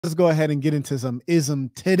Let's go ahead and get into some ism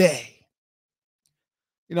today.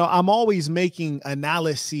 I'm always making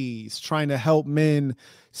analyses, trying to help men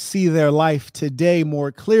see their life today more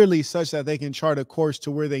clearly, such that they can chart a course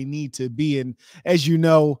to where they need to be. And as you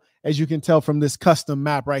know, as you can tell from this custom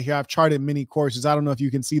map right here, I've charted many courses. I don't know if you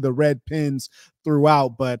can see the red pins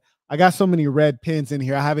throughout, but I got so many red pins in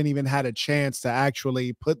here. I haven't even had a chance to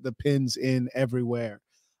actually put the pins in everywhere,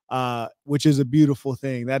 which is a beautiful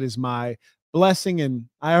thing. That is my blessing, and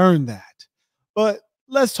I earned that. But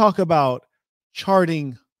let's talk about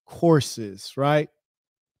charting courses, right?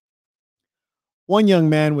 One young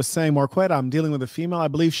man was saying, Marquette, I'm dealing with a female. I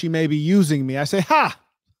believe she may be using me. I say, ha,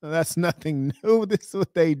 that's nothing new. This is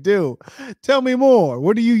what they do. Tell me more.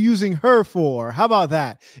 What are you using her for? How about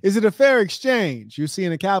that? Is it a fair exchange? You see,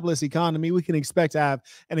 in a capitalist economy, we can expect to have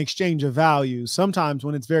an exchange of values. Sometimes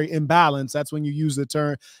when it's very imbalanced, that's when you use the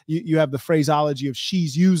term, you have the phraseology of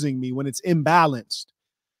she's using me when it's imbalanced.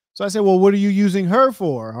 So I said, well, what are you using her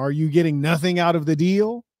for? Are you getting nothing out of the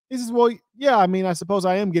deal? He says, well, yeah, I suppose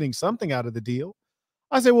I am getting something out of the deal.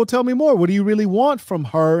 I said, well, tell me more. What do you really want from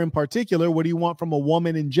her in particular? What do you want from a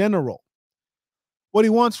woman in general? What he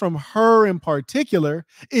wants from her in particular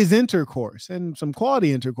is intercourse, and some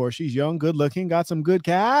quality intercourse. She's young, good looking, got some good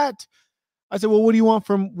cat. I said, well, what do you want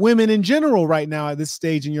from women in general right now at this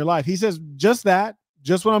stage in your life? He says, just that,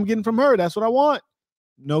 just what I'm getting from her. That's what I want.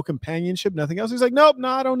 No companionship, nothing else. He's like, nope, no,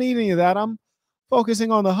 I don't need any of that. I'm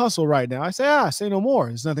focusing on the hustle right now. I say no more.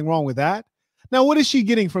 There's nothing wrong with that. Now, what is she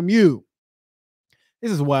getting from you? He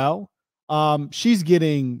says, well, she's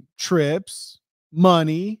getting trips,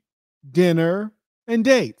 money, dinner, and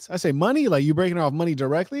dates. I say, money? Like you breaking off money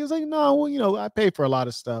directly? He was like, no, well, I pay for a lot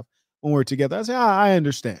of stuff when we're together. I say, I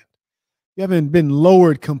understand. You haven't been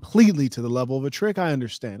lowered completely to the level of a trick. I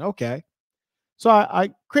understand. Okay. So I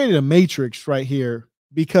created a matrix right here,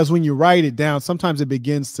 because when you write it down, sometimes it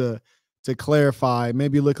begins to clarify,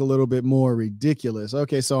 maybe look a little bit more ridiculous.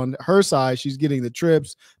 Okay, so on her side, she's getting the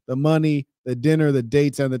trips, the money, the dinner, the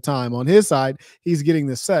dates, and the time. On his side, he's getting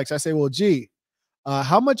the sex. I say, well, gee,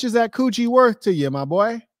 how much is that coochie worth to you, my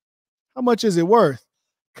boy? How much is it worth?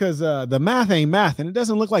 Because the math ain't math, and it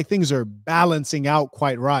doesn't look like things are balancing out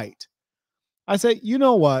quite right. I say, you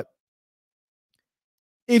know what?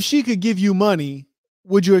 If she could give you money,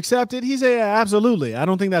 would you accept it? He said, yeah, absolutely. I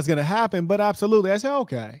don't think that's going to happen, but absolutely. I said,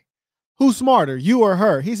 okay. Who's smarter, you or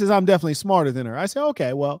her? He says, I'm definitely smarter than her. I said,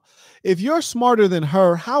 okay, well, if you're smarter than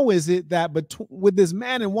her, how is it that with this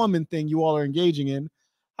man and woman thing you all are engaging in,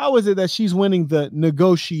 how is it that she's winning the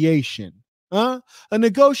negotiation? Huh? A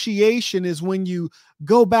negotiation is when you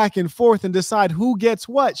go back and forth and decide who gets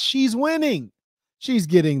what. She's winning. She's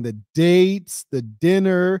getting the dates, the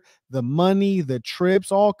dinner, the money, the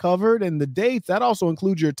trips all covered. And the dates, that also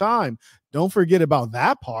includes your time. Don't forget about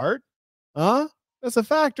that part. Huh? That's a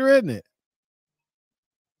factor, isn't it?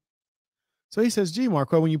 So he says, gee,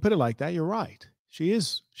 Marco, when you put it like that, you're right. She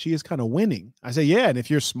is kind of winning. I say, yeah. And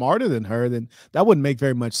if you're smarter than her, then that wouldn't make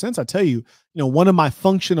very much sense. I tell you, one of my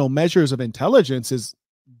functional measures of intelligence is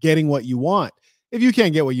getting what you want. If you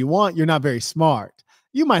can't get what you want, you're not very smart.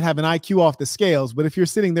 You might have an IQ off the scales, but if you're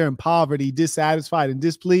sitting there in poverty, dissatisfied and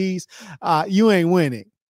displeased, you ain't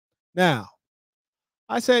winning. Now,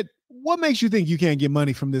 I said, what makes you think you can't get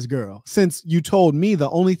money from this girl? Since you told me the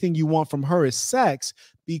only thing you want from her is sex,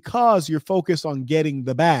 because you're focused on getting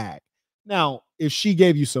the bag. Now, if she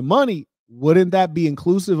gave you some money, wouldn't that be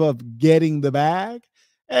inclusive of getting the bag?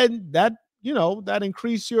 And that, that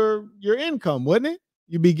increase your income, wouldn't it?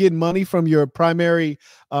 You'd be getting money from your primary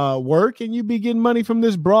work, and you'd be getting money from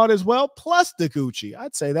this broad as well, plus the coochie.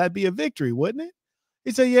 I'd say that'd be a victory, wouldn't it?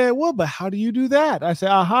 He'd say, yeah, well, but how do you do that? I say,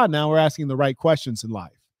 aha, now we're asking the right questions in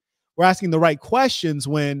life. We're asking the right questions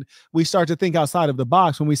when we start to think outside of the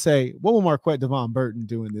box, when we say, what will Marquette Devon Burton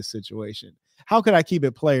do in this situation? How could I keep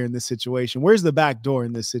it player in this situation? Where's the back door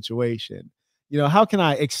in this situation? How can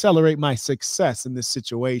I accelerate my success in this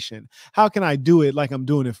situation? How can I do it like I'm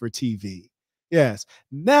doing it for TV? Yes.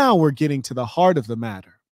 Now we're getting to the heart of the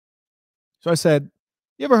matter. So I said,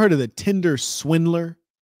 you ever heard of the Tinder swindler?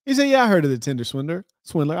 He said, yeah, I heard of the Tinder swindler.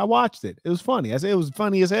 I watched it. It was funny. I said, it was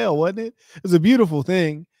funny as hell, wasn't it? It was a beautiful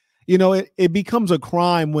thing. It becomes a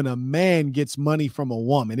crime when a man gets money from a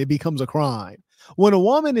woman. It becomes a crime. When a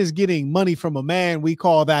woman is getting money from a man, we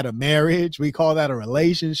call that a marriage. We call that a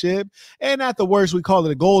relationship. And at the worst, we call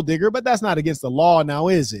it a gold digger, but that's not against the law now,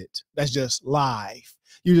 is it? That's just life.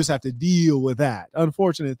 You just have to deal with that.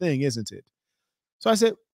 Unfortunate thing, isn't it? So I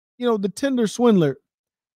said, the Tinder swindler,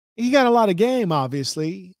 he got a lot of game,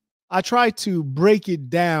 obviously. I tried to break it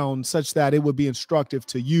down such that it would be instructive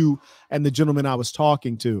to you and the gentleman I was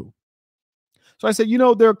talking to. So I said,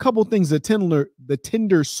 there are a couple things the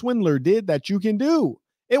Tinder swindler did that you can do.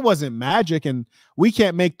 It wasn't magic, and we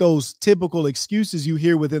can't make those typical excuses you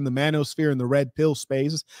hear within the manosphere and the red pill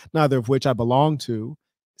space, neither of which I belong to,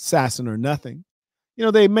 assassin or nothing.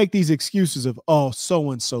 They make these excuses of, oh,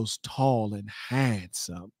 so-and-so's tall and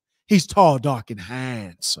handsome. He's tall, dark, and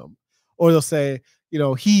handsome. Or they'll say,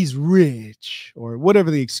 he's rich, or whatever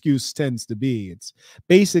the excuse tends to be.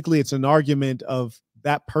 It's an argument of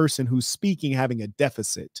that person who's speaking having a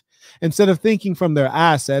deficit. Instead of thinking from their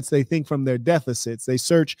assets, they think from their deficits. They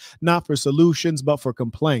search not for solutions, but for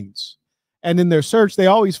complaints. And in their search, they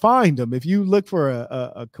always find them. If you look for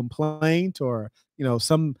a complaint or,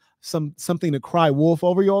 something to cry wolf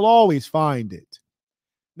over, you'll always find it.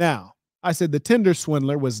 Now, I said the Tinder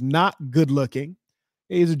swindler was not good looking.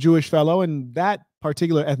 He's a Jewish fellow, and that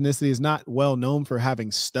particular ethnicity is not well known for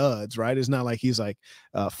having studs, right? It's not like he's like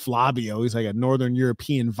Flavio. He's like a Northern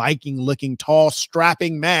European Viking looking, tall,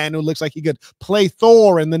 strapping man who looks like he could play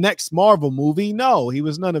Thor in the next Marvel movie. No, he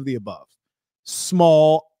was none of the above.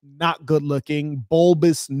 Small, not good looking,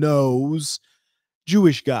 bulbous nose,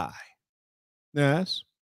 Jewish guy. Yes.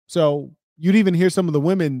 So you'd even hear some of the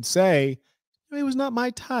women say, it was not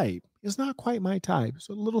my type. It's not quite my type. It's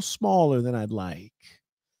a little smaller than I'd like.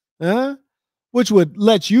 Which would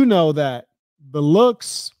let you know that the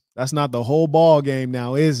looks, that's not the whole ball game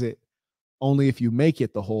now, is it? Only if you make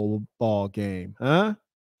it the whole ball game.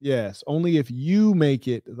 Yes. Only if you make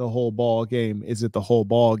it the whole ball game is it the whole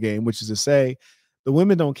ball game, which is to say the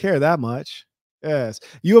women don't care that much. Yes.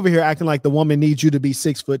 You over here acting like the woman needs you to be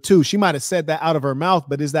 6'2". She might have said that out of her mouth,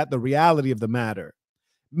 but is that the reality of the matter?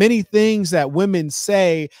 Many things that women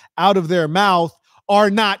say out of their mouth are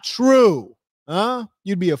not true.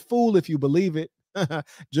 You'd be a fool if you believe it.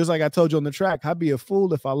 Just like I told you on the track, I'd be a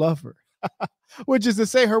fool if I love her. Which is to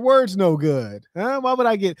say her words no good. Why would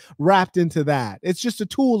I get wrapped into that? It's just a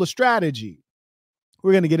tool, a strategy.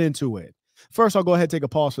 We're going to get into it. First, I'll go ahead and take a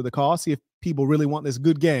pause for the call, see if people really want this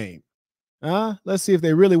good game. Let's see if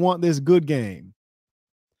they really want this good game.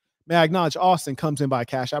 May I acknowledge Austin comes in by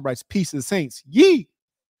Cash App, writes peace to the saints. Yee!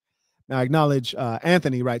 Now I acknowledge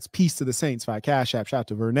Anthony writes peace to the saints via Cash App. Shout out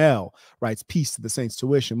to Vernell writes peace to the saints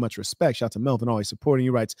tuition. Much respect. Shout out to Melvin always supporting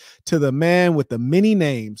you. Writes to the man with the many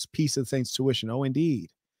names. Peace to the saints tuition. Oh, indeed.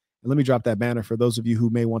 And let me drop that banner for those of you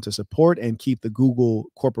who may want to support and keep the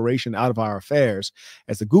Google Corporation out of our affairs,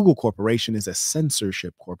 as the Google Corporation is a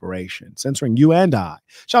censorship corporation, censoring you and I.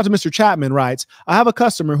 Shout out to Mr. Chapman writes, I have a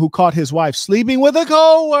customer who caught his wife sleeping with a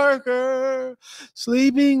coworker.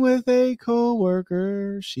 Sleeping with a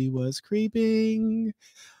coworker. She was creeping.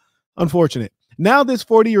 Unfortunate. Now this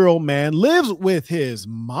 40-year-old man lives with his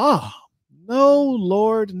mom. No,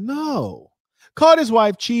 Lord, no. Caught his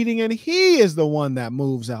wife cheating, and he is the one that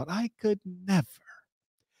moves out. I could never.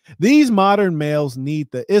 These modern males need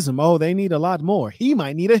the ism. Oh, they need a lot more. He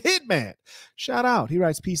might need a hitman. Shout out. He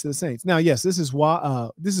writes peace to the saints. Now, yes, this is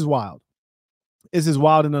wild. This is wild. This is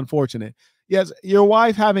wild and unfortunate. Yes, your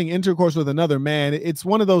wife having intercourse with another man, it's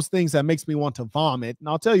one of those things that makes me want to vomit, and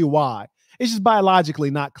I'll tell you why. It's just biologically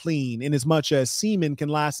not clean, in as much as semen can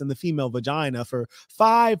last in the female vagina for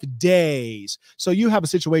 5 days. So you have a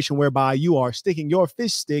situation whereby you are sticking your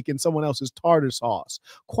fish stick in someone else's tartar sauce.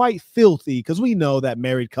 Quite filthy, because we know that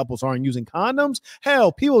married couples aren't using condoms.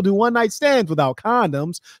 Hell, people do one-night stands without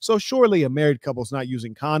condoms. So surely a married couple's not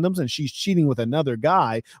using condoms, and she's cheating with another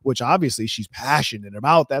guy, which obviously she's passionate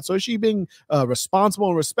about that. So is she being responsible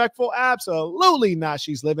and respectful? Absolutely not.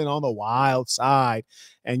 She's living on the wild side,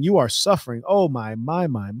 and you are suffering. Oh my.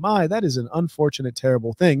 That is an unfortunate,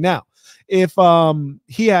 terrible thing. Now, if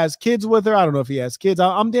he has kids with her, I don't know if he has kids.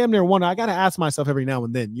 I'm damn near wondering. I got to ask myself every now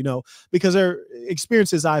and then, because there are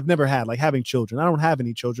experiences I've never had, like having children. I don't have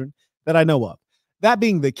any children that I know of. That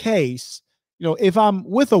being the case, if I'm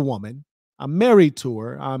with a woman, I'm married to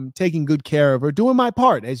her, I'm taking good care of her, doing my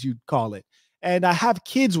part, as you call it, and I have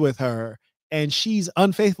kids with her, and she's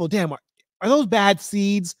unfaithful. Damn, are those bad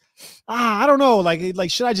seeds? I don't know.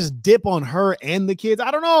 Like, should I just dip on her and the kids?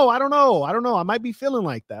 I don't know. I might be feeling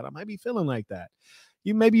like that.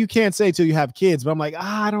 Maybe you can't say till you have kids, but I'm like,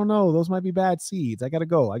 I don't know. Those might be bad seeds. I gotta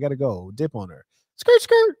go dip on her.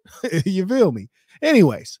 Skirt. You feel me?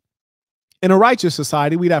 Anyways, in a righteous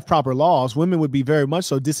society, we'd have proper laws. Women would be very much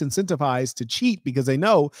so disincentivized to cheat, because they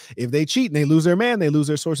know if they cheat and they lose their man, they lose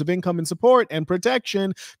their source of income and support and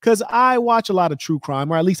protection. Because I watch a lot of true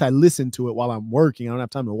crime, or at least I listen to it while I'm working. I don't have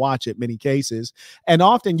time to watch it in many cases. And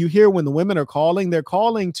often you hear when the women are calling, they're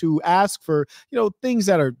calling to ask for, things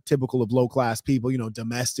that are typical of low-class people,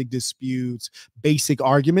 domestic disputes, basic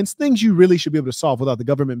arguments, things you really should be able to solve without the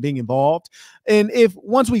government being involved. And if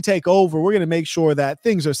once we take over, we're going to make sure that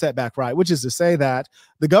things are set back right, which is to say that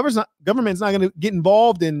the government's not going to get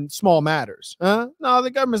involved in small matters. No,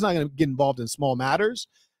 the government's not going to get involved in small matters.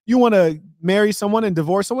 You want to marry someone and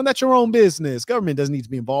divorce someone, that's your own business. Government doesn't need to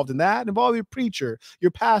be involved in that. Involve your preacher, your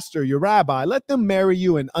pastor, your rabbi. Let them marry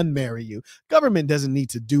you and unmarry you. Government doesn't need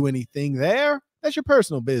to do anything there. That's your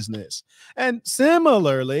personal business. And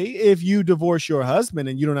similarly, if you divorce your husband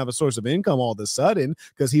and you don't have a source of income all of a sudden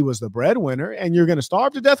because he was the breadwinner and you're going to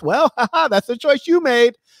starve to death, well, that's the choice you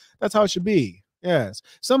made. That's how it should be. Yes.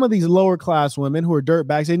 Some of these lower class women who are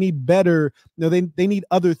dirtbags, they need better, they need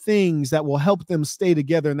other things that will help them stay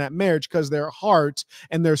together in that marriage because their heart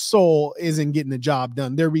and their soul isn't getting the job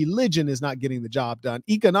done. Their religion is not getting the job done.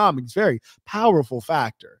 Economics, very powerful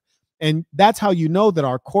factor. And that's how you know that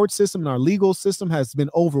our court system and our legal system has been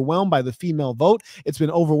overwhelmed by the female vote. It's been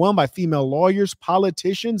overwhelmed by female lawyers,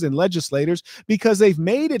 politicians, and legislators because they've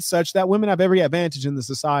made it such that women have every advantage in the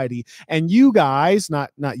society. And you guys, not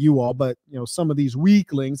you all, but some of these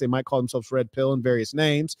weaklings, they might call themselves red pill and various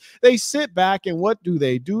names. They sit back and what do?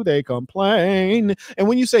 They complain. And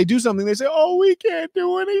when you say do something, they say, oh, we can't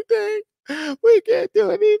do anything. We can't do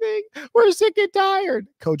anything. We're sick and tired.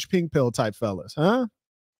 Coach Pink Pill type fellas, huh?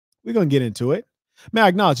 We're going to get into it. May I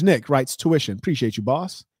acknowledge Nick writes tuition. Appreciate you,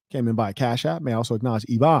 boss. Came in by Cash App. May I also acknowledge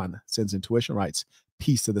Yvonne sends in tuition, writes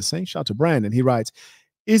peace to the saints. Shout out to Brandon. He writes,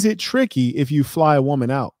 is it tricky if you fly a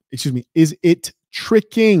woman out? Excuse me. Is it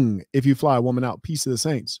tricking if you fly a woman out? Peace to the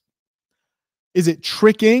saints. Is it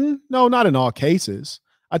tricking? No, not in all cases.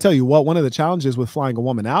 I tell you what, one of the challenges with flying a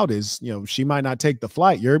woman out is, she might not take the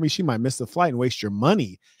flight. You heard me? She might miss the flight and waste your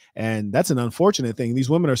money. And that's an unfortunate thing. These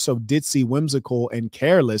women are so ditzy, whimsical, and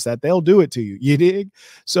careless that they'll do it to you. You dig?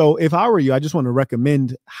 So if I were you, I just want to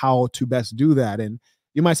recommend how to best do that. And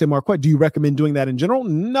you might say, Marquette, do you recommend doing that in general?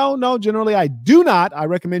 No, generally I do not. I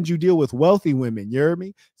recommend you deal with wealthy women. You heard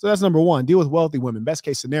me? So that's number one. Deal with wealthy women. Best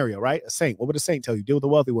case scenario, right? A saint. What would a saint tell you? Deal with a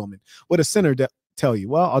wealthy woman. What would a sinner tell you?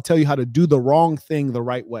 Well, I'll tell you how to do the wrong thing the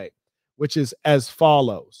right way, which is as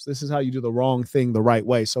follows. This is how you do the wrong thing the right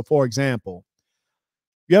way. So for example,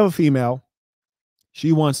 you have a female,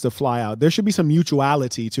 she wants to fly out. There should be some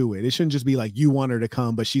mutuality to it. It shouldn't just be like you want her to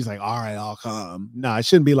come, but she's like, all right, I'll come. No, it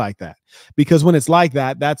shouldn't be like that. Because when it's like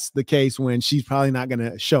that, that's the case when she's probably not going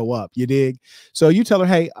to show up. You dig? So you tell her,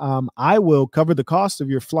 hey, I will cover the cost of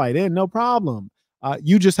your flight in, no problem.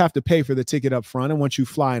 You just have to pay for the ticket up front. And once you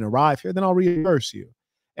fly and arrive here, then I'll reimburse you.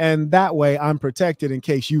 And that way I'm protected in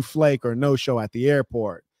case you flake or no show at the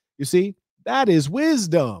airport. You see? That is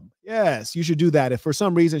wisdom. Yes, you should do that. If for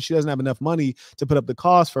some reason she doesn't have enough money to put up the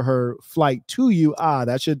cost for her flight to you,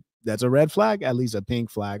 that's a red flag, at least a pink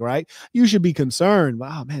flag, right? You should be concerned.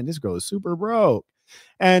 Wow, man, this girl is super broke.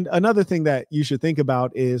 And another thing that you should think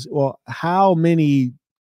about is, well, how many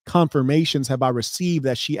confirmations have I received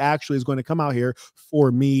that she actually is going to come out here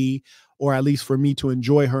for me, or at least for me to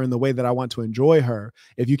enjoy her in the way that I want to enjoy her?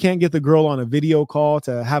 If you can't get the girl on a video call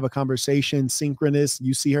to have a conversation synchronous,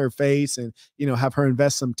 you see her face and, have her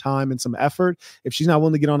invest some time and some effort. If she's not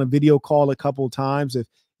willing to get on a video call a couple of times, if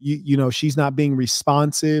she's not being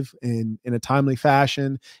responsive in a timely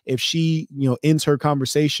fashion, if she, ends her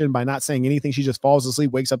conversation by not saying anything, she just falls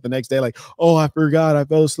asleep, wakes up the next day like, oh, I forgot, I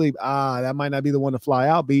fell asleep. That might not be the one to fly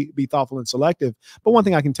out. Be thoughtful and selective. But one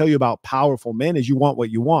thing I can tell you about powerful men is you want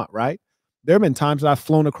what you want, right? There have been times that I've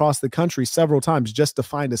flown across the country several times just to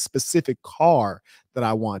find a specific car that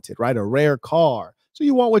I wanted, right? A rare car. So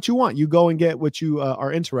you want what you want. You go and get what you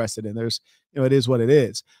are interested in. There's, it is what it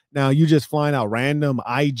is. Now, you just flying out random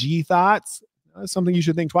IG thoughts, that's something you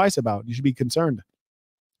should think twice about. You should be concerned.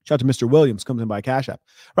 Shout out to Mr. Williams, comes in by Cash App.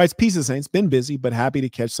 Writes, peace of saints, been busy, but happy to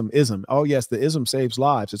catch some ism. Oh, yes, the ism saves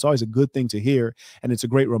lives. It's always a good thing to hear, and it's a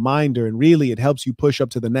great reminder, and really it helps you push up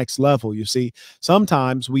to the next level. You see,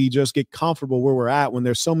 sometimes we just get comfortable where we're at when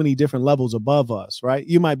there's so many different levels above us, right?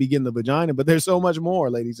 You might be getting the vagina, but there's so much more,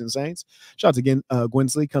 ladies and saints. Shout out to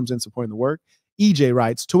Gwensley, comes in supporting the work. EJ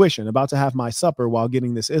writes, tuition, about to have my supper while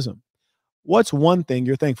getting this ism. What's one thing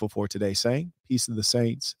you're thankful for today, Saint? Peace to the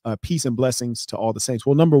saints, peace and blessings to all the saints.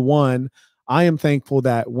 Well, number one, I am thankful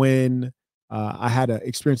that when I had to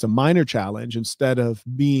experience a minor challenge, instead of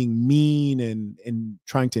being mean and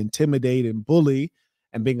trying to intimidate and bully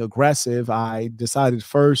and being aggressive, I decided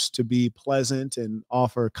first to be pleasant and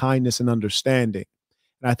offer kindness and understanding.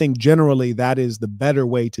 And I think generally that is the better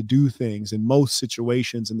way to do things in most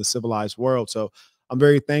situations in the civilized world. So I'm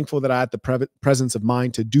very thankful that I had the presence of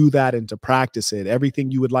mind to do that and to practice it. Everything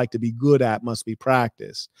you would like to be good at must be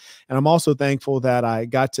practiced. And I'm also thankful that I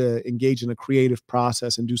got to engage in a creative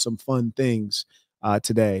process and do some fun things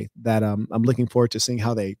today that I'm looking forward to seeing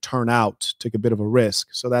how they turn out. Took a bit of a risk.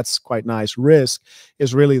 So that's quite nice. Risk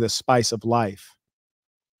is really the spice of life.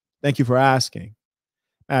 Thank you for asking.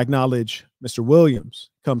 I acknowledge Mr. Williams.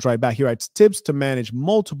 Comes right back here. Writes tips to manage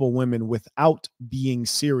multiple women without being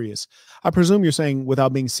serious. I presume you're saying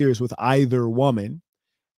without being serious with either woman.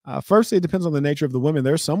 First, it depends on the nature of the women.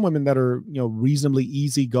 There are some women that are, reasonably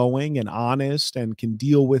easygoing and honest and can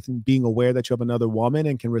deal with being aware that you have another woman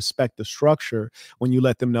and can respect the structure when you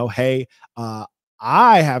let them know, hey,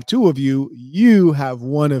 I have two of you, you have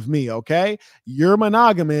one of me, okay? You're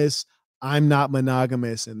monogamous, I'm not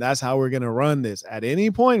monogamous, and that's how we're going to run this. At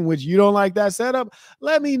any point in which you don't like that setup,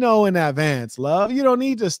 let me know in advance, love. You don't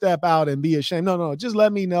need to step out and be ashamed. No, just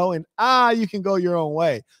let me know, and you can go your own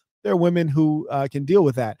way. There are women who can deal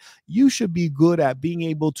with that. You should be good at being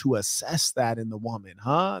able to assess that in the woman,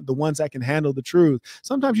 huh? The ones that can handle the truth.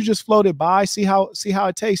 Sometimes you just float it by, see how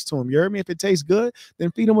it tastes to them. You heard me? If it tastes good,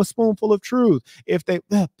 then feed them a spoonful of truth. If they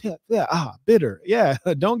bitter,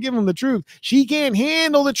 don't give them the truth. She can't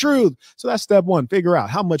handle the truth. So that's step one. Figure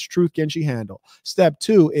out how much truth can she handle. Step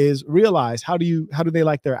two is realize how do they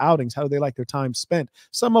like their outings? How do they like their time spent?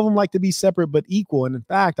 Some of them like to be separate but equal, and in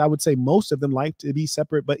fact, I would say most of them like to be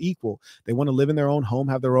separate but equal. They want to live in their own home,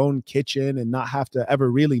 have their own kitchen, and not have to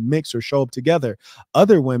ever really mix or show up together.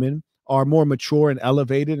 Other women are more mature and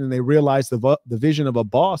elevated, and they realize the vision of a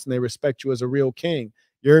boss, and they respect you as a real king.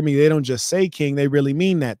 You heard me? They don't just say king, they really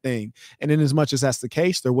mean that thing. And in as much as that's the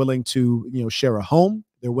case, they're willing to, share a home.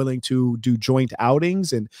 They're willing to do joint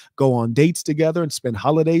outings and go on dates together and spend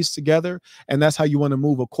holidays together. And that's how you want to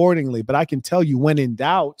move accordingly. But I can tell you, when in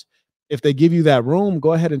doubt, if they give you that room,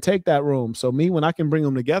 go ahead and take that room. So me, when I can bring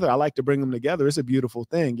them together, I like to bring them together. It's a beautiful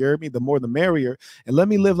thing. You heard me? The more, the merrier. And let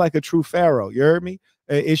me live like a true pharaoh. You heard me?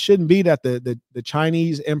 It shouldn't be that the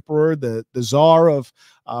Chinese emperor, the czar of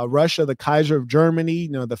Russia, the Kaiser of Germany,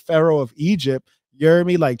 the pharaoh of Egypt. You heard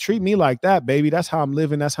me? Like, treat me like that, baby. That's how I'm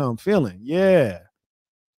living. That's how I'm feeling. Yeah.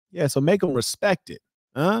 So make them respect it.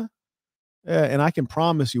 Huh? Yeah. And I can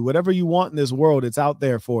promise you, whatever you want in this world, it's out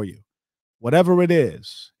there for you. Whatever it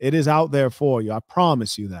is out there for you. I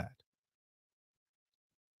promise you that.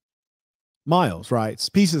 Miles writes,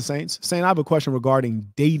 Peace of the Saints. Saying, I have a question regarding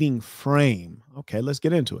dating frame. Okay, let's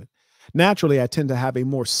get into it. Naturally, I tend to have a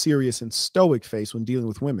more serious and stoic face when dealing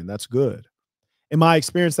with women. That's good. In my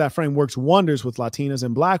experience, that frame works wonders with Latinas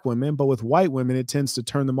and Black women, but with white women, it tends to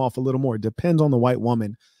turn them off a little more. It depends on the white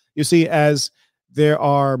woman. You see, as there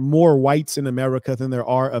are more whites in America than there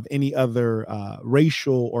are of any other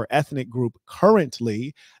racial or ethnic group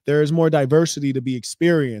currently, there is more diversity to be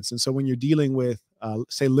experienced. And so when you're dealing with,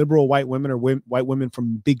 say, liberal white women or white women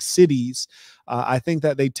from big cities, I think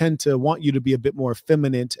that they tend to want you to be a bit more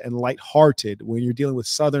effeminate and lighthearted. When you're dealing with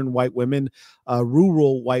Southern white women,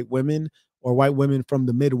 rural white women, or white women from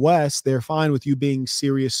the Midwest, they're fine with you being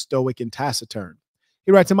serious, stoic, and taciturn.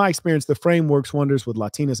 He writes, in my experience, the frame works wonders with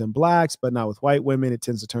Latinas and Blacks, but not with white women. It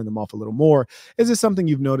tends to turn them off a little more. Is this something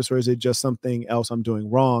you've noticed, or is it just something else I'm doing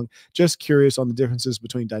wrong? Just curious on the differences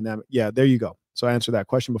between dynamic. Yeah, there you go. So I answered that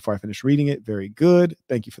question before I finished reading it. Very good.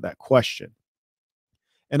 Thank you for that question.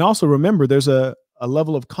 And also remember, there's a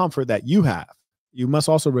level of comfort that you have. You must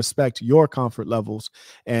also respect your comfort levels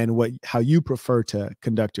and how you prefer to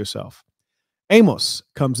conduct yourself. Amos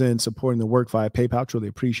comes in supporting the work via PayPal. Truly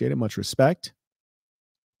appreciate it. Much respect.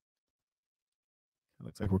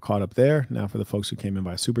 Looks like we're caught up there. Now for the folks who came in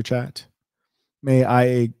by Super Chat. May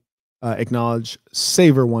I acknowledge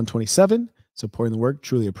Saver127 supporting the work.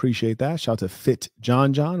 Truly appreciate that. Shout out to Fit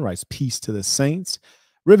John writes, peace to the saints.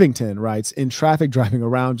 Rivington writes, in traffic driving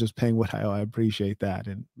around, just paying what I owe. I appreciate that.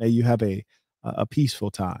 And may you have a peaceful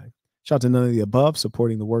time. Shout out to None of the Above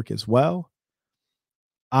supporting the work as well.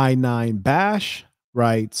 I9 Bash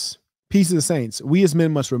writes, peace to the saints. We as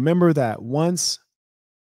men must remember that once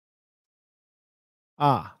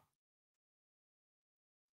okay,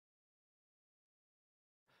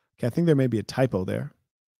 I think there may be a typo there.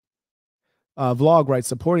 Vlog writes,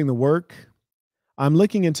 supporting the work. I'm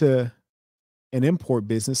looking into an import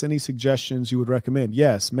business. Any suggestions you would recommend?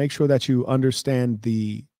 Yes, make sure that you understand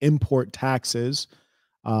the import taxes.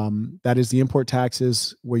 That is the import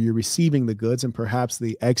taxes where you're receiving the goods, and perhaps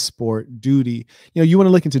the export duty. You want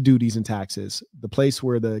to look into duties and taxes, the place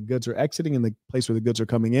where the goods are exiting and the place where the goods are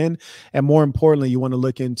coming in. And more importantly, you want to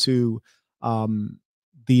look into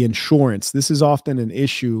the insurance. This is often an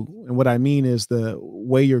issue. And what I mean is the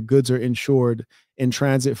way your goods are insured in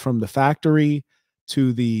transit from the factory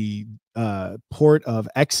to the port of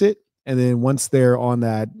exit. And then once they're on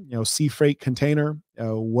that, sea freight container,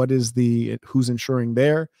 who's insuring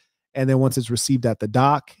there? And then once it's received at the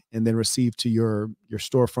dock and then received to your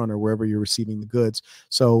storefront or wherever you're receiving the goods.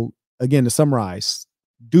 So again, to summarize,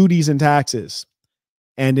 duties and taxes.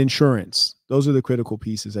 and insurance. Those are the critical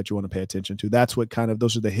pieces that you want to pay attention to. That's what kind of,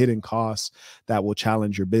 those are the hidden costs that will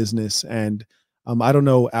challenge your business. And I don't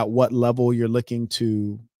know at what level you're looking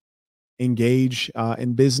to engage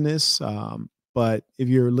in business. But if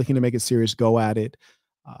you're looking to make it serious, go at it.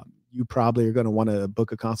 You probably are going to want to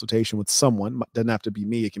book a consultation with someone. Doesn't have to be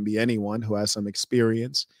me. It can be anyone who has some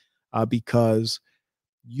experience, because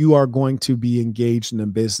you are going to be engaged in a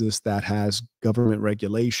business that has government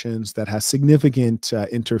regulations, that has significant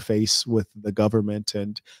interface with the government.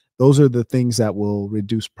 And those are the things that will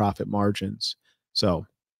reduce profit margins. So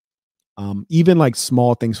even like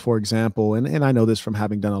small things, for example, and I know this from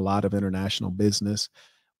having done a lot of international business,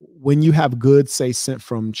 when you have goods, say, sent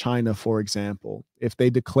from China, for example, if they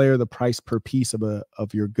declare the price per piece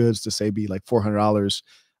of your goods to say be like $400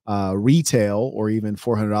 retail, or even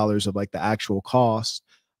 $400 of like the actual cost,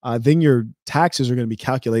 then your taxes are going to be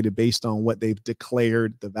calculated based on what they've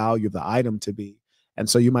declared the value of the item to be. And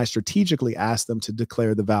so you might strategically ask them to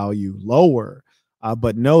declare the value lower,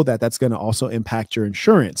 but know that that's going to also impact your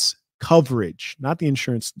insurance coverage, not the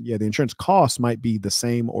insurance. Yeah, the insurance cost might be the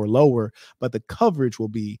same or lower, but the coverage will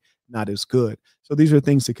be not as good. So these are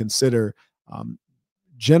things to consider.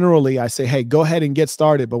 Generally, I say, hey, go ahead and get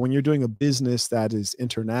started. But when you're doing a business that is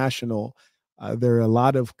international, there are a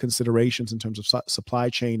lot of considerations in terms of supply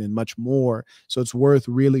chain and much more. So it's worth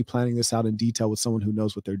really planning this out in detail with someone who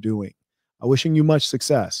knows what they're doing. Wishing you much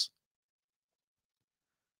success.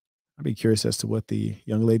 I'd be curious as to what the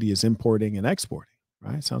young lady is importing and exporting.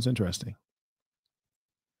 Right? Sounds interesting.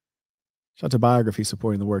 Shout out to Biography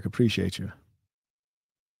supporting the work. Appreciate you.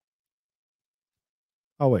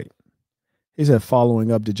 Oh, wait. He said,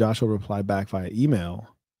 following up, did Joshua reply back via email?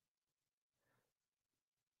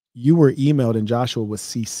 You were emailed and Joshua was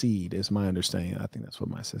CC'd, is my understanding. I think that's what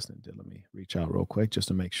my assistant did. Let me reach out real quick just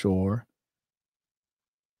to make sure.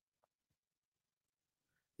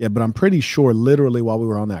 Yeah, but I'm pretty sure literally while we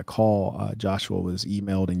were on that call, Joshua was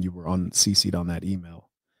emailed and you were on CC'd on that email.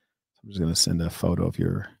 I'm just going to send a photo of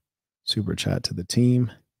your super chat to the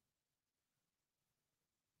team.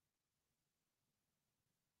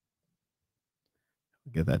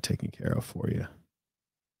 Get that taken care of for you.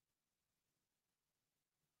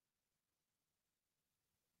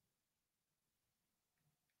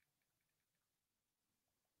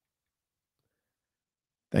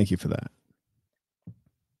 Thank you for that.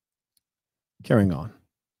 Carrying on.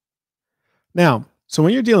 Now, so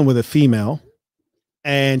when you're dealing with a female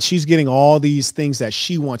and she's getting all these things that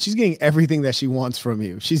she wants, she's getting everything that she wants from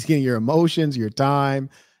you. She's getting your emotions, your time,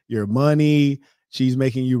 your money. She's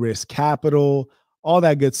making you risk capital, all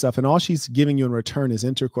that good stuff. And all she's giving you in return is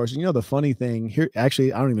intercourse. And you know, the funny thing here,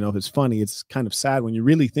 actually, I don't even know if it's funny. It's kind of sad when you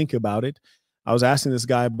really think about it. I was asking this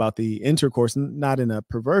guy about the intercourse, not in a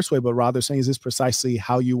perverse way, but rather saying, is this precisely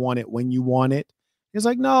how you want it when you want it? He's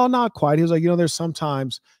like, no, not quite. He was like, there's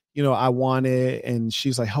sometimes, I want it. And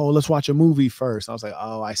she's like, oh, let's watch a movie first. I was like,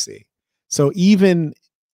 oh, I see. So even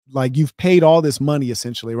like you've paid all this money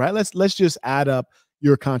essentially, right? Let's just add up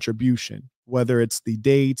your contribution, whether it's the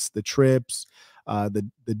dates, the trips,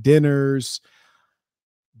 the dinners,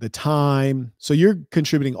 the time. So you're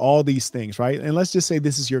contributing all these things, right? And let's just say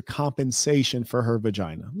this is your compensation for her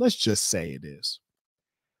vagina. Let's just say it is.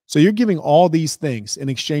 So you're giving all these things in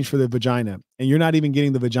exchange for the vagina, and you're not even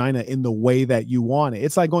getting the vagina in the way that you want it.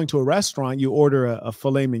 It's like going to a restaurant, you order a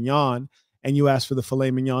filet mignon and you ask for the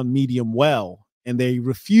filet mignon medium well, and they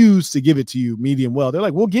refuse to give it to you medium well. They're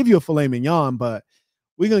like, we'll give you a filet mignon, but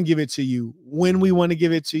we're going to give it to you when we want to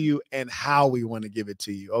give it to you and how we want to give it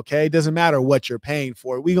to you. Okay. It doesn't matter what you're paying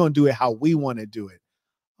for. We're going to do it how we want to do it.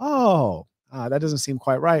 Oh, that doesn't seem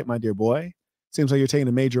quite right, my dear boy. Seems like you're taking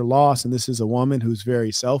a major loss. And this is a woman who's very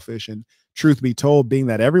selfish. And truth be told, being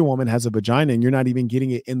that every woman has a vagina and you're not even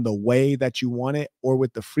getting it in the way that you want it or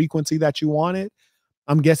with the frequency that you want it,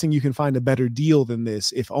 I'm guessing you can find a better deal than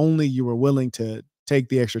this if only you were willing to take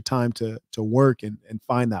the extra time to work and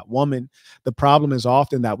find that woman. The problem is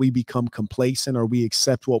often that we become complacent or we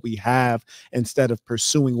accept what we have instead of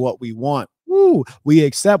pursuing what we want. Woo, we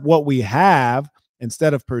accept what we have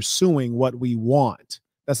instead of pursuing what we want.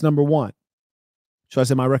 That's number one. So I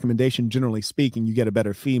said my recommendation, generally speaking, you get a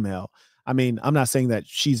better female. I mean, I'm not saying that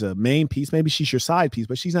she's a main piece. Maybe she's your side piece,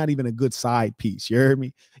 but she's not even a good side piece. You heard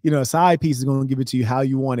me? A side piece is going to give it to you how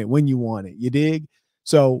you want it, when you want it. You dig?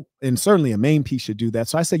 So, and certainly a main piece should do that.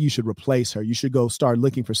 So I said you should replace her. You should go start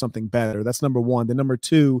looking for something better. That's number one. Then number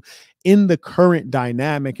two, in the current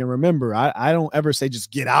dynamic, and remember, I don't ever say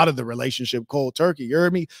just get out of the relationship cold turkey. You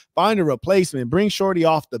heard me? Find a replacement. Bring shorty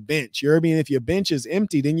off the bench. You heard me? And if your bench is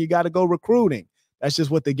empty, then you got to go recruiting. That's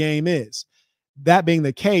just what the game is. That being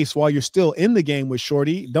the case, while you're still in the game with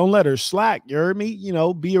Shorty, don't let her slack. You heard me?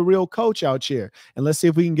 Be a real coach out here, and let's see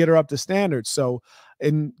if we can get her up to standards. So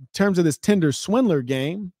in terms of this Tinder swindler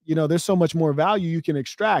game, there's so much more value you can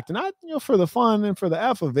extract. And for the fun and for the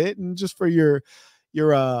F of it, and just for your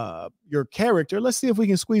character, let's see if we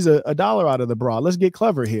can squeeze a dollar out of the broad. Let's get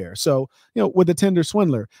clever here. So, with the Tinder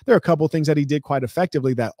swindler, there are a couple of things that he did quite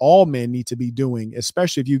effectively that all men need to be doing,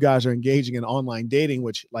 especially if you guys are engaging in online dating,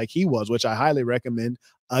 which like he was, which I highly recommend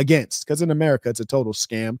against, because in America, it's a total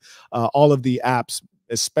scam. All of the apps,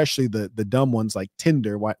 especially the dumb ones like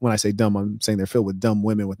Tinder. When I say dumb, I'm saying they're filled with dumb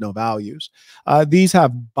women with no values. These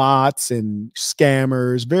have bots and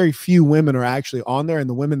scammers. Very few women are actually on there, and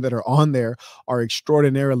the women that are on there are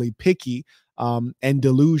extraordinarily picky and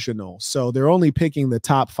delusional. So they're only picking the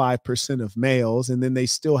top 5% of males, and then they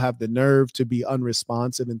still have the nerve to be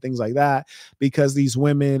unresponsive and things like that because these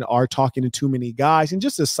women are talking to too many guys. And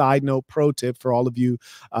just a side note, pro tip for all of you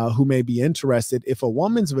who may be interested, if a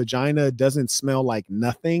woman's vagina doesn't smell like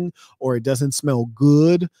nothing, or it doesn't smell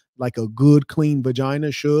good, like a good clean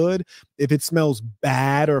vagina should, if it smells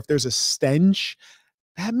bad, or if there's a stench,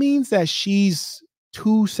 that means that she's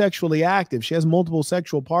too sexually active. She has multiple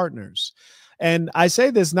sexual partners. And I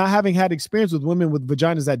say this not having had experience with women with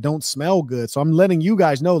vaginas that don't smell good. So I'm letting you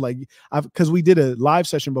guys know, because we did a live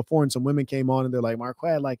session before and some women came on and they're like,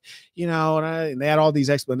 Marquette, and they had all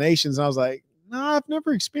these explanations. And I was like, no, I've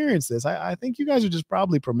never experienced this. I think you guys are just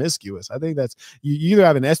probably promiscuous. I think that's, you either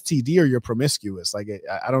have an STD or you're promiscuous.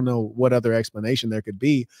 I don't know what other explanation there could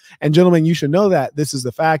be. And gentlemen, you should know that this is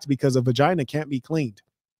the fact, because a vagina can't be cleaned.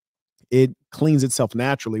 It cleans itself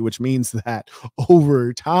naturally, which means that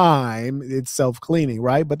over time it's self-cleaning,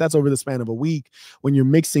 right? But that's over the span of a week. When you're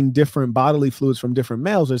mixing different bodily fluids from different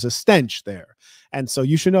males, there's a stench there. And so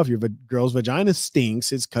you should know if your girl's vagina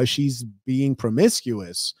stinks, it's because she's being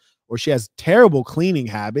promiscuous, or she has terrible cleaning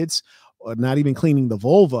habits, or not even cleaning the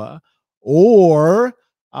vulva, or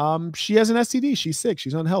she has an STD. She's sick.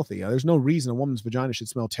 She's unhealthy. There's no reason a woman's vagina should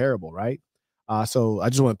smell terrible, right? So I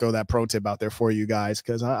just want to throw that pro tip out there for you guys,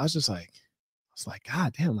 because I was like,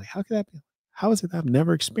 God damn, how could that be? How is it that I've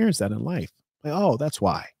never experienced that in life? Oh, that's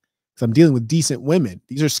why. Because I'm dealing with decent women.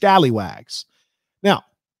 These are scallywags. Now,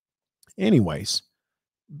 anyways,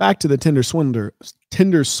 back to the Tinder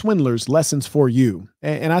swindler's lessons for you.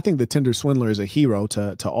 And I think the Tinder swindler is a hero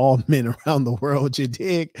to all men around the world. You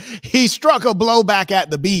dig? He struck a blow back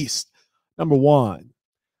at the beast. Number one,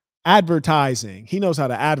 advertising. He knows how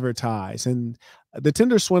to advertise. And the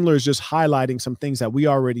Tinder swindler is just highlighting some things that we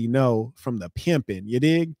already know from the pimping. You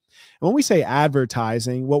dig? And when we say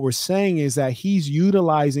advertising, what we're saying is that he's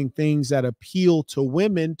utilizing things that appeal to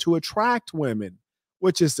women to attract women,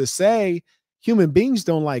 which is to say, human beings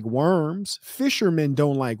don't like worms. Fishermen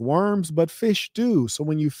don't like worms, but fish do. So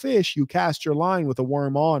when you fish, you cast your line with a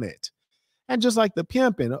worm on it. And just like the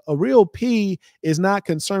pimping, a real P is not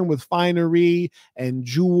concerned with finery and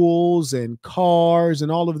jewels and cars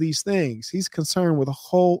and all of these things. He's concerned with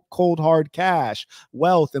whole cold, hard cash,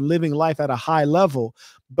 wealth, and living life at a high level.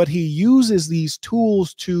 But he uses these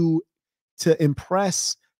tools to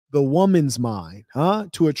impress the woman's mind,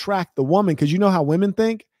 to attract the woman. Because you know how women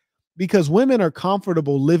think? Because women are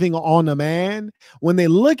comfortable living on a man. When they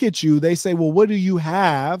look at you, they say, well, what do you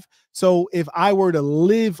have? So if I were to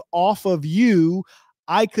live off of you,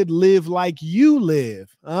 I could live like you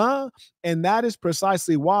live. And that is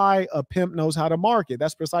precisely why a pimp knows how to market.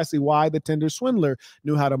 That's precisely why the Tinder swindler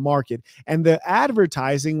knew how to market. And the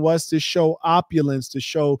advertising was to show opulence, to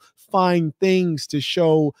show fine things, to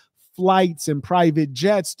show flights and private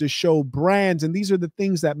jets, to show brands. And these are the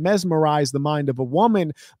things that mesmerize the mind of a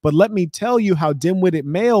woman. But let me tell you how dim-witted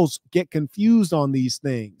males get confused on these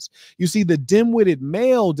things. You see, the dim-witted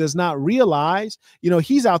male does not realize,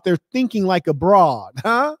 he's out there thinking like a broad,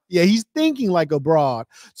 Yeah, he's thinking like a broad.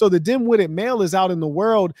 So the dim-witted male is out in the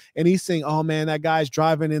world and he's saying, oh man, that guy's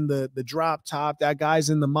driving in the drop top. That guy's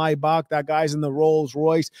in the Maybach. That guy's in the Rolls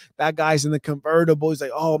Royce. That guy's in the convertible. He's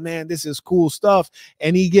like, oh man, this is cool stuff.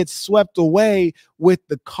 And he gets swept away with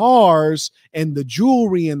the cars and the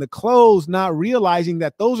jewelry and the clothes, not realizing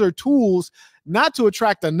that those are tools not to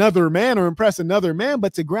attract another man or impress another man,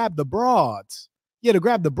 but to grab the broads. Yeah, to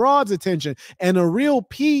grab the broad's attention. And a real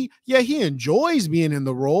P, yeah, he enjoys being in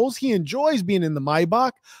the Rolls. He enjoys being in the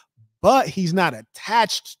Maybach, but he's not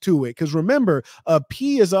attached to it. Because remember, a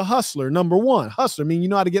P is a hustler. Number one, hustler, I mean, you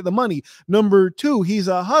know how to get the money. Number two, he's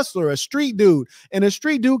a hustler, a street dude. And a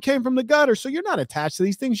street dude came from the gutter. So you're not attached to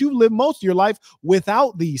these things. You've lived most of your life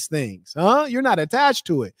without these things. You're not attached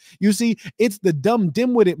to it. You see, it's the dumb,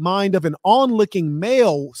 dim-witted mind of an onlooking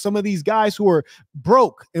male. Some of these guys who are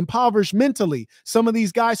broke, impoverished mentally, some of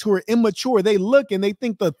these guys who are immature, they look and they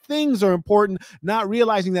think the things are important, not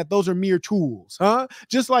realizing that those are mere tools.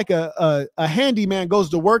 Just like a handyman goes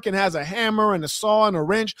to work and has a hammer and a saw and a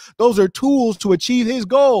wrench. Those are tools to achieve his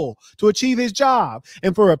goal, to achieve his job.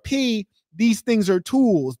 And for a P, these things are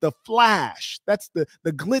tools. The flash, that's the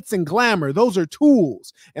glitz and glamour. Those are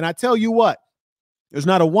tools. And I tell you what, there's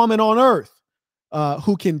not a woman on earth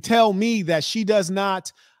who can tell me that she does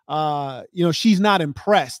not, she's not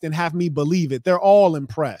impressed and have me believe it. They're all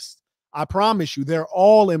impressed. I promise you, they're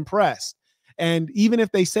all impressed. And even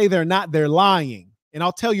if they say they're not, they're lying. And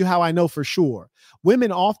I'll tell you how I know for sure.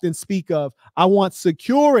 Women often speak of, I want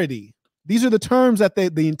security. These are the terms that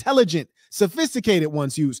the intelligent, sophisticated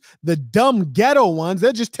ones use. The dumb ghetto ones,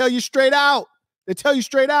 they'll just tell you straight out. They tell you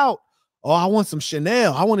straight out. Oh, I want some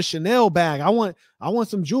Chanel. I want a Chanel bag. I want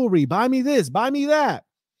some jewelry. Buy me this, buy me that.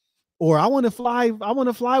 Or I want to fly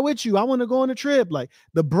with you. I want to go on a trip. Like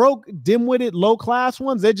the broke, dim-witted, low-class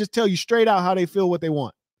ones, they just tell you straight out how they feel, what they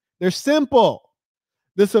want. They're simple.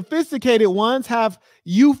 The sophisticated ones have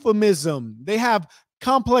euphemism. They have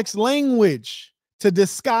complex language to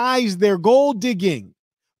disguise their gold digging.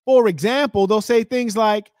 For example, they'll say things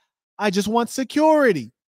like, I just want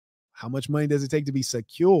security. How much money does it take to be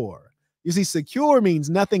secure? You see, secure means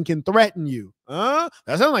nothing can threaten you. That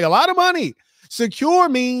sounds like a lot of money. Secure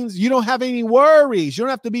means you don't have any worries. You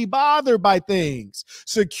don't have to be bothered by things.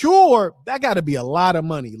 Secure, that got to be a lot of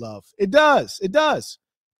money, love. It does. It does.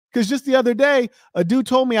 Because just the other day, a dude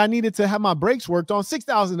told me I needed to have my brakes worked on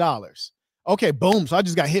 $6,000. Okay, boom. So I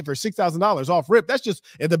just got hit for $6,000 off rip. That's just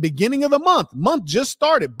at the beginning of the month. Month just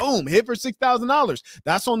started. Boom, hit for $6,000.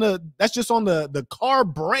 That's just on the car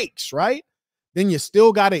brakes, right? Then you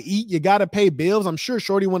still got to eat. You got to pay bills. I'm sure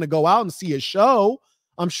Shorty want to go out and see a show.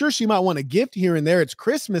 I'm sure she might want a gift here and there. It's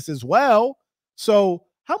Christmas as well. So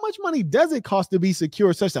how much money does it cost to be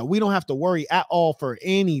secure such that we don't have to worry at all for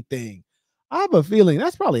anything? I have a feeling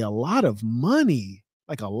that's probably a lot of money,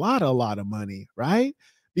 like a lot of money, right?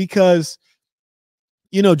 Because,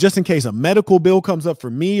 just in case a medical bill comes up for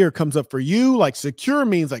me or comes up for you, like secure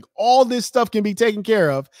means like all this stuff can be taken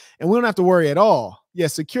care of and we don't have to worry at all. Yeah,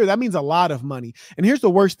 secure, that means a lot of money. And here's the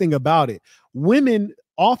worst thing about it. Women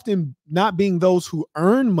often not being those who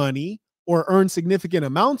earn money or earn significant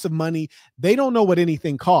amounts of money, they don't know what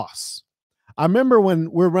anything costs. I remember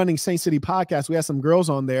when we're running Saint City Podcast, we had some girls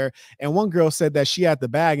on there and one girl said that she had the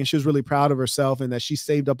bag and she was really proud of herself and that she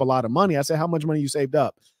saved up a lot of money. I said, how much money you saved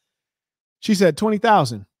up? She said,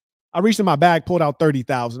 20,000. I reached in my bag, pulled out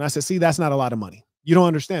 30,000. I said, see, that's not a lot of money. You don't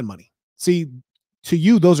understand money. See, to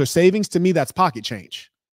you, those are savings. To me, that's pocket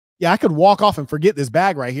change. Yeah, I could walk off and forget this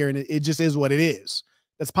bag right here and it just is what it is.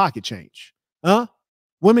 That's pocket change.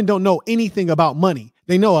 Women don't know anything about money.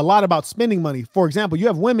 They know a lot about spending money. For example, you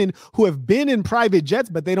have women who have been in private jets,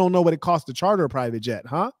 but they don't know what it costs to charter a private jet.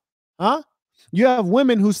 You have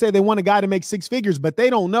women who say they want a guy to make six figures, but they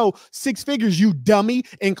don't know six figures, you dummy,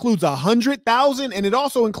 includes 100,000 and it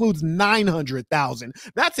also includes 900,000.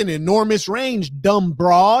 That's an enormous range, dumb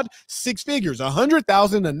broad. Six figures,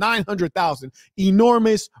 100,000 to 900,000,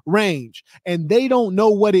 enormous range. And they don't know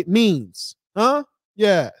what it means.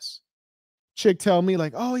 Yes. Chick tell me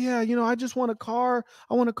like, oh yeah, I just want a car.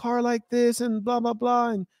 I want a car like this and blah, blah, blah.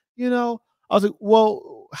 And, I was like,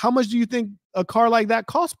 well, how much do you think a car like that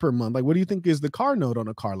costs per month? Like, what do you think is the car note on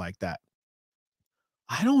a car like that?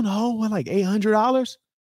 I don't know. What, like $800?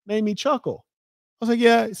 Made me chuckle. I was like,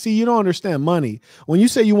 yeah, see, you don't understand money. When you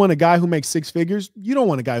say you want a guy who makes six figures, you don't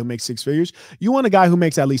want a guy who makes six figures. You want a guy who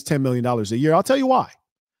makes at least $10 million a year. I'll tell you why.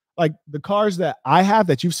 Like the cars that I have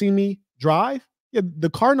that you've seen me drive, yeah, the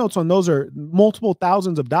car notes on those are multiple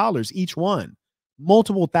thousands of dollars each one,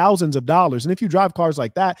 multiple thousands of dollars. And if you drive cars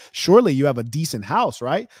like that, surely you have a decent house,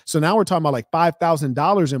 right? So now we're talking about like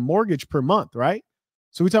 $5,000 in mortgage per month, right?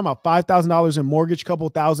 So we're talking about $5,000 in mortgage, couple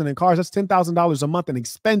thousand in cars. That's $10,000 a month in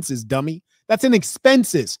expenses, dummy. That's in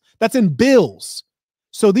expenses. That's in bills.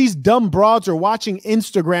 So these dumb broads are watching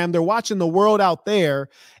Instagram. They're watching the world out there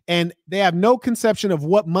and they have no conception of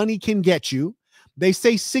what money can get you. They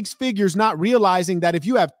say six figures, not realizing that if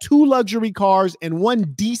you have two luxury cars and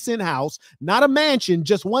one decent house, not a mansion,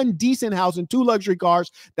 just one decent house and two luxury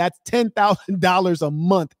cars, that's $10,000 a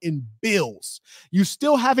month in bills. You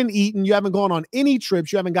still haven't eaten. You haven't gone on any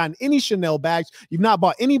trips. You haven't gotten any Chanel bags. You've not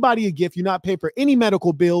bought anybody a gift. You've not paid for any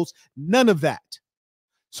medical bills. None of that.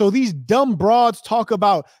 So these dumb broads talk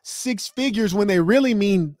about six figures when they really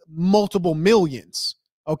mean multiple millions.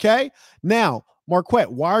 Okay? Now,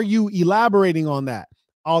 Marquette, why are you elaborating on that?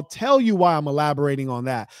 I'll tell you why I'm elaborating on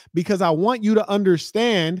that, because I want you to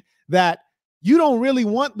understand that you don't really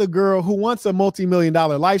want the girl who wants a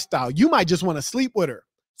multi-million-dollar lifestyle. You might just want to sleep with her.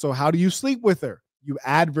 So how do you sleep with her? You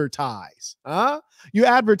advertise, You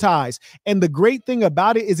advertise. And the great thing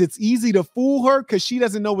about it is it's easy to fool her because she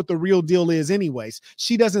doesn't know what the real deal is anyways.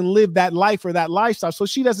 She doesn't live that life or that lifestyle. So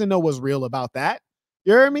she doesn't know what's real about that.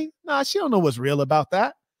 You hear me? Nah, she don't know what's real about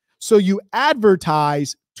that. So you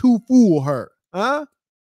advertise to fool her,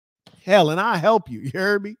 Hell, and I help you. You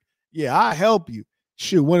hear me? Yeah, I help you.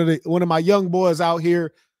 Shoot, one of my young boys out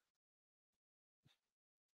here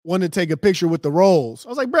wanted to take a picture with the Rolls. I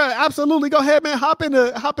was like, bro, absolutely. Go ahead, man. Hop in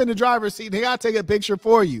the driver's seat. They gotta take a picture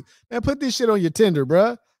for you. Man, put this shit on your Tinder,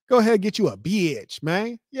 bro. Go ahead, get you a bitch,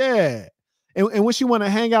 man. Yeah. And when she want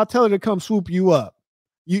to hang out, tell her to come swoop you up.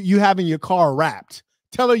 You having your car wrapped.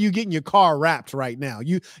 Tell her you getting your car wrapped right now.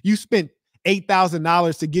 You spent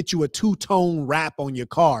 $8,000 to get you a two-tone wrap on your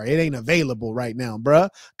car. It ain't available right now, bruh.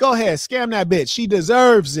 Go ahead, scam that bitch. She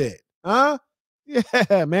deserves it.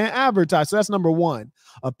 Yeah, man, advertise. So that's number one.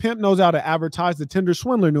 A pimp knows how to advertise. The Tinder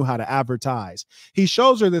swindler knew how to advertise. He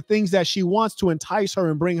shows her the things that she wants to entice her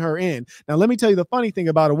and bring her in. Now, let me tell you the funny thing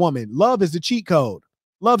about a woman. Love is the cheat code.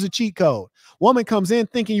 Love's a cheat code. Woman comes in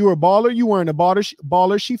thinking you were a baller. You weren't a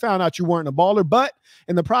baller. She found out you weren't a baller, but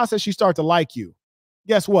in the process, she started to like you.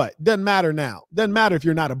 Guess what? Doesn't matter now. Doesn't matter if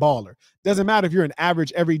you're not a baller. Doesn't matter if you're an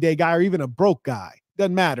average everyday guy or even a broke guy.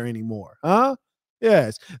 Doesn't matter anymore.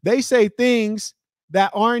 Yes. They say things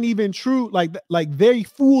that aren't even true. Like they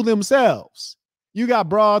fool themselves. You got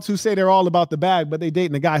broads who say they're all about the bag, but they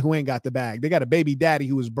dating a guy who ain't got the bag. They got a baby daddy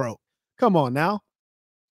who is broke. Come on now.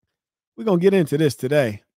 We're going to get into this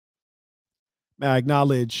today. May I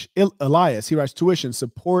acknowledge Elias. He writes, tuition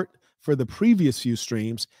support for the previous few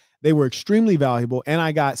streams. They were extremely valuable, and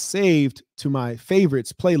I got saved to my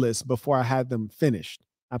favorites playlist before I had them finished.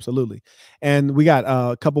 Absolutely. And we got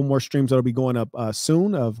a couple more streams that'll be going up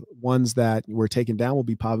soon of ones that were taken down. We'll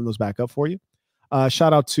be popping those back up for you.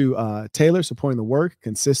 Shout out to Taylor supporting the work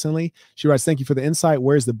consistently. She writes, thank you for the insight.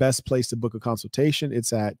 Where's the best place to book a consultation?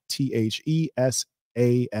 It's at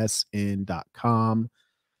thesasn.com.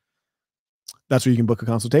 That's where you can book a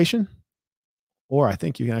consultation. Or I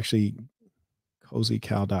think you can actually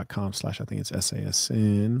cozycal.com/ I think it's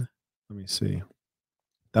SASN. Let me see.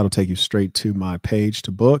 That'll take you straight to my page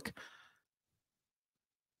to book.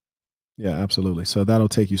 Yeah, absolutely. So that'll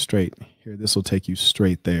take you straight here. This will take you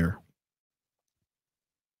straight there.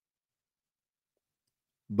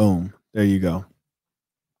 Boom. There you go.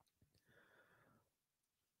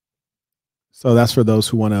 So that's for those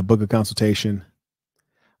who want to book a consultation.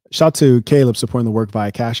 Shout out to Caleb supporting the work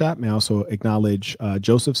via Cash App. May I also acknowledge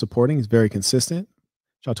Joseph supporting. He's very consistent.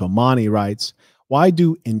 Shout out to Amani writes, why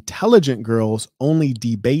do intelligent girls only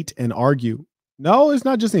debate and argue? No, it's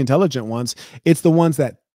not just the intelligent ones. It's the ones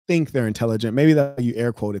that think they're intelligent. Maybe that you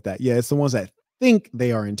air quoted that. Yeah, it's the ones that think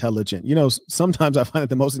they are intelligent. You know, sometimes I find that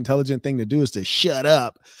the most intelligent thing to do is to shut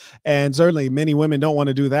up. And certainly many women don't want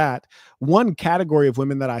to do that. One category of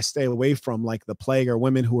women that I stay away from, like the plague, are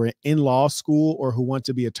women who are in law school or who want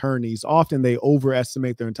to be attorneys. Often they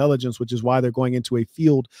overestimate their intelligence, which is why they're going into a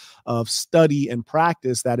field of study and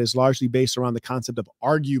practice that is largely based around the concept of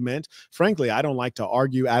argument. Frankly, I don't like to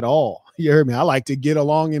argue at all. You heard me? I like to get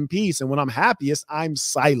along in peace. And when I'm happiest, I'm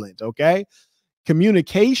silent. Okay.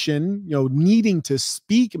 Communication, needing to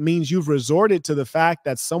speak means you've resorted to the fact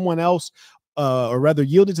that someone else, or rather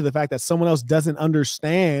yielded to the fact that someone else doesn't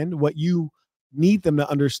understand what you need them to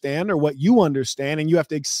understand or what you understand, and you have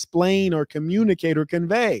to explain or communicate or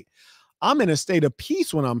convey. I'm in a state of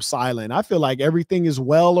peace when I'm silent. I feel like everything is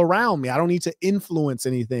well around me. I don't need to influence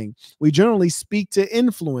anything. We generally speak to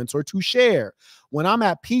influence or to share. When I'm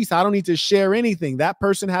at peace, I don't need to share anything. That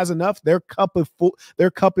person has enough. Their cup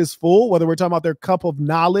is full, whether we're talking about their cup of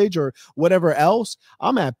knowledge or whatever else.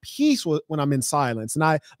 I'm at peace when I'm in silence. And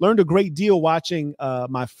I learned a great deal watching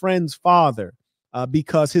my friend's father.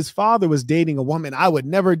 Because his father was dating a woman I would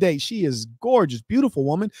never date. She is gorgeous, beautiful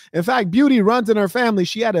woman. In fact, beauty runs in her family.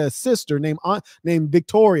 She had a sister named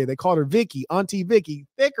Victoria. They called her Vicky, Auntie Vicky,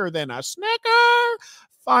 thicker than a Snicker,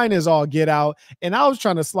 fine as all get out. And I was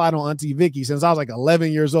trying to slide on Auntie Vicky since I was like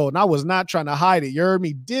 11 years old. And I was not trying to hide it. You heard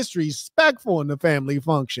me? Disrespectful in the family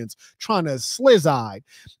functions, trying to sliz-eyed.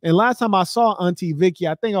 And last time I saw Auntie Vicky,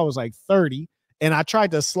 I think I was like 30. And I tried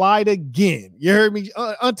to slide again. You heard me?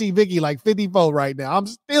 Auntie Vicky, like 54 right now. I'm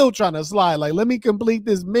still trying to slide. Like, let me complete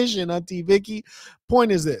this mission, Auntie Vicky.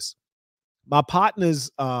 Point is this. My partner's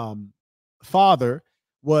father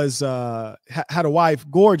was had a wife,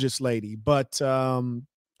 gorgeous lady, but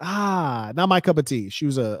not my cup of tea. She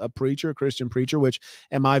was a preacher, a Christian preacher, which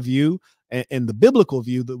in my view, and the biblical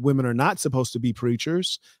view, that women are not supposed to be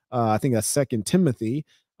preachers. I think that's 2 Timothy.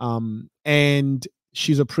 And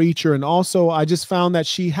she's a preacher. And also I just found that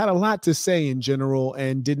she had a lot to say in general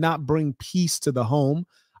and did not bring peace to the home.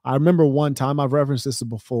 I remember one time, I've referenced this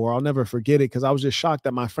before, I'll never forget it, because I was just shocked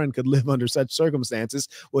that my friend could live under such circumstances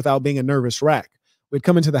without being a nervous wreck. We'd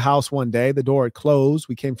come into the house one day, the door had closed.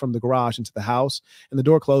 We came from the garage into the house, and the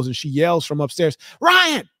door closed, and she yells from upstairs,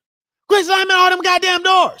 "Ryan, quit slamming all them goddamn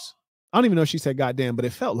doors." I don't even know if she said goddamn, but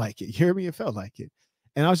it felt like it. You hear me? It felt like it.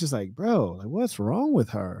 And I was just like, bro, like, what's wrong with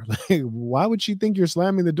her? Like, why would she think you're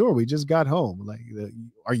slamming the door? We just got home. Like,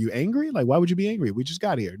 are you angry? Like, why would you be angry? We just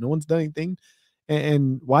got here. No one's done anything.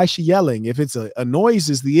 And why is she yelling? If it's a noise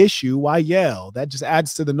is the issue, why yell? That just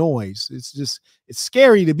adds to the noise. It's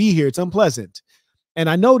scary to be here. It's unpleasant. And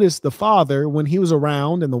I noticed the father, when he was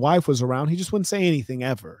around and the wife was around, he just wouldn't say anything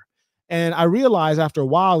ever. And I realized after a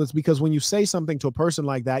while, it's because when you say something to a person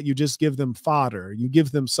like that, you just give them fodder. You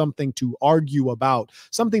give them something to argue about,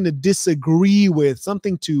 something to disagree with,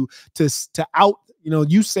 something to out,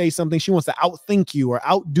 you say something, she wants to outthink you or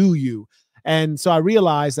outdo you. And so I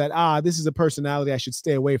realized that, this is a personality I should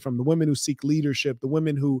stay away from. The women who seek leadership, the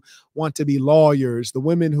women who want to be lawyers, the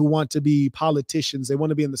women who want to be politicians, they want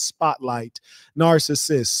to be in the spotlight,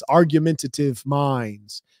 narcissists, argumentative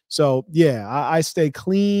minds. So yeah, I stay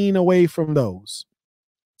clean away from those.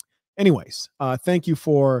 Anyways, thank you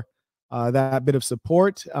for that bit of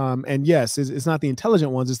support. And yes, it's not the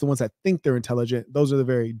intelligent ones, it's the ones that think they're intelligent. Those are the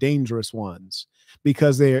very dangerous ones,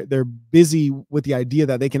 because they're busy with the idea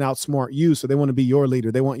that they can outsmart you. So they want to be your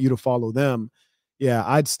leader. They want you to follow them. Yeah,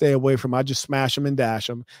 I'd stay away from, I'd just smash them and dash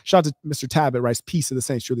them. Shout out to Mr. Tabbitt, writes, "Peace of the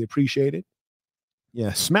Saints, truly appreciate it."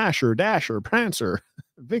 Yeah, Smasher, Dasher, Prancer,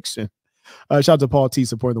 Vixen. Shout out to Paul T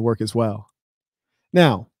supporting the work as well.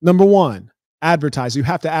 Now, number one, advertise. You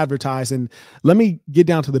have to advertise. And let me get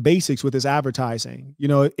down to the basics with this advertising.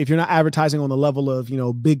 If you're not advertising on the level of,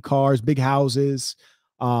 big cars, big houses,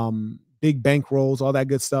 big bankrolls, all that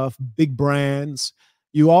good stuff, big brands,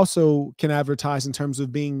 you also can advertise in terms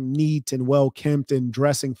of being neat and well kempt and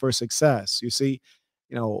dressing for success. You see,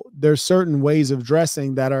 there's certain ways of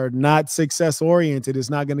dressing that are not success oriented.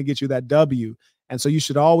 It's not going to get you that W. And so you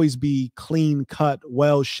should always be clean cut,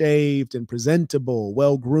 well shaved and presentable,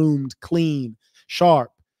 well groomed, clean,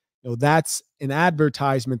 sharp. That's an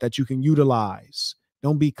advertisement that you can utilize.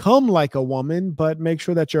 Don't become like a woman, but make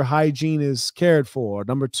sure that your hygiene is cared for.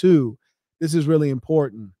 Number two, this is really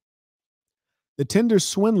important. The Tinder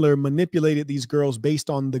swindler manipulated these girls based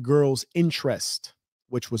on the girl's interest,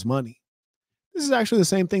 which was money. This is actually the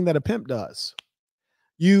same thing that a pimp does.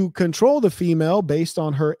 You control the female based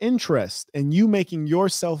on her interest, and you making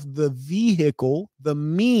yourself the vehicle, the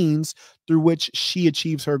means through which she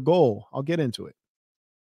achieves her goal. I'll get into it.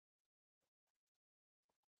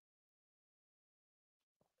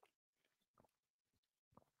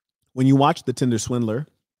 When you watch The Tinder Swindler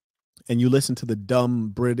and you listen to the dumb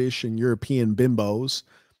British and European bimbos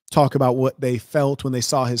talk about what they felt when they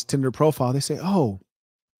saw his Tinder profile, they say, "Oh,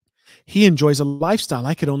 he enjoys a lifestyle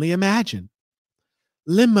I could only imagine.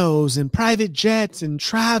 Limos and private jets and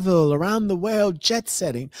travel around the world, jet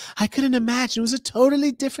setting. I couldn't imagine. It was a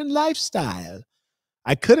totally different lifestyle.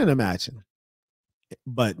 I couldn't imagine."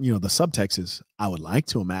 But, the subtext is, I would like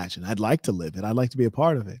to imagine. I'd like to live it. I'd like to be a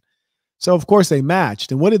part of it. So, of course, they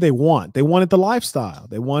matched. And what did they want? They wanted the lifestyle.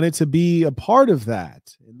 They wanted to be a part of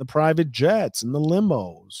that, in the private jets and the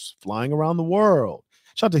limos, flying around the world.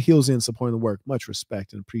 Shout out to Heels In supporting the work. Much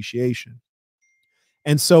respect and appreciation.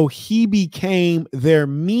 And so he became their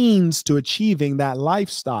means to achieving that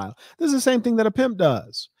lifestyle. This is the same thing that a pimp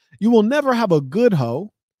does. You will never have a good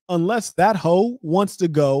hoe unless that hoe wants to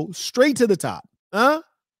go straight to the top. Huh?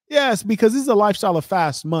 Yes, because this is a lifestyle of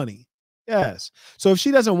fast money. Yes. So if she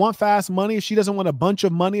doesn't want fast money, if she doesn't want a bunch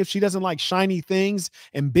of money, if she doesn't like shiny things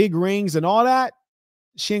and big rings and all that,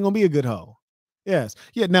 she ain't gonna be a good hoe. Yes.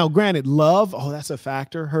 Yeah. Now, granted, love, that's a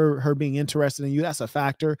factor. Her being interested in you, that's a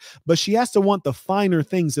factor. But she has to want the finer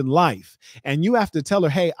things in life. And you have to tell her,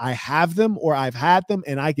 hey, I have them or I've had them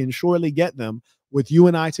and I can surely get them with you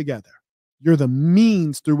and I together. You're the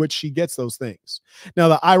means through which she gets those things. Now,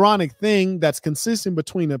 the ironic thing that's consistent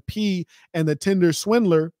between a P and the Tinder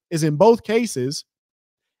swindler is in both cases,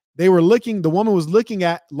 the woman was looking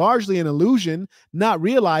at largely an illusion, not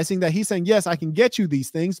realizing that he's saying, yes, I can get you these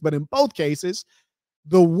things. But in both cases,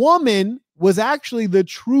 the woman was actually the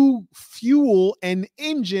true fuel and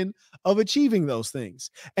engine of achieving those things.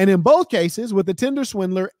 And in both cases, with the Tinder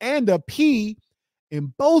swindler and a P,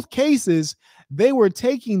 in both cases, they were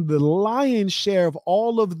taking the lion's share of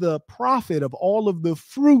all of the profit, of all of the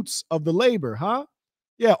fruits of the labor, huh?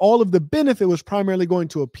 Yeah, all of the benefit was primarily going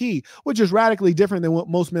to a P, which is radically different than what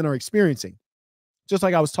most men are experiencing. Just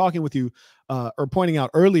like I was talking with you or pointing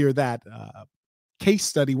out earlier that case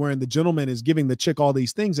study wherein the gentleman is giving the chick all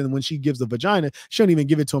these things, and when she gives the vagina, she don't even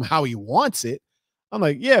give it to him how he wants it. I'm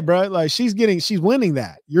like, yeah, bro, like she's winning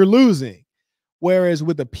that. You're losing. Whereas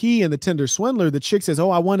with the P and the Tinder swindler, the chick says, oh,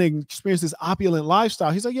 I want to experience this opulent lifestyle.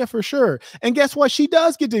 He's like, yeah, for sure. And guess what? She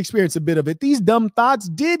does get to experience a bit of it. These dumb thoughts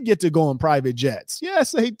did get to go on private jets.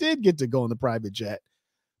 Yes, they did get to go on the private jet.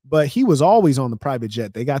 But he was always on the private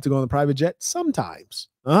jet. They got to go on the private jet sometimes.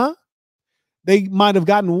 They might have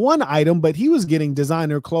gotten one item, but he was getting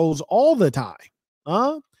designer clothes all the time.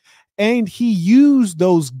 And he used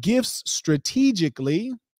those gifts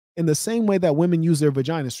strategically in the same way that women use their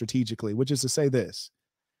vagina strategically, which is to say this.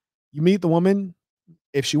 You meet the woman,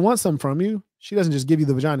 if she wants something from you, she doesn't just give you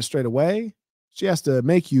the vagina straight away. She has to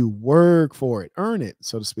make you work for it, earn it,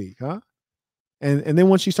 so to speak, huh? And then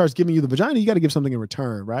once she starts giving you the vagina, you got to give something in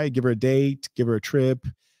return, right? Give her a date, give her a trip,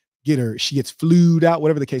 she gets flued out,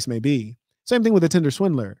 whatever the case may be. Same thing with the Tinder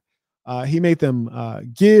swindler. He made them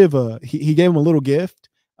he gave him a little gift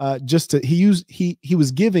he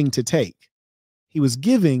was giving to take. He was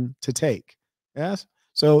giving to take. Yes.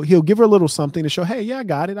 So he'll give her a little something to show, hey, yeah, I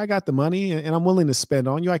got it. I got the money and I'm willing to spend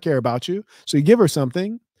on you. I care about you. So you give her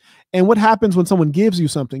something. And what happens when someone gives you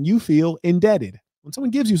something? You feel indebted. When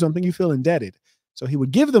someone gives you something, you feel indebted. So he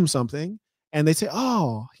would give them something and they say,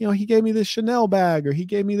 oh, he gave me this Chanel bag, or he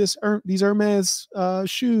gave me these Hermes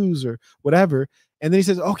shoes or whatever. And then he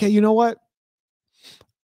says, okay, you know what?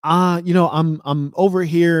 I'm over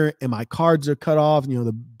here and my cards are cut off.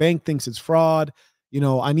 The bank thinks it's fraud.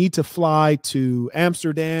 I need to fly to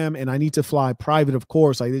Amsterdam and I need to fly private, of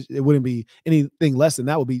course. It wouldn't be anything less than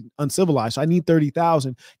that would be uncivilized. So I need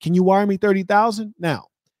 30,000. Can you wire me 30,000? Now,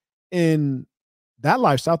 in that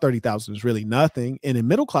lifestyle, 30,000 is really nothing. And in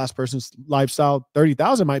middle-class person's lifestyle,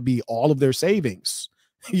 30,000 might be all of their savings.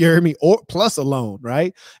 You hear me? Or plus a loan,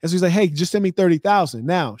 right? And so he's like, hey, just send me 30,000.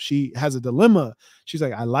 Now she has a dilemma. She's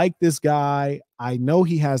like, I like this guy. I know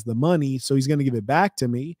he has the money, so he's going to give it back to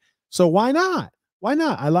me. So why not? Why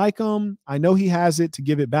not? I like him. I know he has it to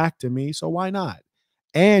give it back to me. So why not?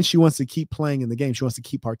 And she wants to keep playing in the game. She wants to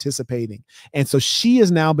keep participating. And so she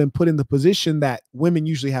has now been put in the position that women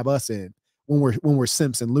usually have us in when we're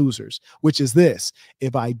simps and losers, which is this: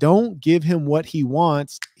 if I don't give him what he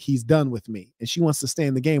wants, he's done with me. And she wants to stay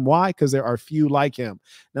in the game. Why? Because there are few like him.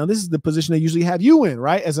 Now, this is the position they usually have you in,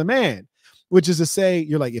 right? As a man, which is to say,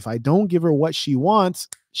 you're like, if I don't give her what she wants,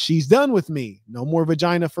 she's done with me. No more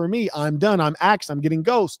vagina for me. I'm done. I'm axed. I'm getting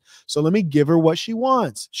ghost. So let me give her what she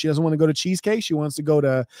wants. She doesn't want to go to Cheesecake. She wants to go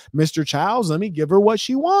to Mr. Childs. Let me give her what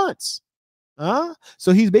she wants.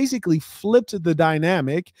 So he's basically flipped the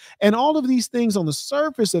dynamic, and all of these things on the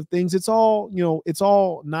surface of things, it's all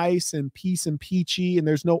nice and peace and peachy, and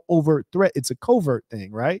there's no overt threat. It's a covert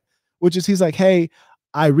thing, right? Which is, he's like, hey,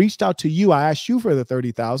 I reached out to you. I asked you for the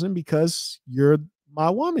 30,000 because you're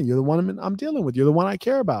my woman. You're the one I'm dealing with. You're the one I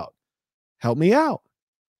care about. Help me out.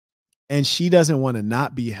 And she doesn't want to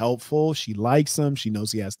not be helpful. She likes him. She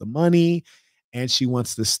knows he has the money, and she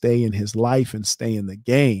wants to stay in his life and stay in the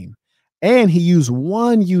game. And he used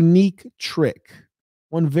one unique trick,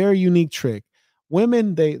 one very unique trick.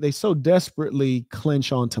 Women, they so desperately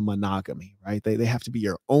clinch onto monogamy, right? They have to be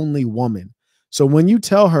your only woman. So when you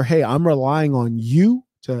tell her, hey, I'm relying on you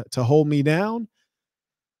to hold me down,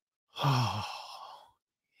 oh,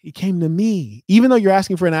 he came to me. Even though you're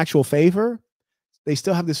asking for an actual favor, they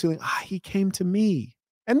still have this feeling, he came to me.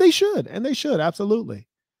 And they should, absolutely.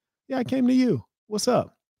 Yeah, I came to you. What's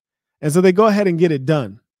up? And so they go ahead and get it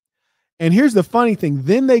done. And here's the funny thing.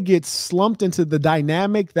 Then they get slumped into the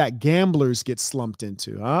dynamic that gamblers get slumped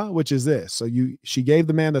into, which is this. So she gave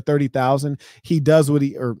the man the 30,000. He does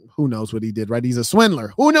or who knows what he did, right? He's a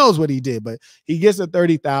swindler. Who knows what he did, but he gets the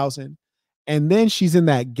 30,000. And then she's in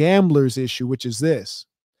that gambler's issue, which is this.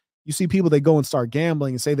 You see people, they go and start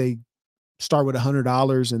gambling and say they start with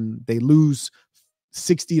 $100 and they lose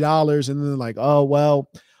 $60. And then they're like, oh,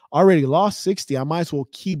 well, I already lost 60. I might as well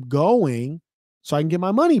keep going so I can get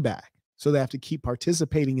my money back. So they have to keep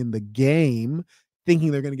participating in the game,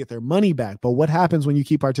 thinking they're going to get their money back. But what happens when you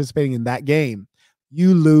keep participating in that game?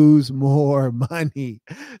 You lose more money.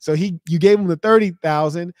 So you gave him the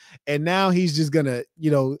 30,000, and now he's just gonna,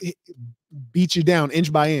 beat you down inch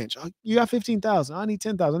by inch. Oh, you got 15,000. I need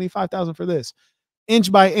 10,000. I need 5,000 for this. Inch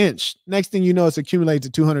by inch. Next thing you know, it's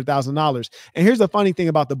accumulated to $200,000. And here's the funny thing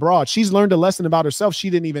about the broad. She's learned a lesson about herself she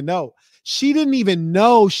didn't even know. She didn't even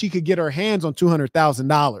know she could get her hands on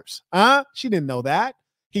 $200,000. She didn't know that.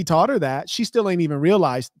 He taught her that. She still ain't even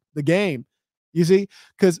realized the game. You see?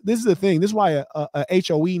 Because this is the thing. This is why a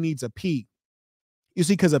HOE needs a P. You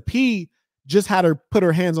see, because a P just had her put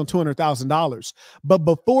her hands on $200,000. But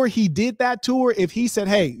before he did that to her, if he said,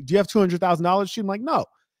 hey, do you have $200,000? She'd be like, no.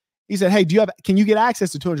 He said, hey, can you get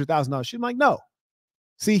access to $200,000? She'd be like, no.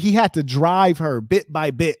 See, he had to drive her bit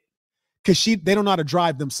by bit because they don't know how to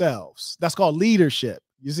drive themselves. That's called leadership.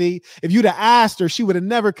 You see, if you'd have asked her, she would have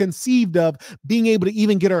never conceived of being able to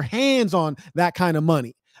even get her hands on that kind of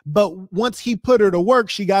money. But once he put her to work,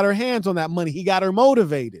 she got her hands on that money. He got her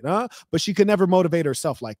motivated, but she could never motivate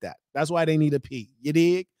herself like that. That's why they need a P. You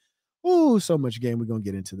dig? Ooh, so much game. We're going to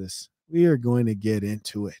get into this. We are going to get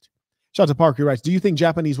into it. Shout out to Parker, who writes, do you think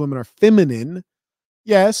Japanese women are feminine?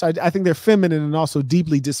 Yes, I think they're feminine and also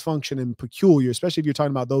deeply dysfunctional and peculiar, especially if you're talking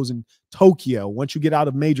about those in Tokyo. Once you get out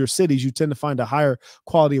of major cities, you tend to find a higher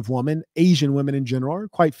quality of woman. Asian women in general are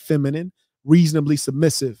quite feminine, reasonably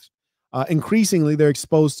submissive. Increasingly, they're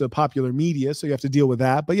exposed to popular media, so you have to deal with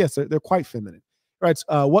that. But yes, they're quite feminine. Right?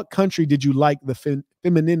 What country did you like the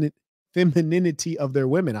femininity of their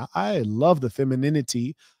women? I love the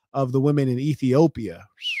femininity of the women in Ethiopia.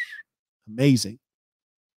 Amazing.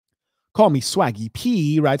 Call me Swaggy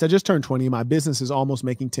P, writes, I just turned 20. My business is almost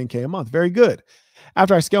making 10K a month. Very good.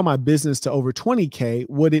 After I scale my business to over 20K,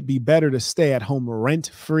 would it be better to stay at home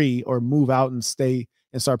rent-free or move out and stay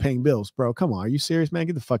and start paying bills? Bro, come on. Are you serious, man?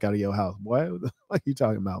 Get the fuck out of your house, boy. What the fuck are you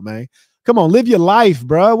talking about, man? Come on, live your life,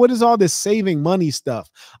 bro. What is all this saving money stuff?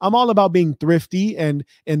 I'm all about being thrifty. And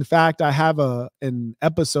in fact, I have an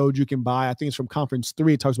episode you can buy. I think it's from Conference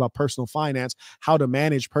 3. It talks about personal finance, how to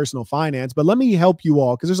manage personal finance. But let me help you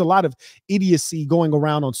all, because there's a lot of idiocy going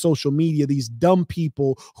around on social media. These dumb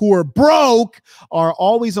people who are broke are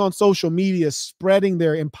always on social media spreading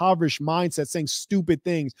their impoverished mindset, saying stupid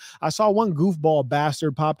things. I saw one goofball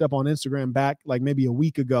bastard popped up on Instagram back like maybe a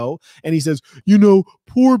week ago. And he says,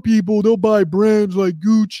 poor people, they'll buy brands like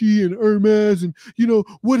Gucci and Hermes. And,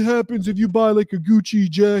 what happens if you buy like a Gucci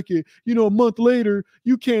jacket? A month later,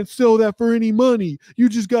 you can't sell that for any money. You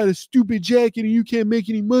just got a stupid jacket and you can't make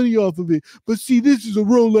any money off of it. But see, this is a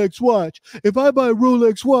Rolex watch. If I buy a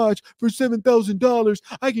Rolex watch for $7,000,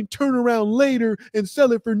 I can turn around later and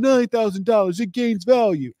sell it for $9,000. It gains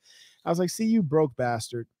value. I was like, see, you broke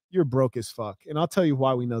bastard. You're broke as fuck. And I'll tell you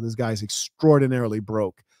why we know this guy's extraordinarily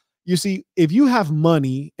broke. You see, if you have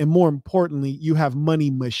money, and more importantly, you have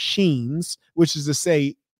money machines, which is to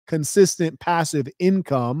say consistent passive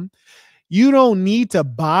income, you don't need to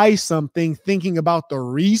buy something thinking about the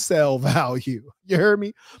resale value. You heard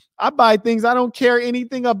me? I buy things, I don't care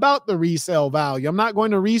anything about the resale value. I'm not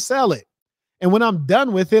going to resell it. And when I'm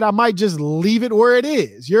done with it, I might just leave it where it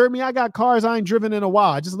is. You heard me? I got cars I ain't driven in a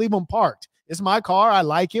while. I just leave them parked. It's my car. I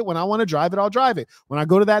like it. When I want to drive it, I'll drive it. When I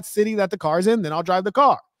go to that city that the car's in, then I'll drive the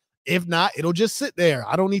car. If not, it'll just sit there.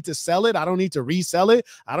 I don't need to sell it. I don't need to resell it.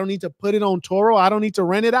 I don't need to put it on Turo. I don't need to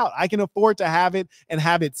rent it out. I can afford to have it and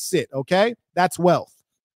have it sit. Okay. That's wealth.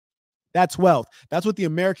 That's wealth. That's what the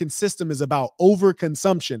American system is about.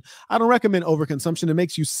 Overconsumption. I don't recommend overconsumption. It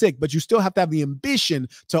makes you sick, but you still have to have the ambition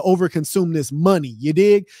to overconsume this money. You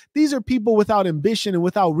dig? These are people without ambition and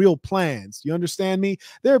without real plans. You understand me?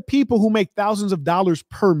 There are people who make thousands of dollars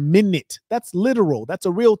per minute. That's literal. That's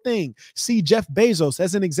a real thing. See Jeff Bezos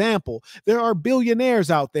as an example. There are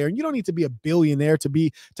billionaires out there, and you don't need to be a billionaire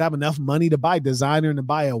to have enough money to buy designer and to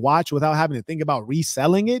buy a watch without having to think about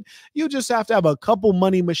reselling it. You just have to have a couple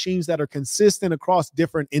money machines that are consistent across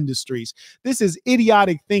different industries. This is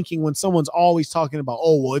idiotic thinking when someone's always talking about,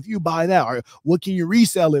 oh, well, if you buy that, or what can you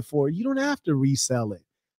resell it for? You don't have to resell it.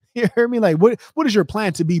 You hear me? Like, what is your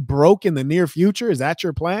plan? To be broke in the near future? Is that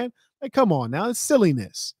your plan? Like, come on now. It's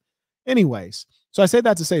silliness. Anyways, so I say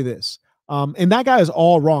that to say this. And that guy is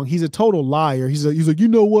all wrong. He's a total liar. He's like, you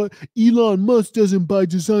know what? Elon Musk doesn't buy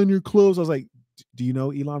designer clothes. I was like, do you know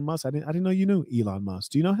Elon Musk? I didn't know you knew Elon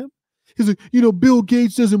Musk. Do you know him? He's like, Bill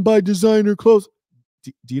Gates doesn't buy designer clothes.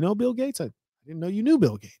 Do you know Bill Gates? I didn't know you knew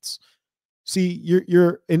Bill Gates. See,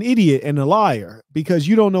 you're an idiot and a liar because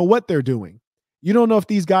you don't know what they're doing. You don't know if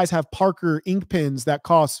these guys have Parker ink pens that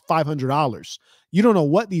cost $500. You don't know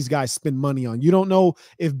what these guys spend money on. You don't know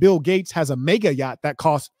if Bill Gates has a mega yacht that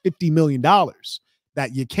costs $50 million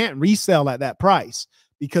that you can't resell at that price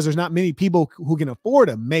because there's not many people who can afford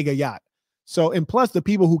a mega yacht. So, and plus the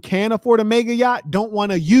people who can afford a mega yacht don't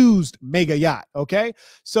want a used mega yacht. Okay.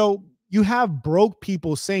 So you have broke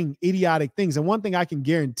people saying idiotic things. And one thing I can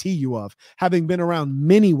guarantee you of, having been around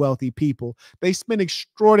many wealthy people, they spend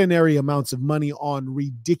extraordinary amounts of money on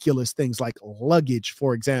ridiculous things like luggage,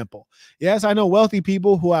 for example. Yes, I know wealthy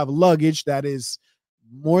people who have luggage that is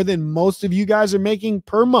more than most of you guys are making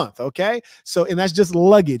per month. Okay. So, and that's just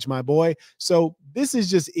luggage, my boy. So this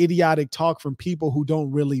is just idiotic talk from people who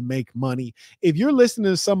don't really make money. If you're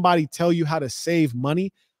listening to somebody tell you how to save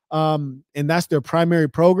money, and that's their primary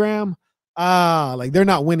program, like they're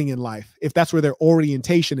not winning in life if that's where their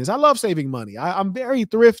orientation is. I love saving money. I'm very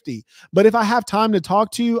thrifty, but if I have time to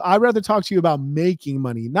talk to you, I'd rather talk to you about making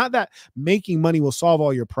money. Not that making money will solve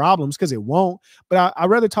all your problems, because it won't, but I'd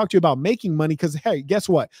rather talk to you about making money because, hey, guess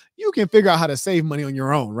what? You can figure out how to save money on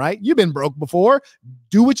your own, right? You've been broke before.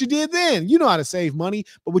 Do what you did then. You know how to save money,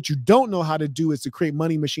 but what you don't know how to do is to create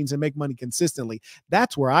money machines and make money consistently.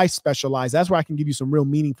 That's where I specialize. That's where I can give you some real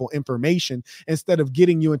meaningful information instead of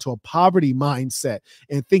getting you into a poverty mindset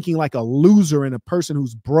and thinking like a loser and a person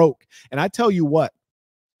who's broke. And I tell you what,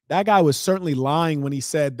 that guy was certainly lying when he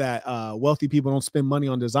said that wealthy people don't spend money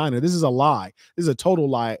on designer. This is a lie. This is a total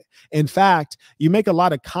lie. In fact, you make a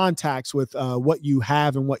lot of contacts with what you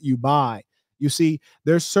have and what you buy. You see,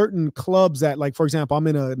 there's certain clubs that, like, for example, I'm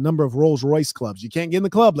in a number of Rolls Royce clubs. You can't get in the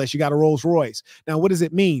club unless you got a Rolls Royce. Now, what does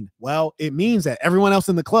it mean? Well, it means that everyone else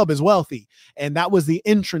in the club is wealthy. And that was the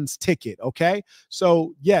entrance ticket. Okay.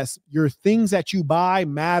 So yes, your things that you buy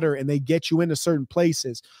matter and they get you into certain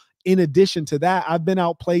places. In addition to that, I've been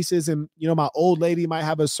out places and, you know, my old lady might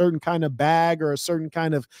have a certain kind of bag or a certain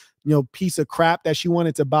kind of, you know, piece of crap that she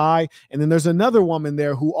wanted to buy. And then there's another woman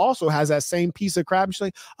there who also has that same piece of crap. And she's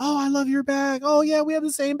like, oh, I love your bag. Oh yeah, we have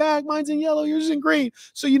the same bag. Mine's in yellow, yours is in green.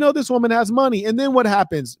 So, you know, this woman has money. And then what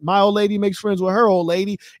happens? My old lady makes friends with her old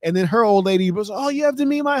lady. And then her old lady goes, oh, you have to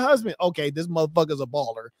meet my husband. Okay, this motherfucker's a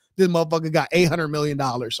baller. This motherfucker got $800 million.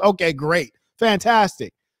 Okay, great.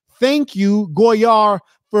 Fantastic. Thank you, Goyard,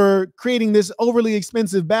 for creating this overly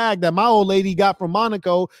expensive bag that my old lady got from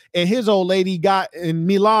Monaco and his old lady got in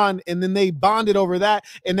Milan. And then they bonded over that.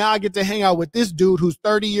 And now I get to hang out with this dude who's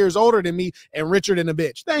 30 years older than me and richer than a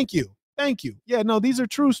bitch. Thank you. Thank you. Yeah, no, these are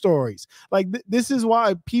true stories. Like this is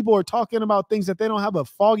why people are talking about things that they don't have a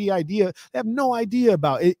foggy idea. They have no idea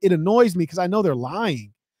about it. It annoys me because I know they're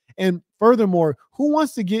lying. And furthermore, who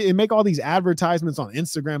wants to get and make all these advertisements on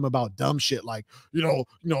Instagram about dumb shit like, you know,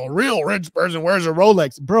 a real rich person wears a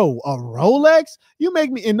Rolex? Bro, a Rolex? You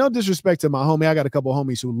make me, and no disrespect to my homie. I got a couple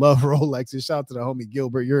homies who love Rolexes. Shout out to the homie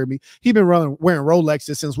Gilbert, you heard me? He been wearing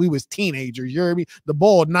Rolexes since we was teenagers, you heard me? The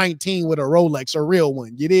bald 19 with a Rolex, a real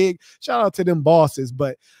one, you dig? Shout out to them bosses,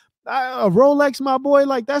 but a Rolex, my boy,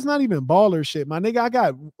 like that's not even baller shit, my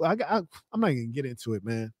nigga. I'm not gonna get into it,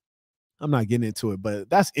 man. I'm not getting into it,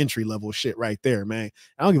 but that's entry level shit right there, man.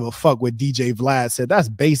 I don't give a fuck what DJ Vlad said. That's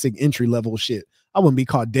basic entry level shit. I wouldn't be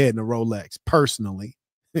caught dead in a Rolex personally,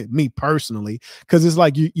 me personally, because it's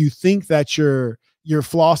like you think that you're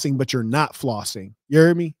flossing, but you're not flossing. You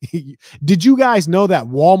heard me? Did you guys know that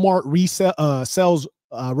Walmart sells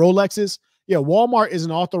Rolexes? Yeah, Walmart is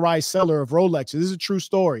an authorized seller of Rolexes. This is a true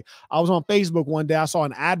story. I was on Facebook one day. I saw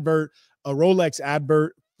an advert, a Rolex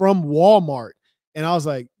advert from Walmart, and I was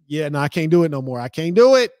like, yeah, no, I can't do it no more. I can't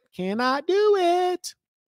do it. Cannot do it.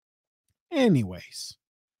 Anyways,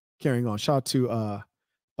 carrying on. Shout out to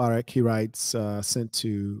Barek. He writes, sent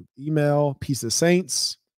to email, Piece of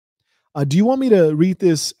Saints. Do you want me to read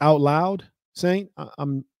this out loud, Saint? So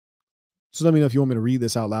let me know if you want me to read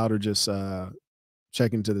this out loud or just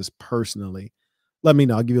check into this personally. Let me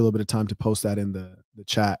know. I'll give you a little bit of time to post that in the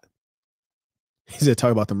chat. He said,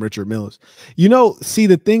 talk about them Richard Millers. You know, see,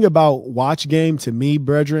 the thing about watch game to me,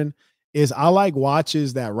 brethren, is I like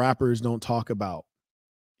watches that rappers don't talk about.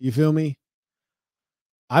 You feel me?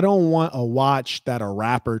 I don't want a watch that a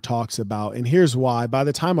rapper talks about. And here's why. By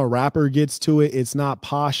the time a rapper gets to it, it's not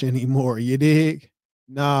posh anymore. You dig?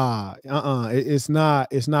 Nah, it's not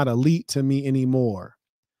elite to me anymore.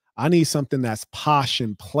 I need something that's posh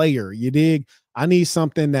and player. You dig? I need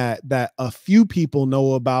something that a few people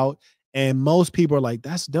know about. And most people are like,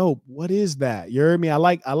 that's dope. What is that? You heard me? I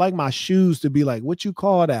like my shoes to be like, what you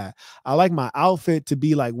call that? I like my outfit to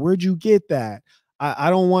be like, where'd you get that? I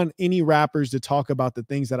don't want any rappers to talk about the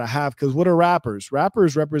things that I have, because what are rappers?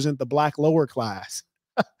 Rappers represent the black lower class.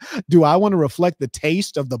 Do I want to reflect the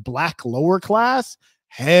taste of the black lower class?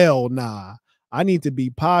 Hell nah. I need to be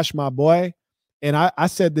posh, my boy. And I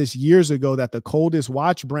said this years ago that the coldest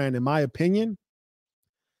watch brand, in my opinion,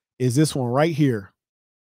 is this one right here.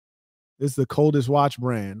 This is the coldest watch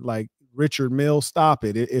brand. Like Richard Mill, stop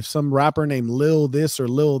it. If some rapper named Lil this or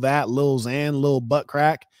Lil that, Lil Xan, Lil Butt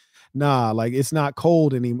Crack, nah, like it's not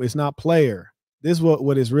cold anymore. It's not player. This is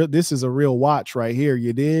what is real. This is a real watch right here.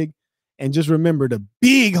 You dig? And just remember, the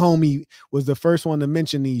big homie was the first one to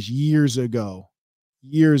mention these years ago.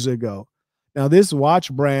 Years ago. Now, this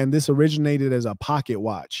watch brand, this originated as a pocket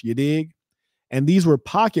watch. You dig? And these were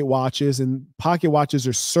pocket watches, and pocket watches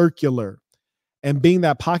are circular. And being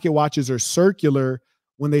that pocket watches are circular,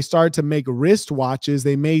 when they started to make wrist watches,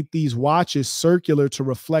 they made these watches circular to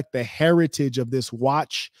reflect the heritage of this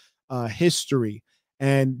watch history.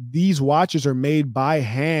 And these watches are made by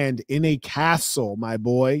hand in a castle, my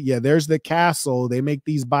boy. Yeah, there's the castle. They make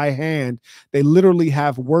these by hand. They literally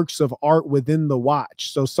have works of art within the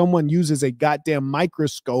watch. So someone uses a goddamn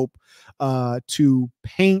microscope to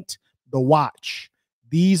paint the watch.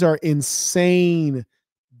 These are insane,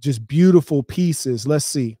 just beautiful pieces. Let's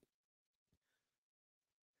see.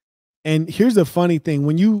 And here's the funny thing.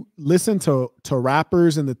 When you listen to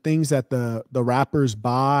rappers and the things that the rappers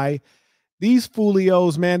buy, these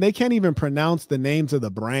folios, man, they can't even pronounce the names of the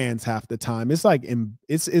brands half the time. It's like,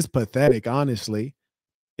 it's pathetic, honestly.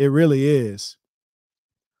 It really is.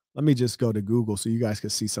 Let me just go to Google so you guys can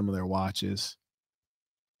see some of their watches.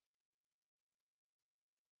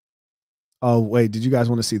 Oh, wait, did you guys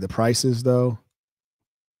want to see the prices though?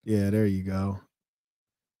 Yeah, there you go.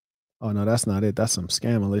 Oh, no, that's not it. That's some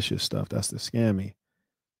scamalicious stuff. That's the scammy.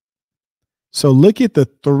 So look at the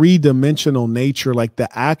three-dimensional nature, like the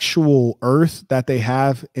actual earth that they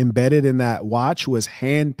have embedded in that watch was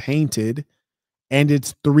hand painted, and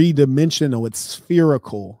it's three-dimensional. It's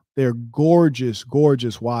spherical. They're gorgeous,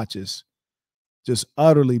 gorgeous watches, just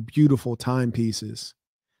utterly beautiful timepieces.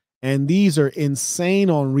 And these are insane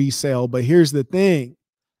on resale. But here's the thing.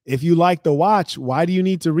 If you like the watch, why do you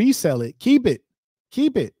need to resell it? Keep it.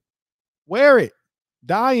 Keep it. Wear it.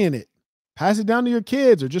 Die in it. Pass it down to your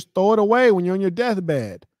kids or just throw it away when you're on your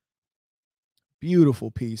deathbed. Beautiful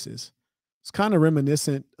pieces. It's kind of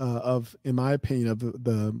reminiscent of, in my opinion, of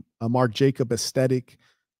the Marc Jacob aesthetic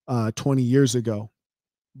 20 years ago.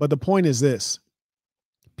 But the point is this.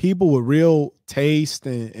 People with real taste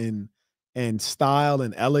and style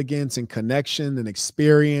and elegance and connection and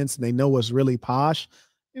experience, and they know what's really posh.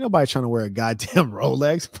 Ain't nobody trying to wear a goddamn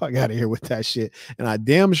Rolex. Fuck out of here with that shit. And I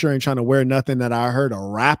damn sure ain't trying to wear nothing that I heard a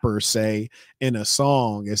rapper say in a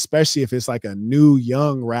song, especially if it's like a new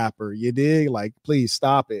young rapper. You dig? Like, please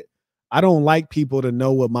stop it. I don't like people to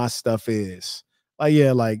know what my stuff is. Like,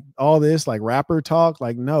 yeah, like all this, like rapper talk.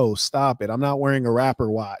 Like, no, stop it. I'm not wearing a rapper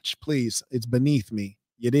watch. Please. It's beneath me.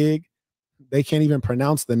 You dig? They can't even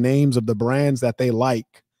pronounce the names of the brands that they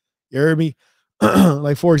like. You heard me?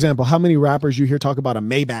 Like, for example, how many rappers you hear talk about a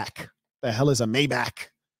Maybach? The hell is a Maybach?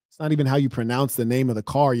 It's not even how you pronounce the name of the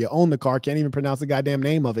car. You own the car, can't even pronounce the goddamn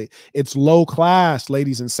name of it. It's low class,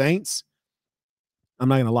 ladies and saints. I'm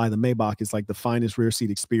not gonna lie, the Maybach is like the finest rear seat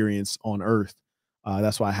experience on earth.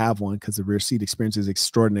 That's why I have one, because the rear seat experience is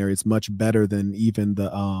extraordinary. It's much better than even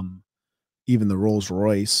the Rolls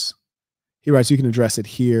Royce. He writes, you can address it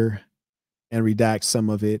here and redact some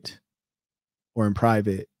of it, or in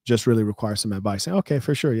private. Just really requires some advice. Okay,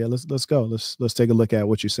 for sure. Yeah, let's go. Let's take a look at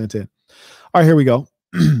what you sent in. All right, here we go.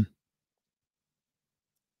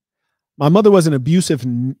 My mother was an abusive,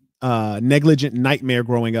 negligent nightmare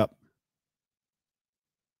growing up.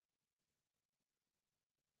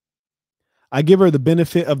 I give her the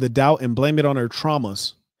benefit of the doubt and blame it on her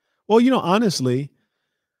traumas. Well, honestly,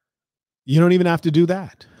 you don't even have to do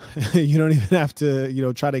that. You don't even have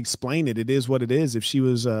to, try to explain it. It is what it is. If she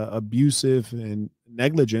was abusive and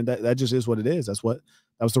negligent, that just is what it is. That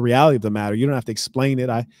was the reality of the matter. You don't have to explain it.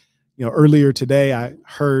 Earlier today, I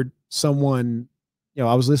heard someone,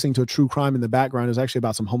 I was listening to a true crime in the background. It was actually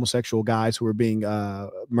about some homosexual guys who were being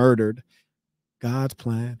murdered. God's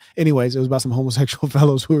plan. Anyways, it was about some homosexual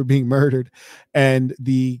fellows who were being murdered. And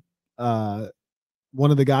one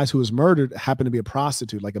of the guys who was murdered happened to be a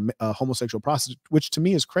prostitute, like a homosexual prostitute, which to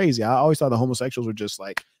me is crazy. I always thought the homosexuals were just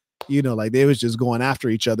like, like they was just going after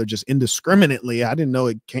each other just indiscriminately. I didn't know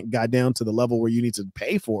it got down to the level where you need to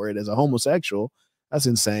pay for it as a homosexual. That's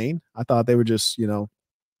insane. I thought they were just, you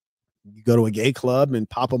go to a gay club and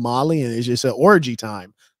pop a molly and it's just an orgy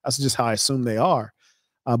time. That's just how I assume they are.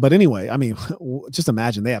 But anyway, I mean, just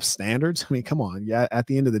imagine they have standards. I mean, come on. Yeah. At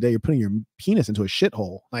the end of the day, you're putting your penis into a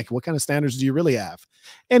shithole. Like, what kind of standards do you really have?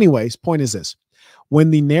 Anyways, point is this.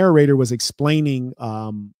 When the narrator was explaining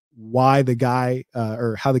why the guy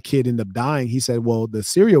or how the kid ended up dying. He said, well, the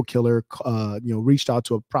serial killer, reached out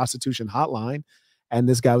to a prostitution hotline, and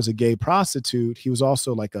this guy was a gay prostitute. He was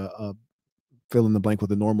also like a fill in the blank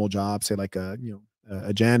with a normal job, say like a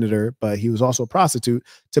janitor, but he was also a prostitute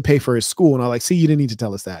to pay for his school. And I'm like, see, you didn't need to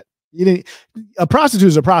tell us that. You didn't. A prostitute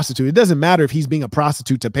is a prostitute. It doesn't matter if he's being a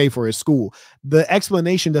prostitute to pay for his school. The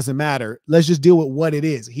explanation doesn't matter. Let's just deal with what it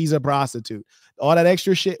is. He's a prostitute. All that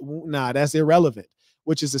extra shit, nah, that's irrelevant.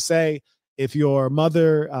 Which is to say, if your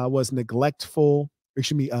mother was neglectful,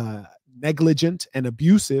 negligent and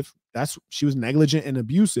abusive, she was negligent and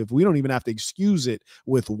abusive. We don't even have to excuse it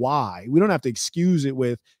with why. We don't have to excuse it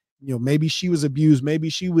with, maybe she was abused, maybe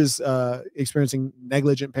she was experiencing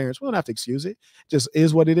negligent parents. We don't have to excuse it. Just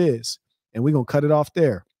is what it is. And we're going to cut it off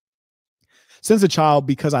there. Since a child,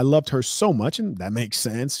 because I loved her so much, and that makes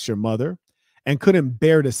sense, it's your mother, and couldn't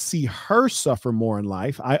bear to see her suffer more in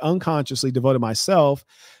life, I unconsciously devoted myself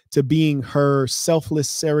to being her selfless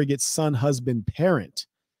surrogate son, husband, parent.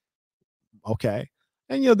 Okay.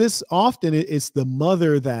 And, this often it's the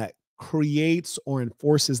mother that creates or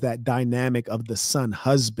enforces that dynamic of the son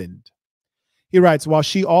husband. He writes, while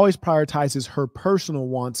she always prioritizes her personal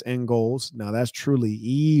wants and goals. Now that's truly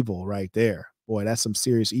evil right there. Boy, that's some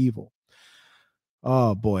serious evil.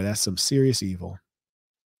 Oh boy, that's some serious evil.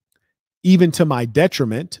 Even to my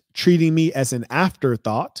detriment, treating me as an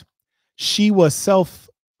afterthought. She was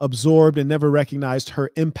self-absorbed and never recognized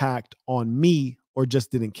her impact on me, or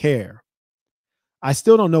just didn't care. I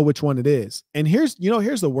still don't know which one it is. And here's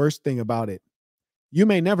the worst thing about it. You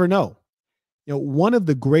may never know. One of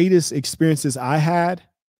the greatest experiences I had,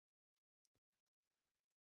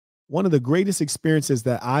 one of the greatest experiences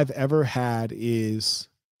that I've ever had is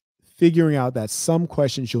figuring out that some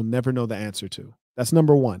questions you'll never know the answer to. That's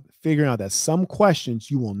number one, figuring out that some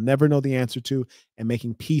questions you will never know the answer to and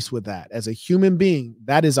making peace with that. As a human being,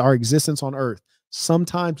 that is our existence on earth.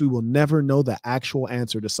 Sometimes we will never know the actual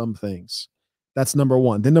answer to some things. That's number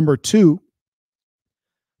one. Then number two,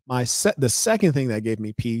 the second thing that gave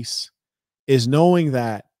me peace is knowing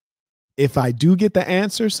that if I do get the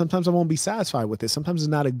answer, sometimes I won't be satisfied with it. Sometimes it's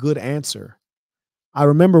not a good answer. I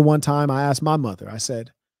remember one time I asked my mother, I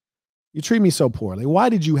said, you treat me so poorly. Why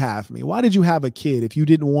did you have me? Why did you have a kid if you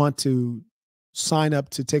didn't want to sign up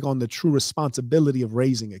to take on the true responsibility of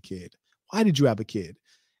raising a kid? Why did you have a kid?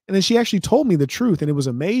 And then she actually told me the truth. And it was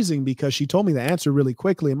amazing because she told me the answer really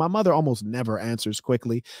quickly. And my mother almost never answers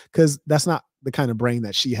quickly because that's not the kind of brain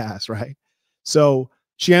that she has, right? So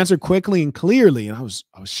she answered quickly and clearly. And I was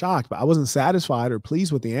shocked, but I wasn't satisfied or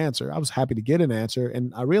pleased with the answer. I was happy to get an answer.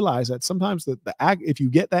 And I realized that sometimes if you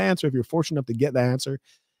get the answer, if you're fortunate enough to get the answer,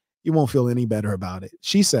 you won't feel any better about it.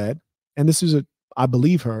 She said, and this is I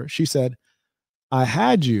believe her. She said, I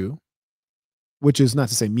had you, which is not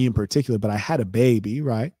to say me in particular, but I had a baby,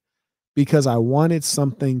 right? Because I wanted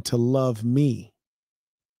something to love me.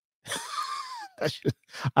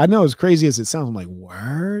 I know, as crazy as it sounds, I'm like,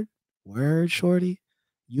 word, shorty,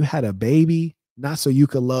 you had a baby, not so you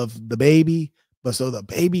could love the baby, but so the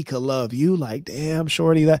baby could love you. Like, damn,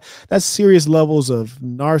 shorty, that's serious levels of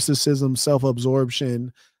narcissism,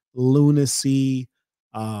 self-absorption, lunacy,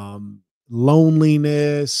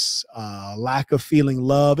 loneliness, lack of feeling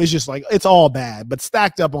love. It's just like, it's all bad, but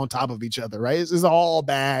stacked up on top of each other, right? It's all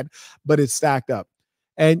bad, but it's stacked up.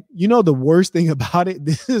 And the worst thing about it,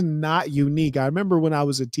 this is not unique. I remember when I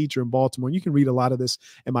was a teacher in Baltimore, you can read a lot of this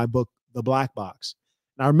in my book, The Black Box.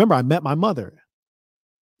 And I remember I met my mother.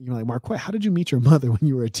 You're like, Marquette, how did you meet your mother when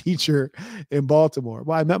you were a teacher in Baltimore?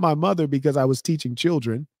 Well, I met my mother because I was teaching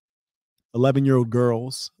children, 11-year-old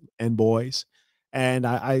girls and boys. And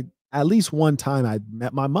I at least one time I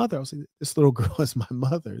met my mother. I was like, this little girl is my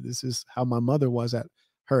mother. This is how my mother was at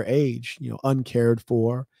her age, uncared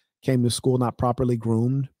for, came to school not properly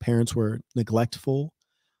groomed. Parents were neglectful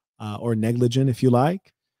or negligent, if you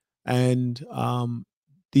like. And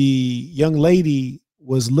the young lady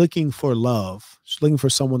was looking for love. She's looking for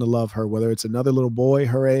someone to love her, whether it's another little boy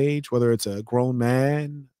her age, whether it's a grown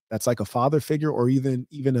man that's like a father figure, or even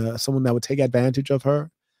someone that would take advantage of her,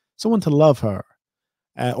 someone to love her,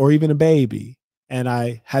 or even a baby. And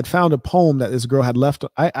I had found a poem that this girl had left.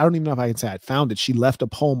 I don't even know if I can say I found it. She left a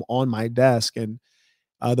poem on my desk, and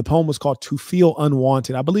the poem was called To Feel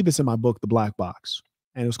Unwanted. I believe it's in my book, The Black Box.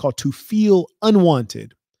 And it was called To Feel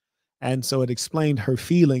Unwanted. And so it explained her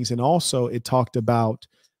feelings. And also it talked about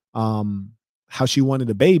how she wanted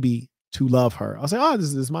a baby to love her. I was like, oh,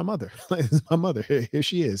 this is my mother. This is my mother. Here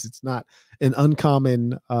she is. It's not an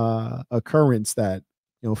uncommon occurrence that,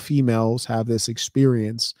 females have this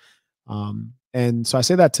experience. And so I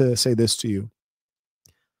say that to say this to you.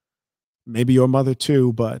 Maybe your mother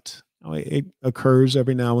too, but It occurs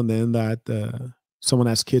every now and then that someone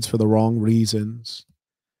has kids for the wrong reasons,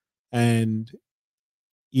 and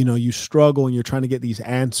you struggle and you're trying to get these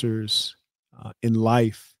answers in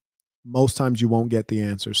life. Most times you won't get the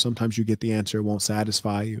answer. Sometimes you get the answer, it won't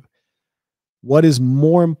satisfy you. What is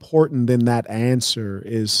more important than that answer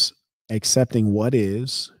is accepting what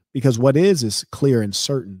is, because what is clear and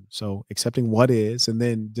certain. So accepting what is and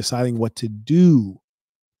then deciding what to do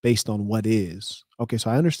based on what is. Okay, so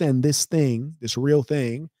I understand this thing, this real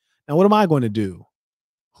thing. Now, what am I going to do?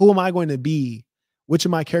 Who am I going to be? Which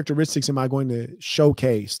of my characteristics am I going to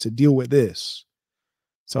showcase to deal with this?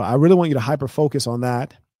 So I really want you to hyper focus on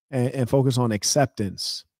that and focus on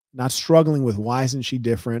acceptance, not struggling with why isn't she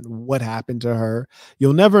different? What happened to her?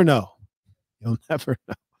 You'll never know. You'll never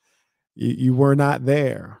know. You were not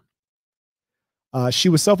there. She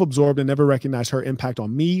was self absorbed and never recognized her impact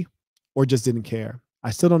on me or just didn't care.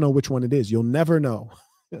 I still don't know which one it is. You'll never know.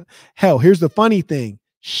 Hell, here's the funny thing.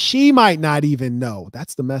 She might not even know.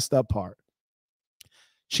 That's the messed up part.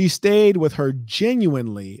 She stayed with her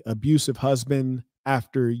genuinely abusive husband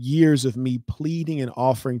after years of me pleading and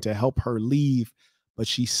offering to help her leave, but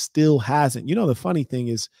she still hasn't. The funny thing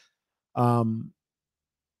is,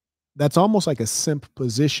 that's almost like a simp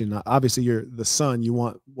position. Obviously, you're the son, you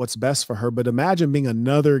want what's best for her, but imagine being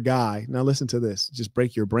another guy. Now, listen to this. Just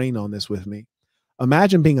break your brain on this with me.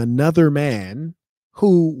 Imagine being another man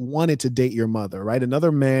who wanted to date your mother, right?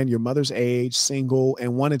 Another man, your mother's age, single,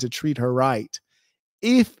 and wanted to treat her right.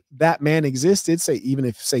 If that man existed, even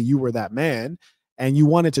if you were that man and you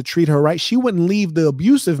wanted to treat her right, she wouldn't leave the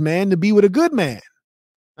abusive man to be with a good man.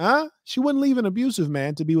 Huh? She wouldn't leave an abusive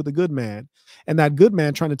man to be with a good man. And that good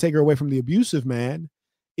man trying to take her away from the abusive man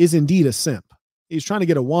is indeed a simp. He's trying to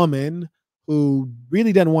get a woman who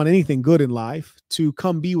really doesn't want anything good in life to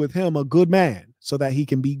come be with him, a good man, so that he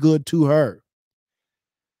can be good to her.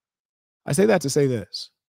 I say that to say this.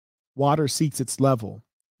 Water seeks its level,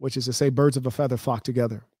 which is to say birds of a feather flock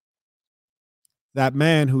together. That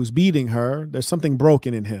man who's beating her, there's something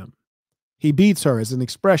broken in him. He beats her as an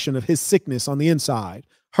expression of his sickness on the inside.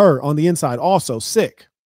 Her on the inside also sick.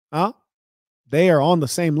 Huh? They are on the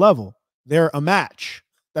same level. They're a match.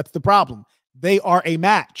 That's the problem. They are a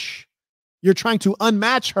match. You're trying to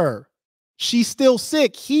unmatch her. She's still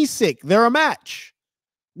sick. He's sick. They're a match.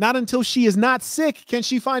 Not until she is not sick can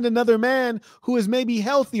she find another man who is maybe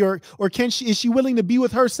healthier, or is she willing to be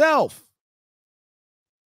with herself?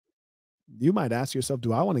 You might ask yourself,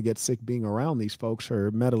 do I want to get sick being around these folks who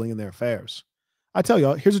are meddling in their affairs? I tell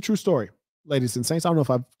y'all, here's a true story, ladies and saints. I don't know if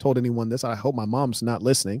I've told anyone this. I hope my mom's not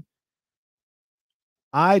listening.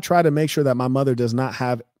 I try to make sure that my mother does not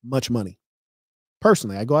have much money.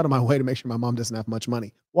 Personally, I go out of my way to make sure my mom doesn't have much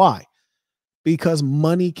money. Why? Because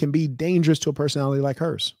money can be dangerous to a personality like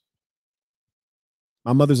hers.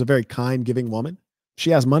 My mother's a very kind, giving woman.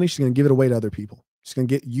 She has money, she's going to give it away to other people. She's going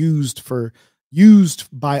to get used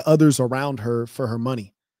by others around her for her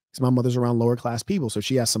money. Because my mother's around lower class people. So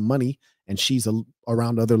she has some money and she's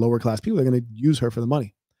around other lower class people. They're going to use her for the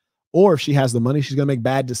money. Or if she has the money, she's going to make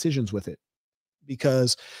bad decisions with it.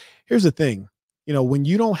 Because here's the thing, when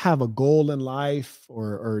you don't have a goal in life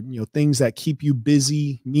or things that keep you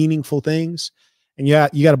busy, meaningful things, and you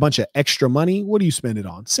got a bunch of extra money, what do you spend it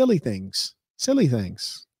on? Silly things,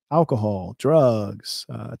 alcohol, drugs,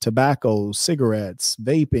 tobacco, cigarettes,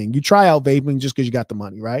 vaping. You try out vaping just because you got the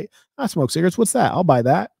money, right? I smoke cigarettes. What's that? I'll buy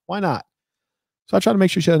that. Why not? So I try to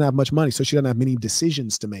make sure she doesn't have much money so she doesn't have many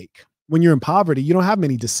decisions to make. When you're in poverty, you don't have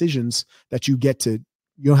many decisions that you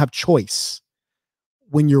don't have choice.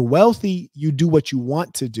 When you're wealthy, you do what you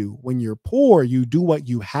want to do. When you're poor, you do what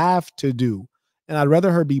you have to do. And I'd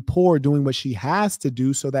rather her be poor doing what she has to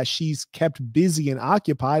do so that she's kept busy and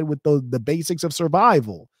occupied with the basics of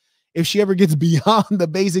survival. If she ever gets beyond the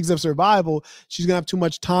basics of survival, she's going to have too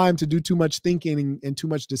much time to do too much thinking and too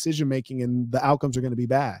much decision making, and the outcomes are going to be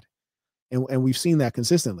bad. And we've seen that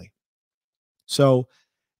consistently. So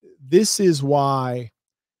this is why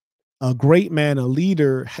a great man, a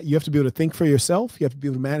leader, you have to be able to think for yourself. You have to be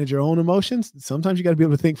able to manage your own emotions. Sometimes you got to be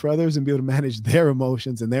able to think for others and be able to manage their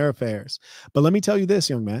emotions and their affairs. But let me tell you this,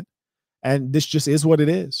 young man, and this just is what it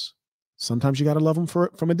is. Sometimes you got to love them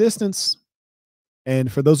from a distance.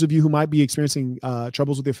 And for those of you who might be experiencing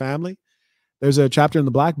troubles with your family, there's a chapter in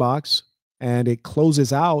the Black Box, and it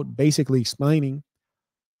closes out basically explaining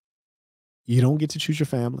you don't get to choose your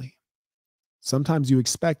family. Sometimes you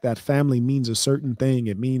expect that family means a certain thing.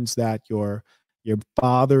 It means that your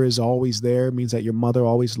father is always there. It means that your mother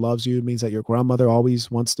always loves you. It means that your grandmother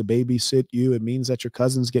always wants to babysit you. It means that your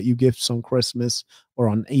cousins get you gifts on Christmas or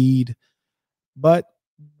on Eid. But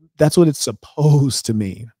that's what it's supposed to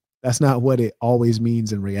mean. That's not what it always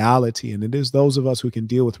means in reality. And it is those of us who can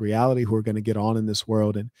deal with reality who are going to get on in this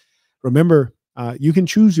world. And remember, you can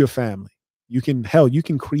choose your family. You can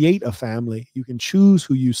create a family. You can choose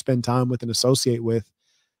who you spend time with and associate with.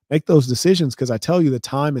 Make those decisions, because I tell you, the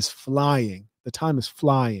time is flying. The time is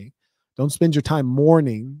flying. Don't spend your time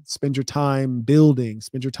mourning. Spend your time building.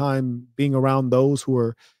 Spend your time being around those who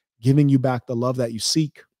are giving you back the love that you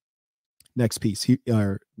seek. Next piece,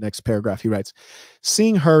 next paragraph, he writes,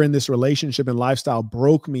 seeing her in this relationship and lifestyle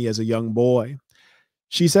broke me as a young boy.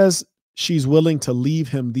 She says she's willing to leave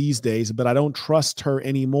him these days, but I don't trust her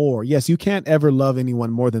anymore. Yes, you can't ever love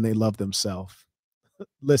anyone more than they love themselves.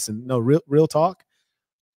 Listen, no, real talk.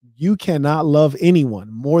 You cannot love anyone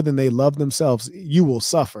more than they love themselves. You will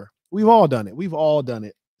suffer. We've all done it. We've all done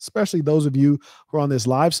it, especially those of you who are on this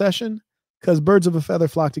live session, because birds of a feather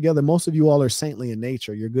flock together. Most of you all are saintly in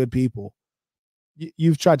nature. You're good people.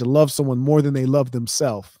 You've tried to love someone more than they love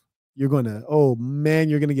themselves. You're going to, oh man,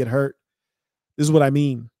 you're going to get hurt. This is what I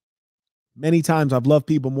mean. Many times I've loved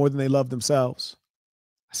people more than they love themselves.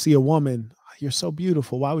 I see a woman, you're so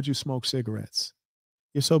beautiful. Why would you smoke cigarettes?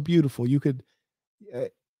 You're so beautiful. You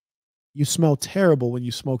smell terrible when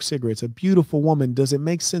you smoke cigarettes. A beautiful woman, does it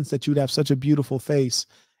make sense that you'd have such a beautiful face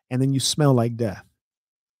and then you smell like death?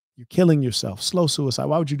 You're killing yourself. Slow suicide.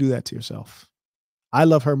 Why would you do that to yourself? I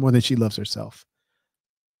love her more than she loves herself.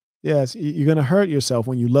 Yes, you're going to hurt yourself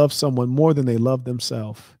when you love someone more than they love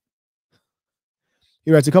themselves.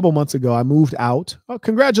 He writes, a couple months ago, I moved out. Oh,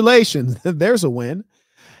 congratulations. There's a win.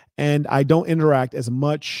 And I don't interact as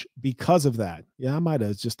much because of that. Yeah, I might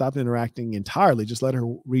have just stopped interacting entirely. Just let her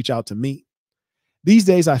reach out to me. These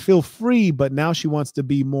days, I feel free, but now she wants to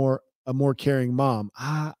be a more caring mom.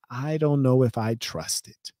 I don't know if I trust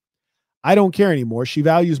it. I don't care anymore. She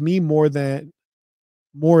values me more that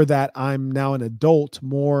I'm now an adult,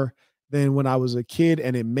 more than when I was a kid,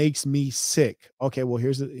 and it makes me sick. Okay, well,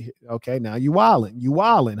 okay, now you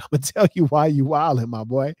wildin'. I'm gonna tell you why you wildin', my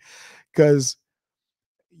boy, because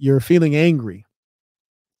you're feeling angry.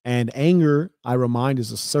 And anger, I remind,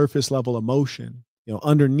 is a surface level emotion.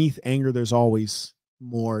 Underneath anger, there's always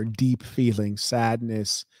more deep feelings: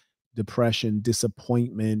 sadness, depression,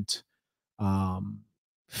 disappointment,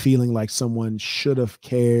 feeling like someone should have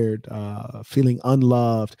cared, feeling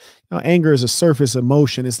unloved. Anger is a surface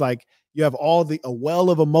emotion. It's like you have a well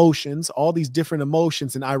of emotions, all these different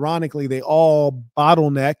emotions, and ironically, they all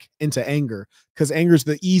bottleneck into anger, because anger is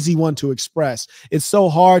the easy one to express. It's so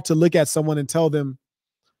hard to look at someone and tell them,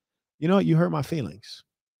 you know what, you hurt my feelings.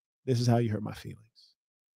 This is how you hurt my feelings.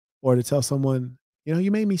 Or to tell someone,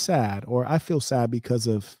 you made me sad, or I feel sad because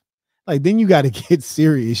of, like, then you got to get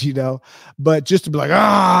serious, but just to be like,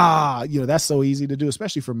 that's so easy to do,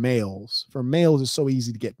 especially for males. For males, it's so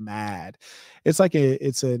easy to get mad. It's like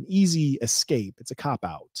it's an easy escape. It's a cop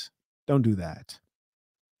out. Don't do that.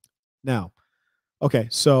 Now, okay.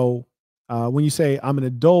 So when you say I'm an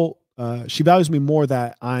adult, she values me more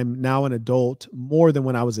that I'm now an adult more than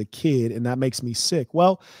when I was a kid, and that makes me sick.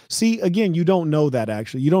 Well, see, again, you don't know that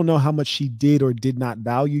actually. You don't know how much she did or did not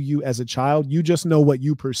value you as a child. You just know what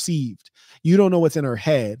you perceived. You don't know what's in her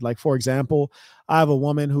head. Like, for example, I have a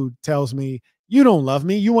woman who tells me, you don't love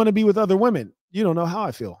me. You want to be with other women. You don't know how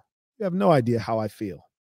I feel. You have no idea how I feel.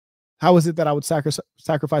 How is it that I would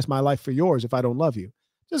sacrifice my life for yours if I don't love you?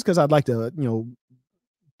 Just because I'd like to,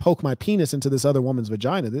 poke my penis into this other woman's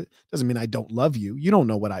vagina, that doesn't mean I don't love you. You don't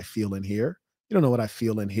know what I feel in here. You don't know what I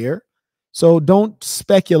feel in here. So don't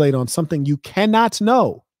speculate on something you cannot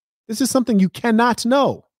know. This is something you cannot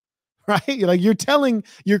know, right? Like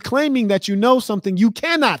you're claiming that you know something you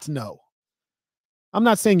cannot know. I'm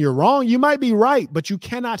not saying you're wrong. You might be right, but you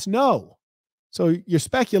cannot know. So you're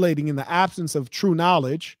speculating in the absence of true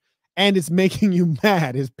knowledge, and it's making you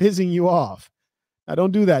mad. It's pissing you off. Now,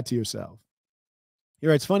 don't do that to yourself.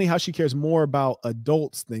 It's funny how she cares more about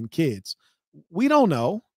adults than kids. We don't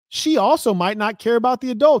know. She also might not care about the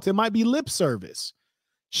adults. It might be lip service.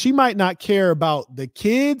 She might not care about the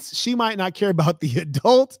kids. She might not care about the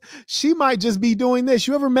adults. She might just be doing this.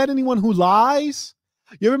 You ever met anyone who lies?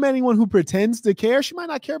 You ever met anyone who pretends to care? She might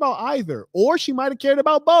not care about either, or she might have cared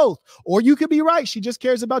about both. Or you could be right. She just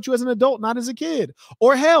cares about you as an adult, not as a kid.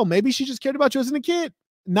 Or hell, maybe she just cared about you as a kid,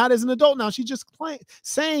 not as an adult. Now she's just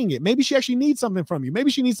saying it. Maybe she actually needs something from you.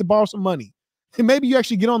 Maybe she needs to borrow some money. And maybe you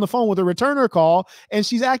actually get on the phone with her, return her call, and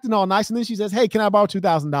she's acting all nice. And then she says, hey, can I borrow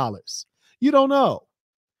 $2,000? You don't know.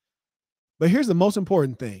 But here's the most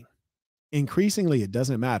important thing. Increasingly, it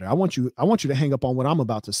doesn't matter. I want you to hang up on what I'm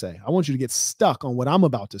about to say. I want you to get stuck on what I'm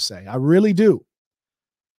about to say. I really do.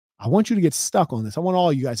 I want you to get stuck on this. I want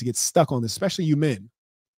all you guys to get stuck on this, especially you men.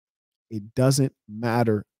 It doesn't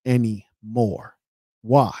matter anymore.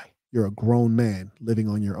 Why? You're a grown man living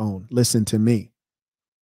on your own. Listen to me.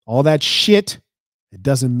 All that shit, it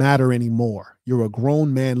doesn't matter anymore. You're a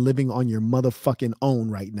grown man living on your motherfucking own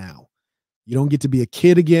right now. You don't get to be a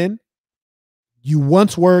kid again. You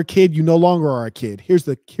once were a kid. You no longer are a kid. Here's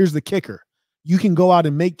the kicker. You can go out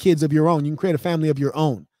and make kids of your own. You can create a family of your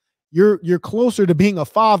own. You're closer to being a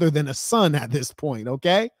father than a son at this point,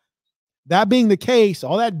 okay? That being the case,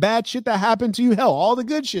 all that bad shit that happened to you, hell, all the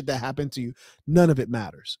good shit that happened to you, none of it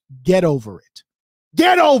matters. Get over it.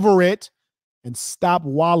 Get over it and stop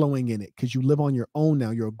wallowing in it because you live on your own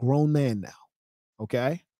now. You're a grown man now,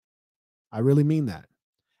 okay? I really mean that.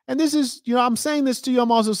 And this is, I'm saying this to you.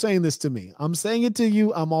 I'm also saying this to me. I'm saying it to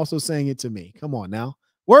you. I'm also saying it to me. Come on now.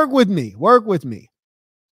 Work with me. Work with me.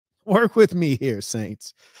 Work with me here,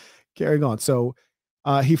 saints. Carrying on. So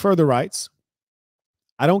he further writes,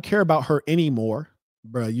 I don't care about her anymore.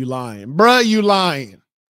 Bruh, you lying. Bruh, you lying.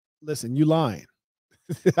 Listen, you lying.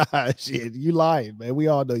 Shit, you lying, man. We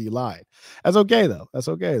all know you lied. That's okay, though. That's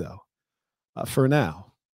okay, though. For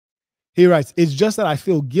now. He writes, it's just that I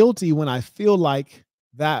feel guilty when I feel like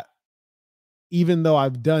that, even though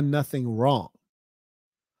I've done nothing wrong.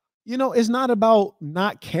 It's not about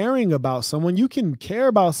not caring about someone. You can care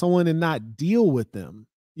about someone and not deal with them.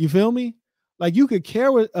 You feel me? Like you could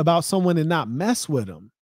care about someone and not mess with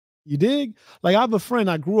them. You dig? Like I have a friend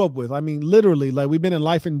I grew up with. I mean, literally, like we've been in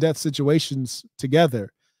life and death situations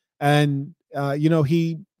together. And,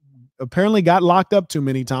 he apparently got locked up too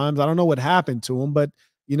many times. I don't know what happened to him, but,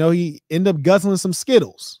 he ended up guzzling some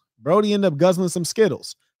Skittles. Brody ended up guzzling some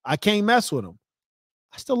Skittles. I can't mess with him.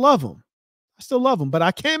 I still love him. But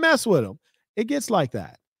I can't mess with him. It gets like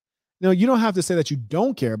that. You don't have to say that you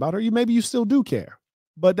don't care about her. Maybe you still do care,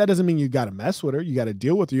 but that doesn't mean you got to mess with her. You got to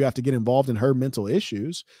deal with her. You have to get involved in her mental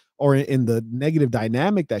issues or in the negative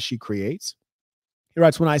dynamic that she creates. He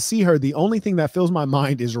writes, when I see her, the only thing that fills my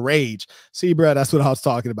mind is rage. See, bro, that's what I was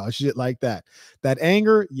talking about. Shit like that. That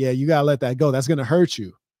anger, yeah, you got to let that go. That's going to hurt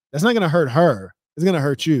you. That's not going to hurt her. It's going to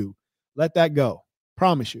hurt you. Let that go.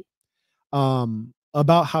 Promise you.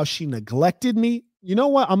 About how she neglected me. You know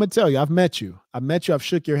what? I'm going to tell you, I've met you. I've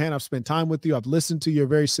shook your hand. I've spent time with you. I've listened to you. You're a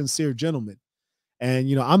very sincere gentleman. And,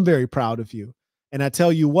 I'm very proud of you. And I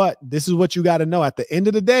tell you what, this is what you got to know. At the end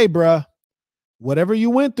of the day, bruh, whatever you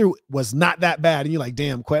went through was not that bad. And you're like,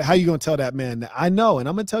 damn, how you going to tell that man that? I know. And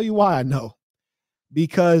I'm going to tell you why I know.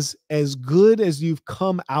 Because as good as you've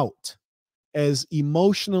come out, as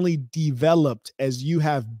emotionally developed as you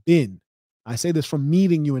have been, I say this from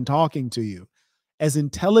meeting you and talking to you, as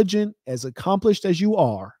intelligent, as accomplished as you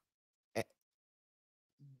are,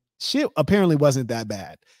 shit apparently wasn't that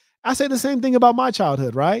bad. I say the same thing about my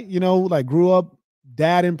childhood, right? Like grew up,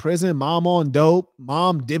 dad in prison, mom on dope,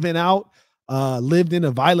 mom dipping out, lived in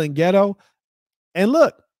a violent ghetto. And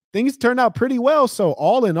look, things turned out pretty well. So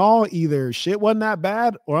all in all, either shit wasn't that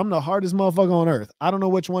bad or I'm the hardest motherfucker on earth. I don't know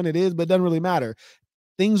which one it is, but it doesn't really matter.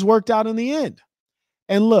 Things worked out in the end.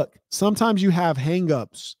 And look, sometimes you have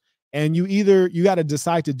hangups and you got to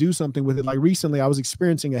decide to do something with it. Like recently I was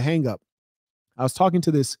experiencing a hangup. I was talking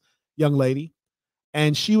to this young lady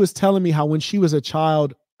and she was telling me how when she was a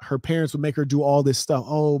child, her parents would make her do all this stuff.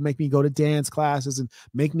 Oh, make me go to dance classes and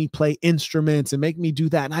make me play instruments and make me do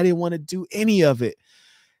that. And I didn't want to do any of it.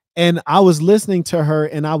 And I was listening to her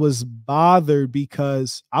and I was bothered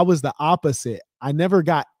because I was the opposite. I never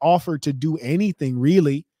got offered to do anything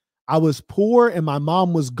really. I was poor and my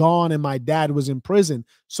mom was gone and my dad was in prison.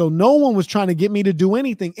 So no one was trying to get me to do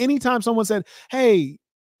anything. Anytime someone said, hey,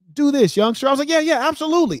 do this, youngster, I was like, yeah,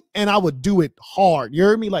 absolutely. And I would do it hard. You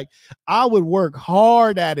heard me? Like I would work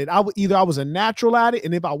hard at it. I was a natural at it.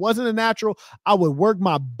 And if I wasn't a natural, I would work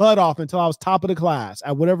my butt off until I was top of the class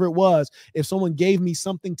at whatever it was. If someone gave me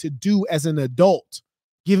something to do as an adult,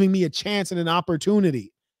 giving me a chance and an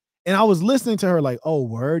opportunity. And I was listening to her like, oh,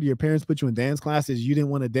 word, your parents put you in dance classes. You didn't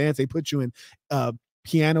want to dance. They put you in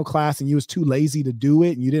piano class and you was too lazy to do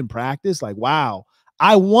it. And you didn't practice. Like, wow.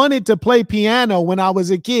 I wanted to play piano when I was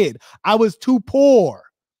a kid. I was too poor.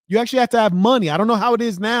 You actually have to have money. I don't know how it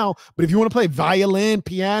is now, but if you want to play violin,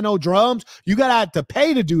 piano, drums, you got to have to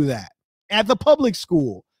pay to do that at the public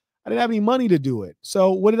school. I didn't have any money to do it.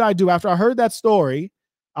 So what did I do? After I heard that story,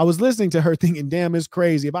 I was listening to her thinking, damn, it's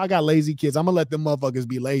crazy. If I got lazy kids, I'm going to let them motherfuckers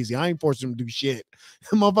be lazy. I ain't forcing them to do shit.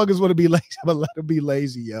 The motherfuckers want to be lazy. I'm going to let them be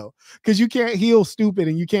lazy, yo. Because you can't heal stupid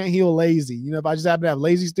and you can't heal lazy. If I just happen to have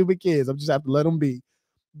lazy, stupid kids, I'm just have to let them be.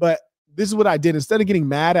 But this is what I did. Instead of getting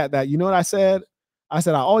mad at that, you know what I said? I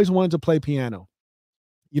said, I always wanted to play piano.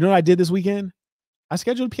 You know what I did this weekend? I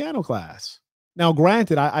scheduled a piano class. Now,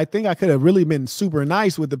 granted, I think I could have really been super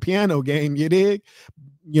nice with the piano game, you dig?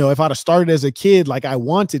 if I'd have started as a kid like I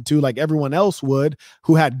wanted to, like everyone else would,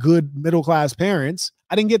 who had good middle class parents,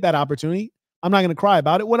 I didn't get that opportunity. I'm not going to cry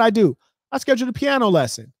about it. What I do, I scheduled a piano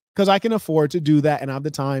lesson because I can afford to do that and I have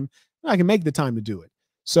the time. I can make the time to do it.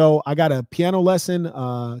 So I got a piano lesson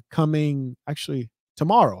coming actually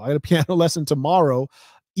tomorrow. I got a piano lesson tomorrow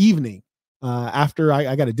evening after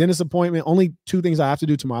I got a dentist appointment. Only two things I have to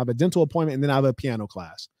do tomorrow. I have a dental appointment and then I have a piano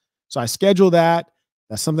class. So I schedule that.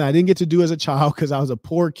 That's something I didn't get to do as a child because I was a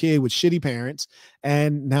poor kid with shitty parents.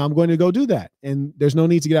 And now I'm going to go do that. And there's no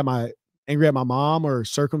need to get angry at my mom or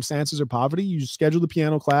circumstances or poverty. You schedule the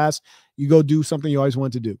piano class. You go do something you always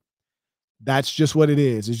wanted to do. That's just what it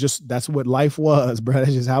is. That's what life was, bro.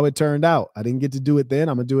 That's just how it turned out. I didn't get to do it then.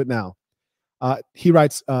 I'm going to do it now. He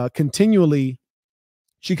writes,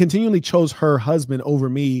 she continually chose her husband over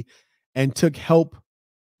me and took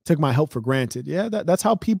my help for granted. Yeah, that's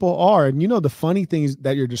how people are. And the funny things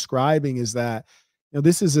that you're describing is that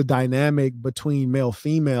this is a dynamic between male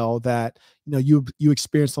female that you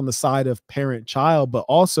experience on the side of parent child, but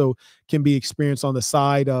also can be experienced on the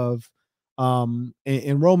side of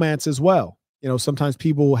in romance as well. Sometimes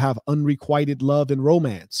people have unrequited love in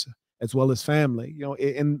romance as well as family.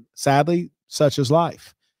 And sadly, such is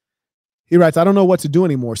life. He writes, I don't know what to do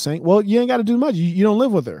anymore, Saint. Well, you ain't got to do much. You don't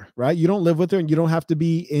live with her, right? You don't live with her and you don't have to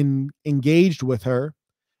be engaged with her.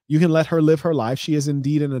 You can let her live her life. She is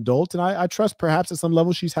indeed an adult. And I trust perhaps at some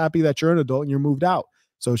level she's happy that you're an adult and you're moved out.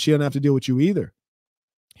 So she doesn't have to deal with you either.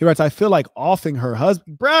 He writes, I feel like offing her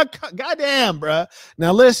husband. Bruh, goddamn, bruh.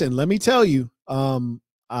 Now, listen, let me tell you,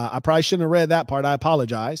 I probably shouldn't have read that part. I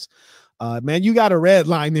apologize. Man, you got to red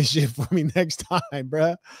line this shit for me next time,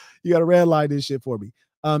 bruh. You got to red line this shit for me.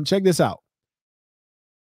 Check this out.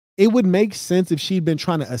 It would make sense if she'd been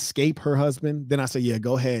trying to escape her husband. Then I say, yeah,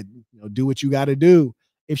 go ahead, do what you got to do.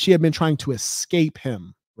 If she had been trying to escape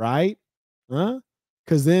him, right?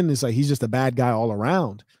 Because then it's like he's just a bad guy all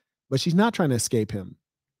around. But she's not trying to escape him.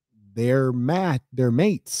 They're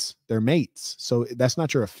mates. So that's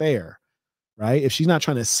not your affair, right? If she's not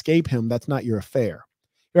trying to escape him, that's not your affair.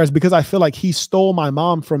 Whereas because I feel like he stole my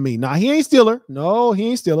mom from me. Nah, he ain't steal her. No, he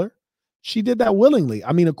ain't steal her. She did that willingly.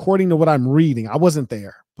 I mean, according to what I'm reading, I wasn't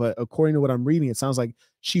there, but according to what I'm reading, it sounds like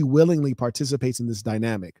she willingly participates in this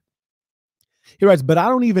dynamic. He writes, but I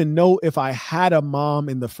don't even know if I had a mom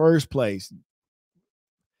in the first place.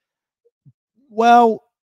 Well,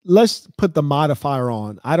 let's put the modifier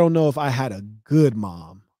on. I don't know if I had a good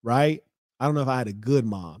mom, right? I don't know if I had a good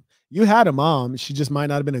mom. You had a mom. She just might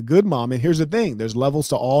not have been a good mom. And here's the thing. There's levels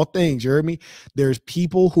to all things. You heard me? There's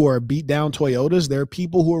people who are beat down Toyotas. There are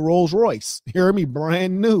people who are Rolls Royce. You heard me?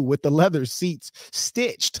 Brand new with the leather seats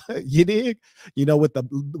stitched. You dig? With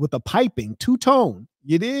the piping, two-tone.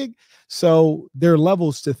 You dig? So there are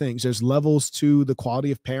levels to things. There's levels to the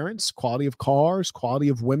quality of parents, quality of cars, quality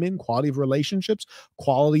of women, quality of relationships,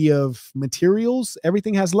 quality of materials.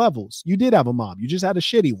 Everything has levels. You did have a mom. You just had a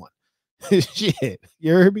shitty one. Shit,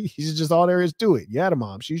 you heard me? She's just all there is to it. You had a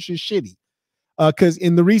mom. She's just shitty.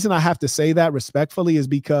 And the reason I have to say that respectfully is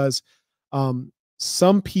because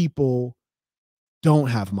some people don't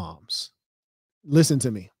have moms. Listen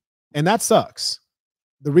to me. And that sucks.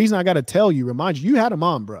 The reason I got to remind you, you had a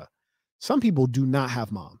mom, bruh. Some people do not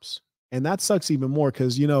have moms. And that sucks even more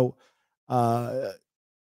because, not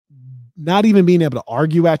even being able to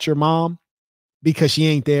argue at your mom because she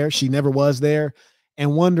ain't there. She never was there.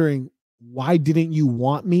 And wondering, why didn't you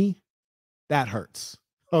want me? That hurts.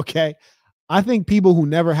 Okay. I think people who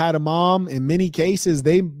never had a mom, in many cases,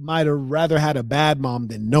 they might have rather had a bad mom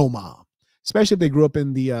than no mom, especially if they grew up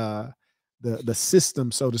in the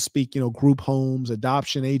system, so to speak, group homes,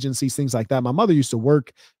 adoption agencies, things like that. My mother used to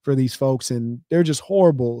work for these folks and they're just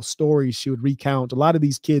horrible stories she would recount. A lot of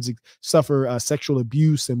these kids suffer sexual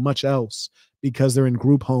abuse and much else because they're in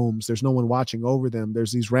group homes. There's no one watching over them.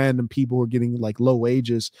 There's these random people who are getting like low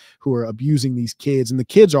wages who are abusing these kids, and the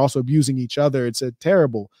kids are also abusing each other. It's a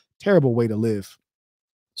terrible, terrible way to live.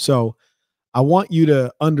 So I want you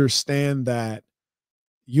to understand that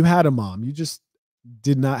you had a mom. You just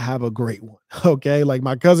did not have a great one. Okay. Like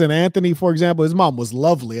my cousin Anthony, for example, his mom was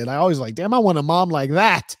lovely. And I always like, damn, I want a mom like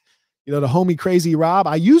that. The homie Crazy Rob,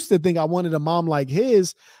 I used to think I wanted a mom like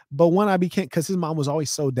his, but when I became, because his mom was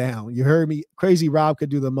always so down. You heard me? Crazy Rob could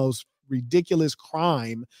do the most ridiculous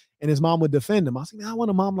crime and his mom would defend him. I was like, man, I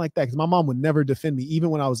want a mom like that because my mom would never defend me, even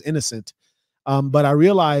when I was innocent. But I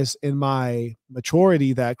realized in my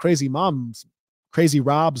maturity that Crazy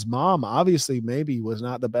Rob's mom obviously maybe was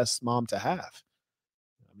not the best mom to have.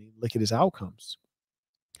 I mean, look at his outcomes.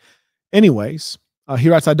 Anyways, he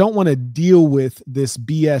writes, I don't want to deal with this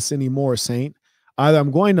BS anymore, Saint. Either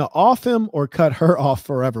I'm going to off him or cut her off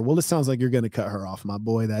forever. Well, it sounds like you're going to cut her off, my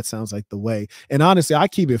boy. That sounds like the way. And honestly, I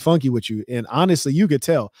keep it funky with you. And honestly, you could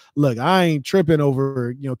tell. Look, I ain't tripping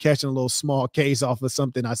over, catching a little small case off of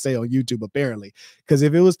something I say on YouTube, apparently. Because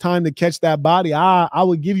if it was time to catch that body, I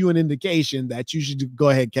would give you an indication that you should go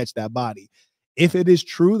ahead and catch that body. If it is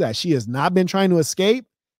true that she has not been trying to escape,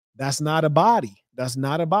 that's not a body. That's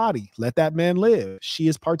not a body. Let that man live. She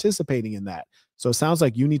is participating in that. So it sounds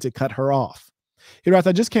like you need to cut her off. He writes,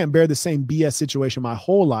 I just can't bear the same BS situation my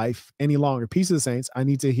whole life any longer. Peace of the saints. I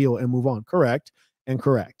need to heal and move on. Correct and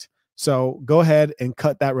correct. So go ahead and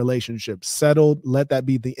cut that relationship. Settled. Let that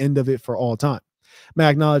be the end of it for all time. May I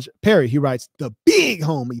acknowledge Perry? He writes, the big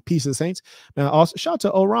homie, Peace of the Saints. Now, also shout out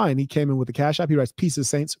to Orion. He came in with the cash app. He writes, Peace of the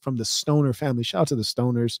Saints from the Stoner family. Shout out to the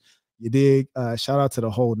Stoners. You dig? Shout out to the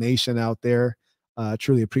whole nation out there.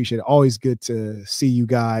 Truly appreciate it. Always good to see you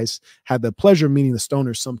guys. Had the pleasure of meeting the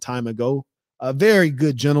Stoners some time ago. A very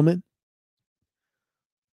good gentleman.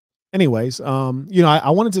 Anyways, I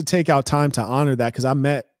wanted to take out time to honor that because I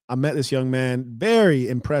met this young man, very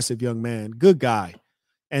impressive young man, good guy.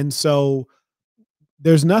 And so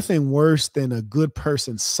there's nothing worse than a good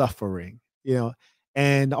person suffering,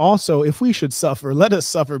 and also if we should suffer, let us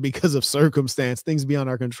suffer because of circumstance, things beyond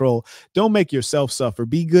our control. Don't make yourself suffer.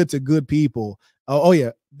 Be good to good people. Oh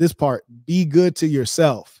yeah, this part, be good to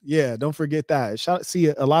yourself. Yeah, don't forget that. See,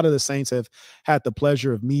 a lot of the saints have had the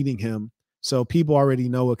pleasure of meeting him. So people already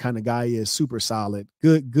know what kind of guy he is. Super solid.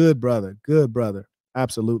 Good brother. Good brother.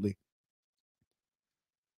 Absolutely.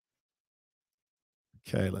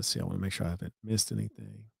 Okay, let's see. I want to make sure I haven't missed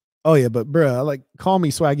anything. Oh yeah, but bro, call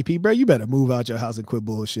me Swaggy P, bro. You better move out your house and quit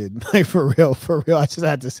bullshitting. Like for real. I just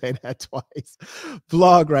had to say that twice.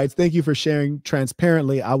 Vlog writes, thank you for sharing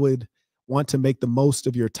transparently. I would want to make the most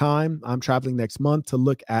of your time. I'm traveling next month to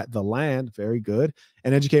look at the land. Very good.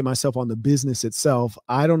 And educate myself on the business itself.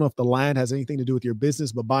 I don't know if the land has anything to do with your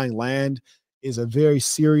business, but buying land is a very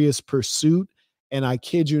serious pursuit. And I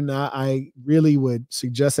kid you not, I really would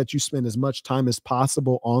suggest that you spend as much time as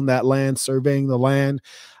possible on that land, surveying the land.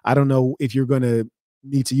 I don't know if you're going to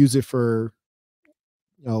need to use it for,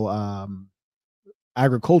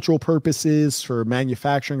 agricultural purposes, for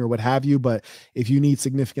manufacturing or what have you. But if you need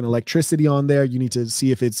significant electricity on there, you need to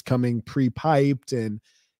see if it's coming pre-piped and,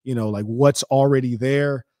 like what's already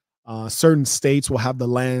there. Certain states will have the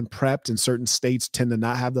land prepped and certain states tend to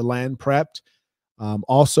not have the land prepped.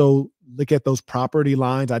 Also look at those property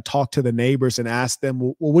lines. I talked to the neighbors and asked them,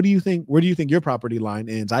 well, what do you think? Where do you think your property line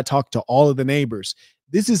ends? I talked to all of the neighbors.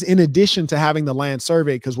 This is in addition to having the land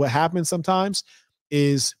surveyed, because what happens sometimes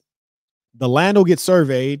is the land will get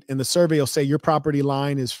surveyed and the survey will say your property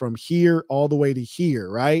line is from here all the way to here,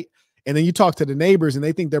 right? And then you talk to the neighbors and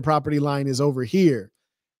they think their property line is over here.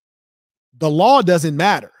 The law doesn't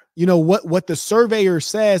matter. What the surveyor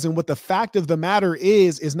says and what the fact of the matter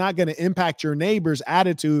is not going to impact your neighbor's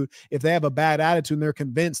attitude if they have a bad attitude and they're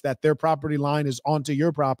convinced that their property line is onto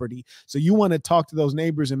your property. So you want to talk to those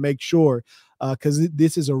neighbors and make sure, because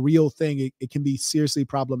this is a real thing. It can be seriously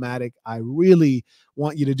problematic. I really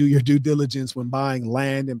want you to do your due diligence when buying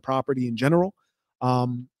land and property in general.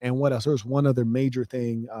 And what else? There's one other major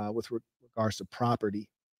thing with regards to property.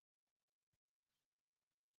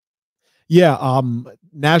 Yeah,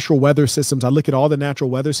 natural weather systems. I look at all the natural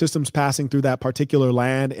weather systems passing through that particular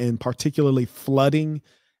land, and particularly flooding.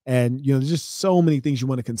 And there's just so many things you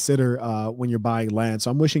want to consider when you're buying land.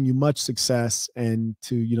 So I'm wishing you much success, and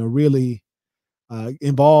to really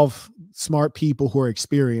involve smart people who are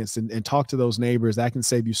experienced, and talk to those neighbors. That can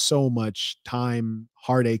save you so much time,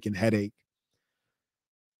 heartache, and headache.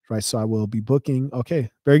 Right. So I will be booking. Okay.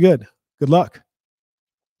 Very good. Good luck.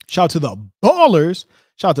 Shout out to the ballers.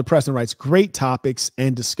 Shout out to Preston writes, great topics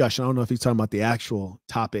and discussion. I don't know if he's talking about the actual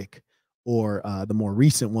topic or the more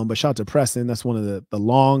recent one, but shout out to Preston. That's one of the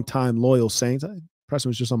long-time loyal saints. Preston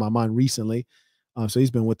was just on my mind recently. So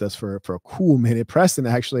he's been with us for a cool minute. Preston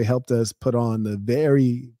actually helped us put on the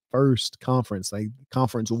very first conference, like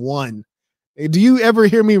conference 1. Do you ever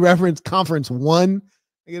hear me reference conference 1?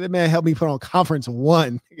 That man helped me put on conference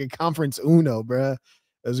 1, conference uno, bruh.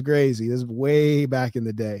 It was crazy. This is way back in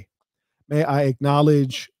the day. May I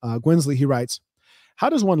acknowledge Gwensley? He writes, how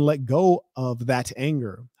does one let go of that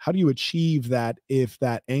anger? How do you achieve that if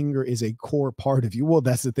that anger is a core part of you? Well,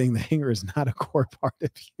 that's the thing. The anger is not a core part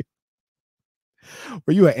of you.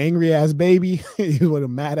 Were you an angry ass baby? You one of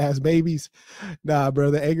mad ass babies? Nah, bro,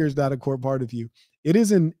 the anger is not a core part of you. It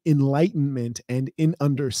is an enlightenment and in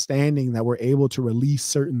understanding that we're able to release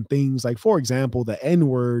certain things. Like, for example, the N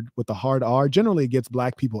word with the hard R generally gets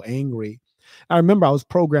Black people angry. I remember I was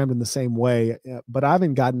programmed in the same way, but I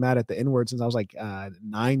haven't gotten mad at the N word since I was like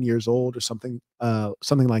 9 years old or something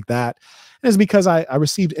like that. And it's because I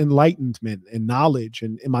received enlightenment and knowledge.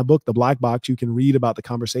 And in my book, The Black Box, you can read about the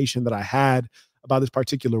conversation that I had about this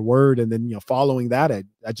particular word. And then, following that,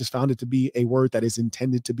 I just found it to be a word that is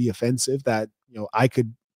intended to be offensive that, I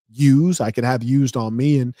could I could have used on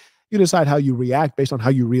me. And you decide how you react based on how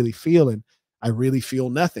you really feel. And I really feel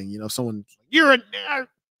nothing. Someone, you're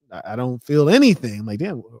I don't feel anything. I'm like,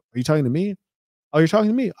 damn, are you talking to me? Oh, you're talking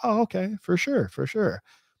to me. Oh, okay. For sure. For sure.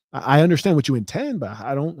 I understand what you intend, but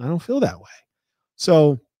I don't feel that way.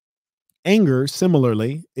 So anger,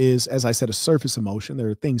 similarly, is, as I said, a surface emotion. There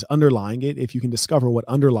are things underlying it. If you can discover what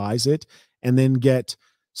underlies it and then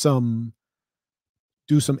some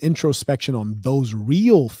do some introspection on those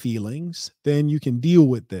real feelings, then you can deal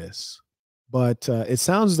with this. But it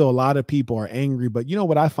sounds as though a lot of people are angry. But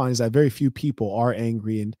what I find is that very few people are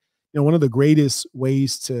angry. And one of the greatest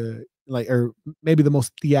ways to or maybe the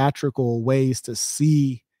most theatrical ways to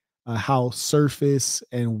see how surface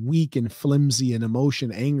and weak and flimsy an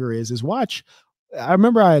emotion anger is watch. I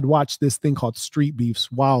remember I had watched this thing called Street Beefs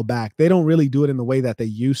a while back. They don't really do it in the way that they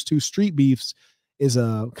used to. Street Beefs is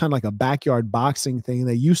a kind of like a backyard boxing thing.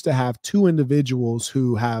 They used to have two individuals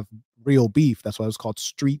who have real beef. That's why it was called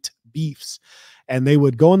Street Beefs. And they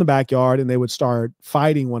would go in the backyard and they would start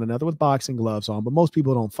fighting one another with boxing gloves on. But most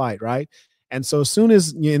people don't fight, right? And so as soon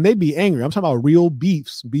as, and they'd be angry. I'm talking about real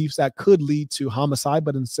beefs that could lead to homicide,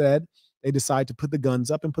 but instead they decide to put the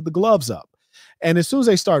guns up and put the gloves up. And as soon as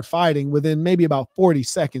they start fighting, within maybe about 40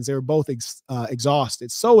 seconds, they were both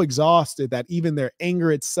exhausted, so exhausted that even their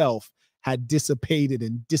anger itself had dissipated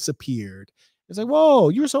and disappeared. It's like, whoa,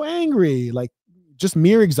 you were so angry. Like, just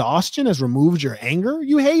mere exhaustion has removed your anger.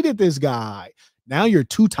 You hated this guy. Now you're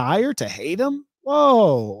too tired to hate him.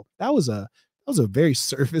 Whoa, that was a very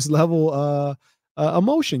surface level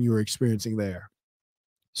emotion you were experiencing there.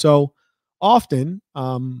 So often,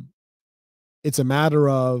 it's a matter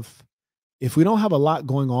of, if we don't have a lot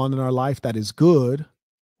going on in our life that is good,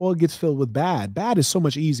 well, it gets filled with bad. Bad is so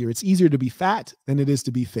much easier. It's easier to be fat than it is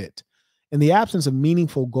to be fit. In the absence of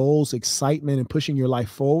meaningful goals, excitement, and pushing your life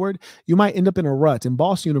forward, you might end up in a rut. In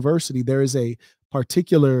Boston University, there is a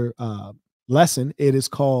particular lesson. It is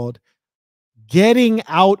called Getting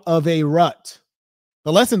Out of a Rut.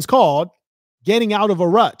 The lesson's called Getting Out of a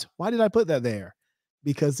Rut. Why did I put that there?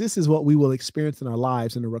 Because this is what we will experience in our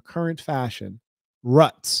lives in a recurrent fashion.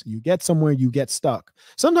 Ruts. You get somewhere, you get stuck.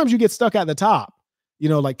 Sometimes you get stuck at the top,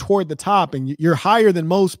 like toward the top, and you're higher than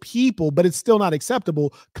most people, but it's still not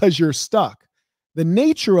acceptable because you're stuck. The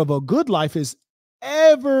nature of a good life is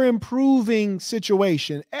ever improving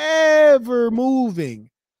situation, ever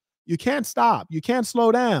moving. You can't stop. You can't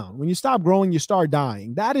slow down. When you stop growing, you start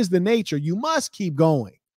dying. That is the nature. You must keep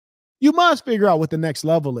going. You must figure out what the next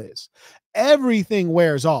level is. Everything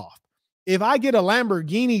wears off. If I get a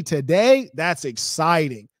Lamborghini today, that's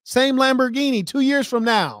exciting. Same Lamborghini 2 years from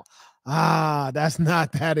now. That's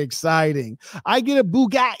not that exciting. I get a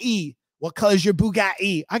Bugatti. What color is your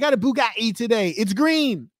Bugatti? I got a Bugatti today. It's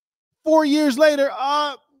green. 4 years later,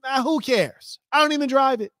 who cares? I don't even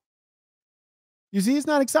drive it. You see, it's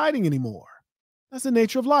not exciting anymore. That's the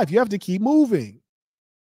nature of life. You have to keep moving.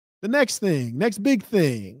 The next thing, next big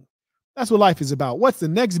thing. That's what life is about. What's the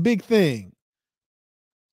next big thing?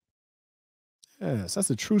 Yes, that's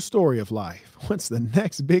a true story of life. What's the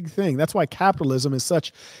next big thing? That's why capitalism is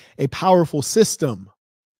such a powerful system,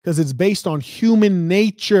 because it's based on human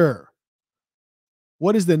nature.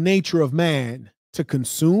 What is the nature of man? To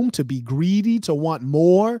consume, to be greedy, to want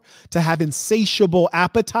more, to have insatiable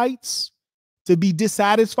appetites, to be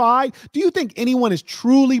dissatisfied. Do you think anyone is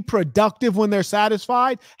truly productive when they're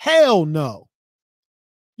satisfied? Hell no.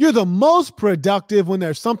 You're the most productive when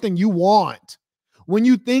there's something you want. When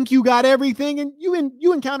you think you got everything and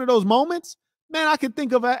you encounter those moments, man, I could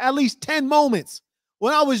think of at least 10 moments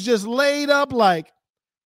when I was just laid up like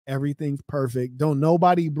everything's perfect. Don't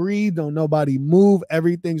nobody breathe. Don't nobody move.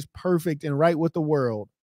 Everything's perfect and right with the world.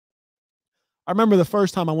 I remember the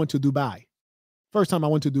first time I went to Dubai.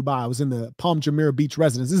 I was in the Palm Jumeirah Beach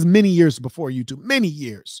residence. This is many years before YouTube, many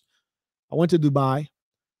years. I went to Dubai.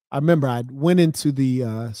 I remember I went into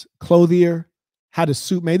the clothier, had a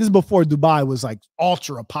suit made. This is before Dubai was like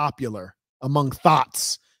ultra popular among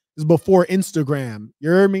thoughts. This is before Instagram. You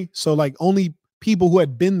heard me? So like only people who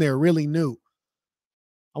had been there really knew.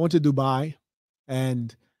 I went to Dubai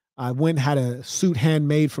and I went and had a suit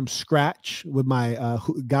handmade from scratch with my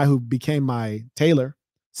guy who became my tailor,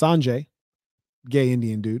 Sanjay, gay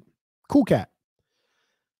Indian dude, cool cat.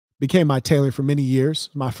 Became my tailor for many years.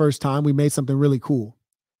 My first time, we made something really cool.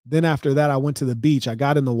 Then after that, I went to the beach. I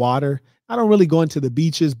got in the water. I don't really go into the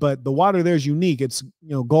beaches, but the water there is unique. It's,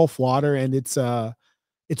 Gulf water, and it's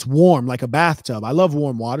warm like a bathtub. I love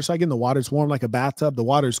warm water. So I get in the water. It's warm like a bathtub. The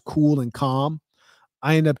water's cool and calm.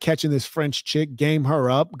 I end up catching this French chick, game her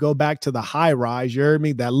up, go back to the high rise. You heard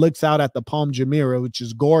me? That looks out at the Palm Jumeirah, which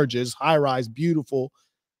is gorgeous. High rise, beautiful.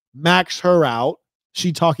 Max her out.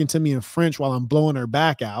 She talking to me in French while I'm blowing her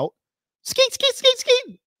back out. Skeet, skeet, skeet,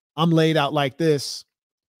 skeet. I'm laid out like this.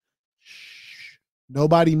 Shh.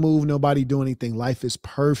 Nobody move. Nobody do anything. Life is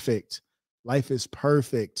perfect. Life is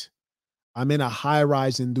perfect. I'm in a high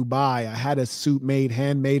rise in Dubai. I had a suit made,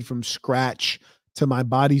 handmade from scratch to my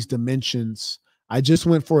body's dimensions. I just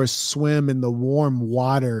went for a swim in the warm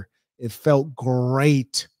water. It felt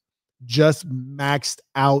great. Just maxed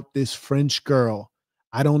out this French girl.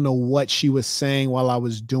 I don't know what she was saying while I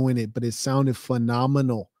was doing it, but it sounded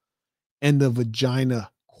phenomenal. And the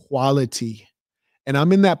vagina quality. And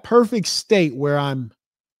I'm in that perfect state where I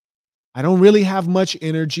don't really have much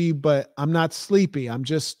energy, but I'm not sleepy. I'm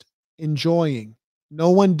just enjoying. No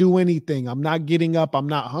one do anything. I'm not getting up. I'm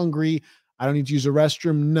not hungry. I don't need to use a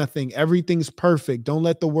restroom, nothing. Everything's perfect. Don't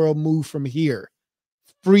let the world move from here.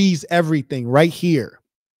 Freeze everything right here.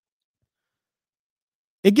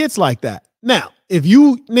 It gets like that. Now, if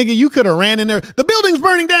you could have ran in there, the building's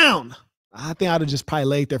burning down. I think I'd have just probably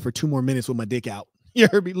laid there for 2 more minutes with my dick out. You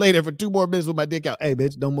heard me? Lay there for 2 more minutes with my dick out. Hey,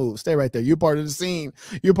 bitch, don't move. Stay right there. You're part of the scene.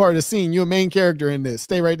 You're part of the scene. You're a main character in this.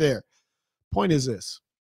 Stay right there. Point is this.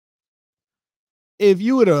 If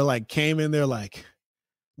you would have came in there like,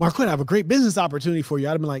 Marquette, I have a great business opportunity for you,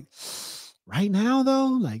 I'd have been like, right now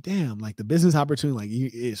though, damn, the business opportunity,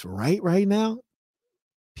 it's right now.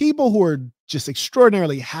 People who are just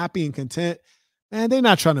extraordinarily happy and content, man, they're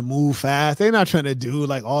not trying to move fast. They're not trying to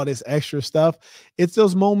do all this extra stuff. It's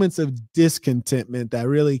those moments of discontentment that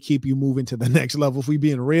really keep you moving to the next level, if we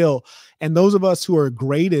being real. And those of us who are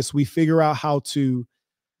greatest, we figure out how to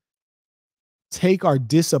take our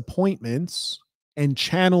disappointments and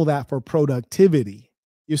channel that for productivity.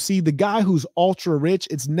 You see, the guy who's ultra rich,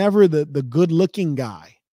 it's never the good looking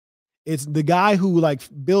guy. It's the guy who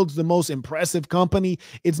builds the most impressive company.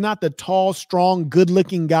 It's not the tall, strong, good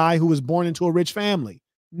looking guy who was born into a rich family.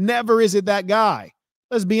 Never is it that guy.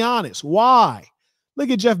 Let's be honest. Why? Look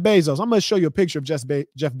at Jeff Bezos. I'm going to show you a picture of Jeff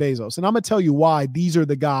Bezos, and I'm going to tell you why these are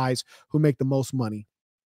the guys who make the most money.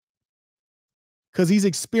 Because he's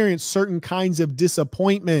experienced certain kinds of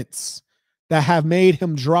disappointments that have made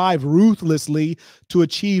him drive ruthlessly to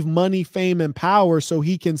achieve money, fame, and power so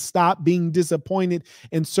he can stop being disappointed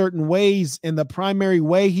in certain ways. And the primary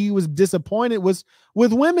way he was disappointed was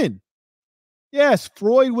with women. Yes,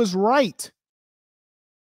 Freud was right.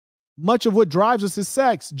 Much of what drives us is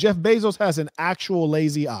sex. Jeff Bezos has an actual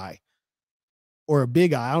lazy eye or a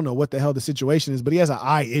big eye. I don't know what the hell the situation is, but he has an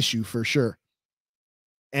eye issue for sure.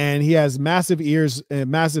 And he has massive ears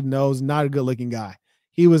and massive nose, not a good looking guy.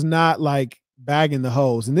 He was not bagging the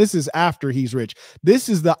hose. And this is after he's rich. This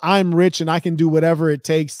is the I'm rich and I can do whatever it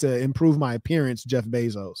takes to improve my appearance, Jeff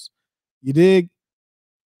Bezos. You dig?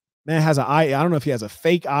 Man has an eye. I don't know if he has a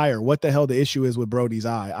fake eye or what the hell the issue is with Brody's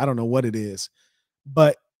eye. I don't know what it is.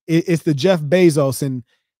 But it's the Jeff Bezos. And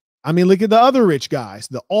I mean, look at the other rich guys.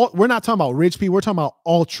 We're not talking about rich people. We're talking about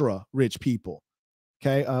ultra rich people.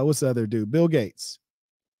 Okay. What's the other dude? Bill Gates.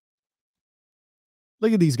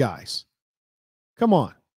 Look at these guys. Come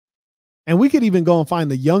on. And we could even go and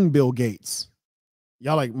find the young Bill Gates.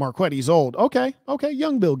 Y'all like, Marquette, he's old. Okay.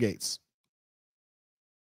 Young Bill Gates.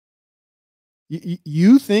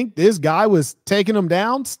 You think this guy was taking him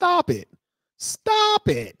down? Stop it.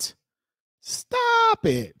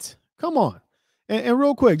 Come on. And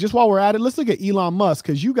real quick, just while we're at it, let's look at Elon Musk,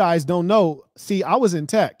 because you guys don't know. See, I was in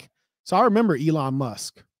tech, so I remember Elon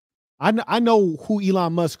Musk. I know who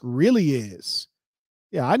Elon Musk really is.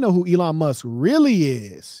 Yeah, I know who Elon Musk really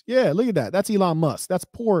is. Yeah, look at that. That's Elon Musk. That's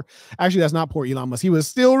poor. Actually, that's not poor Elon Musk. He was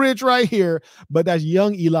still rich right here, but that's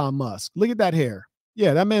young Elon Musk. Look at that hair.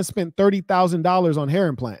 Yeah, that man spent $30,000 on hair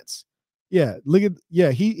implants. Yeah,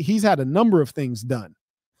 he's had a number of things done.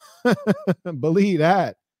 Believe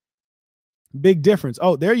that. Big difference.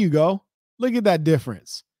 Oh, there you go. Look at that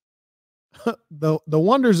difference. The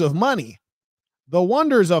wonders of money. The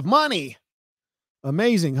wonders of money.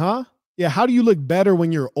 Amazing, huh? Yeah, how do you look better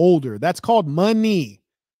when you're older? That's called money.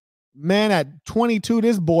 Man, at 22,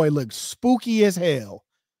 this boy looks spooky as hell.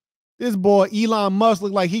 This boy, Elon Musk,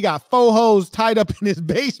 looked like he got 4 hoes tied up in his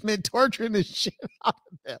basement, torturing the shit out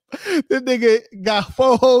of them. This nigga got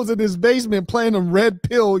 4 hoes in his basement playing them red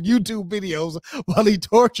pill YouTube videos while he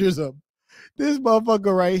tortures them. This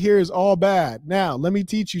motherfucker right here is all bad. Now, let me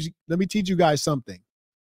teach you guys something.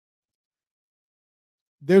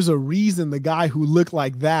 There's a reason the guy who looked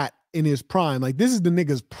like that in his prime, like this is the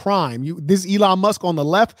nigga's prime. This Elon Musk on the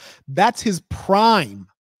left, that's his prime.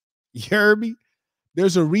 You hear me?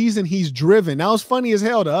 There's a reason he's driven. Now it's funny as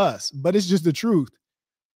hell to us, but it's just the truth.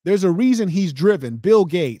 There's a reason he's driven. Bill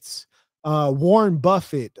Gates, Warren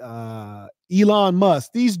Buffett, Elon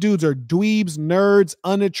Musk. These dudes are dweebs, nerds,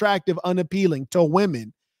 unattractive, unappealing to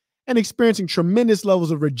women, and experiencing tremendous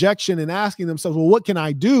levels of rejection and asking themselves, well, what can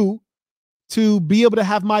I do to be able to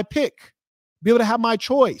have my pick, be able to have my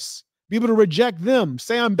choice, be able to reject them,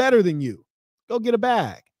 say I'm better than you, go get a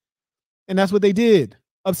bag. And that's what they did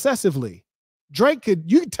obsessively. You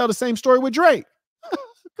could tell the same story with Drake.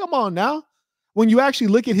 Come on now. When you actually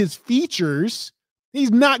look at his features,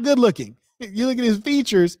 he's not good looking. You look at his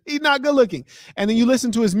features, he's not good looking. And then you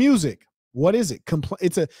listen to his music. What is it?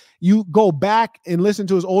 You go back and listen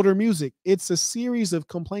to his older music. It's a series of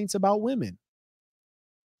complaints about women.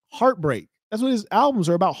 Heartbreak. That's what his albums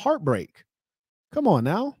are about, heartbreak. Come on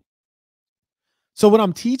now. So what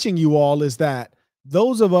I'm teaching you all is that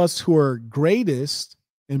those of us who are greatest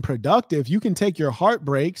and productive, you can take your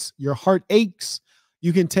heartbreaks, your heartaches,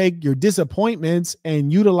 you can take your disappointments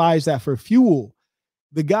and utilize that for fuel.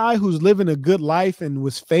 The guy who's living a good life and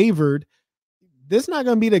was favored, this is not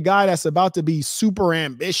going to be the guy that's about to be super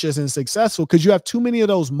ambitious and successful, because you have too many of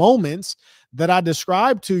those moments that I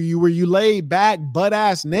described to you where you lay back butt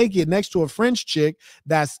ass naked next to a French chick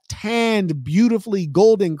that's tanned beautifully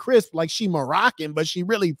golden crisp, like she Moroccan, but she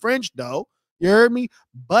really French though. You heard me?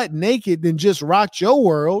 Butt naked, then just rocked your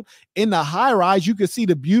world. In the high rise, you can see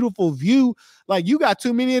the beautiful view. Like, you got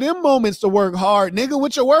too many of them moments to work hard. Nigga,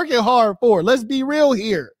 what you working hard for? Let's be real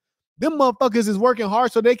here. Them motherfuckers is working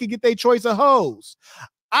hard so they can get their choice of hoes.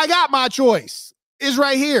 I got my choice. It's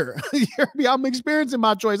right here. You hear me? I'm experiencing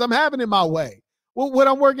my choice. I'm having it my way. What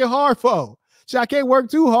I'm working hard for. So I can't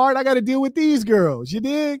work too hard. I got to deal with these girls. You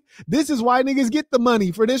dig? This is why niggas get the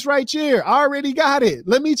money for this right here. I already got it.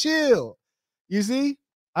 Let me chill. You see?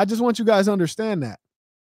 I just want you guys to understand that.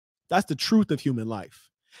 That's the truth of human life.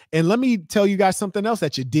 And let me tell you guys something else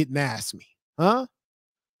that you didn't ask me. Huh?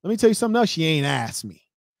 Let me tell you something else you ain't asked me.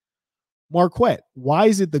 Marquette, why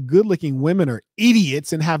is it the good-looking women are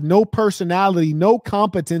idiots and have no personality, no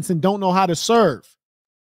competence, and don't know how to serve?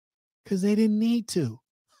 Because they didn't need to.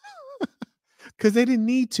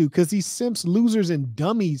 Because these simps, losers, and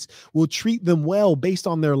dummies will treat them well based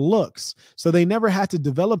on their looks. So they never had to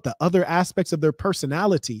develop the other aspects of their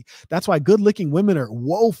personality. That's why good-looking women are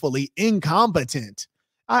woefully incompetent.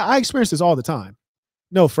 I experience this all the time.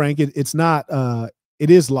 No, Frank, it's not. It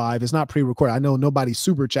is live. It's not pre-recorded. I know nobody's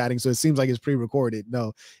super chatting, so it seems like it's pre-recorded.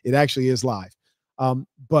 No, it actually is live.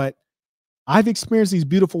 But I've experienced these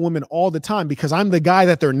beautiful women all the time because I'm the guy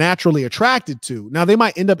that they're naturally attracted to. Now they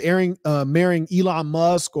might end up marrying Elon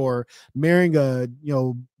Musk or marrying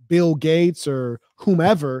Bill Gates or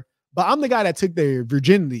whomever, but I'm the guy that took their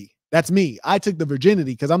virginity. That's me. I took the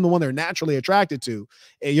virginity because I'm the one they're naturally attracted to.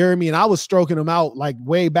 And you hear me? And I was stroking them out like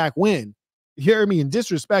way back when. You hear me? And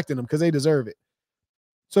disrespecting them because they deserve it.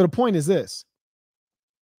 So the point is this: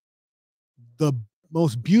 the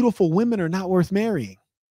most beautiful women are not worth marrying.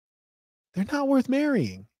 They're not worth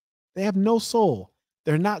marrying. They have no soul.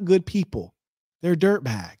 They're not good people. They're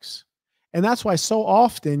dirtbags. And that's why so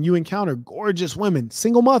often you encounter gorgeous women,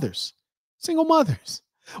 single mothers.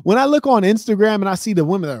 When I look on Instagram and I see the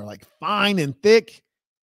women that are like fine and thick,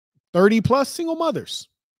 30 plus single mothers.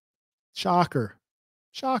 Shocker.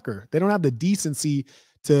 They don't have the decency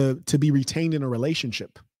to be retained in a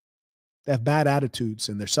relationship. They have bad attitudes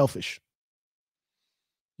and they're selfish.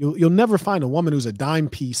 You'll never find a woman who's a dime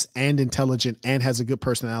piece and intelligent and has a good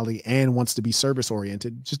personality and wants to be service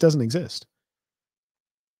oriented. It just doesn't exist.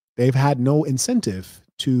 They've had no incentive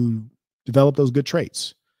to develop those good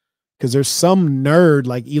traits because there's some nerd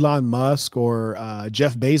like Elon Musk or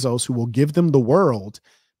Jeff Bezos who will give them the world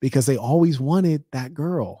because they always wanted that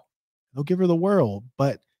girl. They'll give her the world,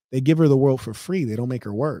 but they give her the world for free. They don't make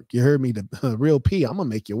her work. You heard me, the real P. I'm gonna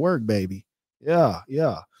make you work, baby. Yeah.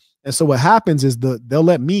 And so what happens is they'll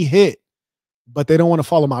let me hit, but they don't want to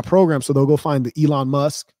follow my program. So they'll go find the Elon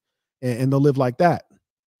Musk and they'll live like that.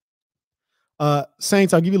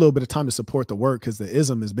 Saints, I'll give you a little bit of time to support the work because the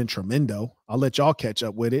ism has been tremendo. I'll let y'all catch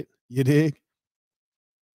up with it. You dig?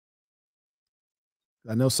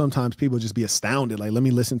 I know sometimes people just be astounded. Like, let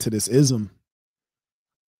me listen to this ism.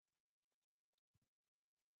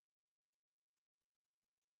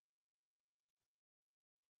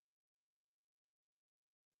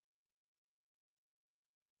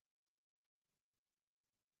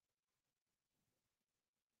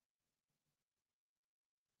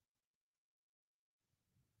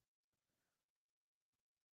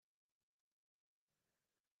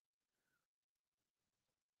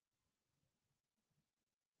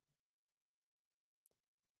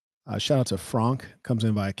 Shout out to Frank, comes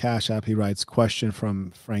in via Cash App. He writes, question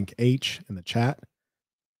from Frank H in the chat,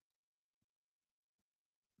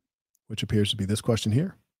 which appears to be this question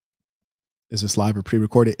here. Is this live or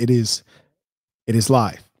pre-recorded? It is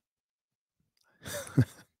live.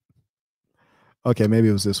 Okay, maybe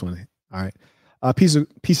it was this one. All right. Piece of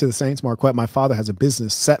the Saints, Marquette. My father has a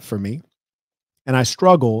business set for me, and I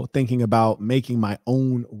struggle thinking about making my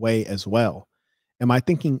own way as well. Am I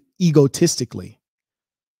thinking egotistically?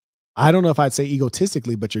 I don't know if I'd say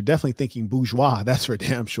egotistically, but you're definitely thinking bourgeois. That's for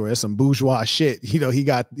damn sure. That's some bourgeois shit. You know, he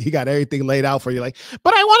got everything laid out for you. Like,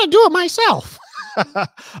 but I want to do it myself.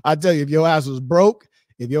 I tell you, if your ass was broke,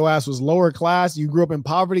 if your ass was lower class, you grew up in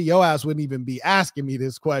poverty, your ass wouldn't even be asking me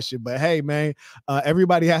this question. But hey, man,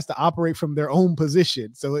 everybody has to operate from their own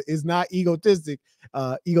position. So it's not egotistical.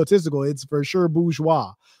 It's for sure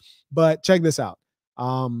bourgeois. But check this out.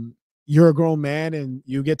 You're a grown man and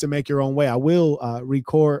you get to make your own way. I will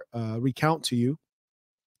recount to you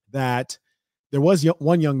that there was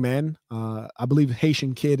one young man, I believe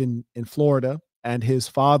Haitian kid in Florida, and his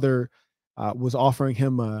father was offering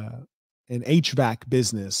him an HVAC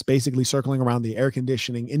business, basically circling around the air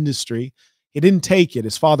conditioning industry. He didn't take it.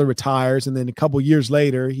 His father retires, and then a couple years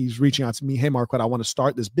later, he's reaching out to me, hey, Marquette, I want to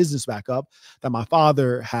start this business back up that my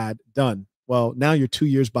father had done. Well, now you're 2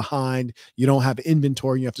 years behind. You don't have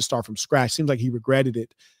inventory. You have to start from scratch. Seems like he regretted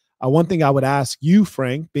it. One thing I would ask you,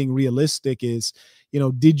 Frank, being realistic, is,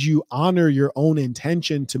 did you honor your own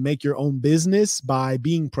intention to make your own business by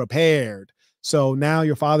being prepared? So now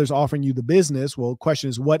your father's offering you the business. Well,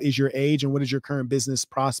 question is, what is your age and what is your current business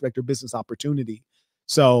prospect or business opportunity?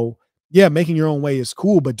 So yeah, making your own way is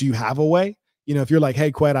cool, but do you have a way? If you're like,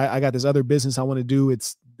 hey, Quet, I got this other business I want to do.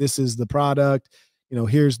 This is the product.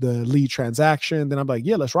 Here's the lead transaction. Then I'm like,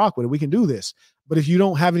 yeah, let's rock with it. We can do this. But if you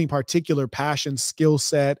don't have any particular passion, skill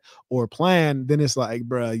set, or plan, then it's like,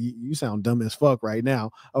 bruh, you sound dumb as fuck right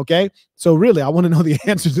now. Okay. So really, I want to know the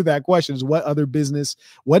answer to that question is, what other business,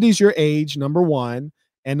 what is your age, number one?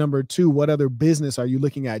 And number two, what other business are you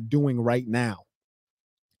looking at doing right now?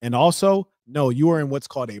 And also, no, you are in what's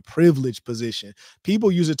called a privileged position.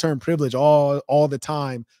 People use the term privilege all the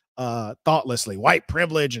time, thoughtlessly. White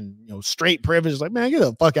privilege and straight privilege. Like, man, get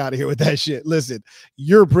the fuck out of here with that shit. Listen,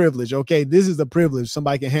 you're privileged. Okay, this is the privilege.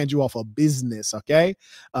 Somebody can hand you off a business. Okay,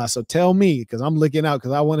 so tell me, because I'm looking out,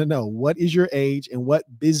 because I want to know, what is your age and what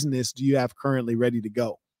business do you have currently ready to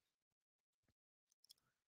go?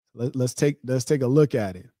 Let's take a look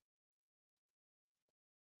at it.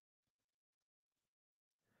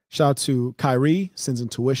 Shout out to Kyrie, sends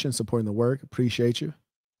intuition, supporting the work. Appreciate you.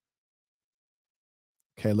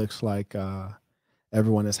 Okay, looks like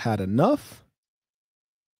everyone has had enough.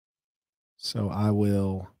 So I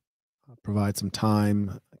will provide some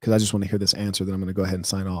time, because I just want to hear this answer. Then I'm going to go ahead and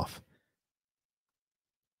sign off.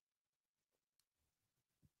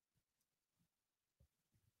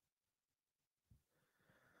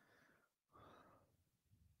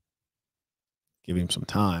 Give him some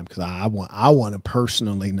time, because I want to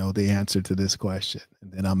personally know the answer to this question,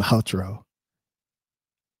 and then I'm outro.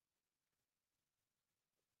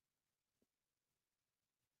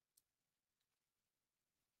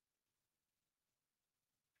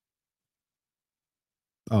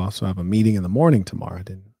 Oh, so I have a meeting in the morning tomorrow. I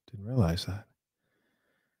didn't realize that.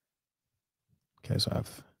 Okay, so I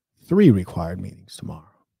have 3 required meetings tomorrow.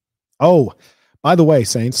 Oh, by the way,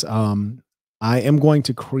 Saints, I am going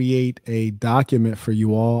to create a document for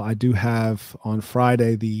you all. I do have on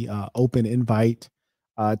Friday the open invite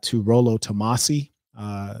to Rollo Tomasi,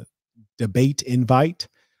 debate invite.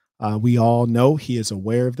 We all know he is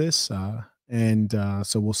aware of this. And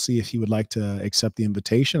so we'll see if he would like to accept the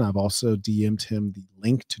invitation. I've also DM'd him the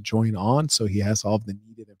link to join on, so he has all of the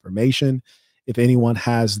needed information. If anyone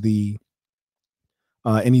has the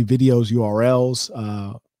any videos,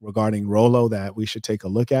 URLs regarding Rollo that we should take a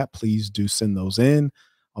look at, please do send those in.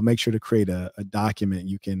 I'll make sure to create a document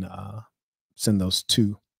you can send those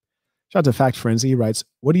to. Shout out to Fact Frenzy. He writes,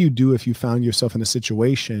 what do you do if you found yourself in a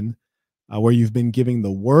situation where you've been giving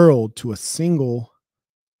the world to a single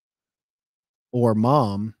or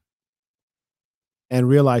mom and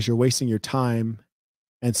realize you're wasting your time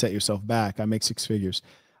and set yourself back? I make 6 figures.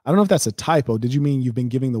 I don't know if that's a typo. Did you mean you've been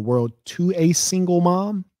giving the world to a single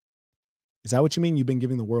mom? Is that what you mean? You've been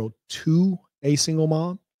giving the world to a single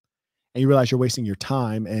mom and you realize you're wasting your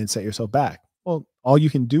time and set yourself back? Well, all you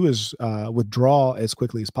can do is withdraw as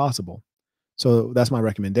quickly as possible. So that's my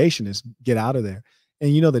recommendation, is get out of there.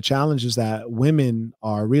 And the challenge is that women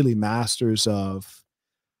are really masters of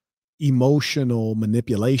emotional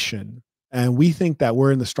manipulation. And we think that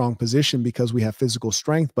we're in the strong position because we have physical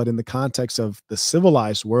strength. But in the context of the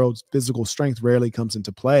civilized world, physical strength rarely comes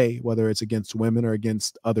into play, whether it's against women or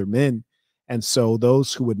against other men. And so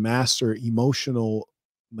those who would master emotional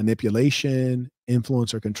manipulation,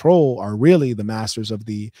 influence, or control are really the masters of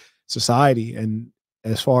the society. And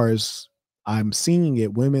as far as I'm seeing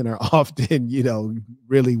it, women are often,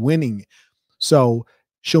 really winning. So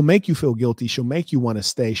she'll make you feel guilty. She'll make you want to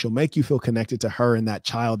stay. She'll make you feel connected to her and that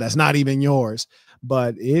child that's not even yours.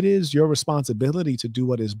 But it is your responsibility to do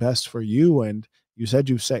what is best for you. And you said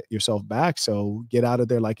you set yourself back. So get out of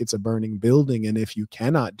there like it's a burning building. And if you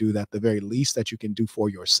cannot do that, the very least that you can do for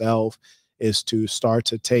yourself is to start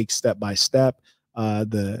to take step by step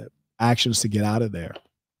the actions to get out of there.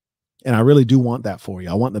 And I really do want that for you.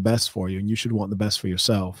 I want the best for you, and you should want the best for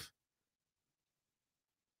yourself.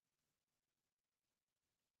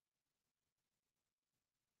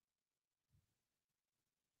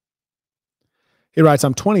 He writes,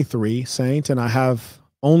 I'm 23, Saint, and I have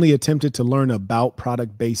only attempted to learn about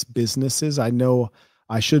product based businesses. I know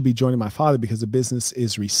I should be joining my father because the business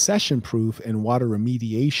is recession proof and water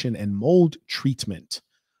remediation and mold treatment.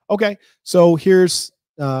 Okay, so here's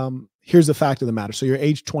the fact of the matter. So you're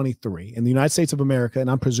age 23 in the United States of America,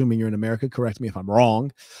 and I'm presuming you're in America. Correct me if I'm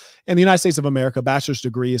wrong. In the United States of America, bachelor's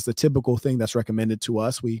degree is the typical thing that's recommended to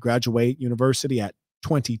us. We graduate university at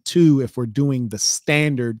 22 if we're doing the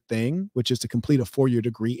standard thing, which is to complete a 4-year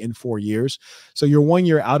degree in 4 years. So you're 1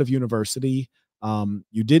 year out of university.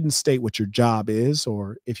 You didn't state what your job is,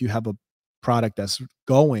 or if you have a product that's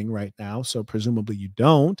going right now. So presumably you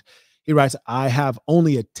don't. He writes, I have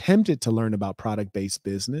only attempted to learn about product based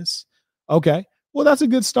business. Okay. Well, that's a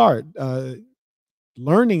good start.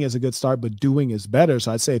 Learning is a good start, but doing is better.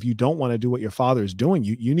 So I'd say if you don't want to do what your father is doing,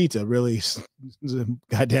 you need to really,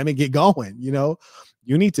 goddamn it, get going.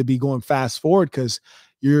 You need to be going fast forward because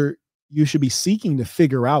you should be seeking to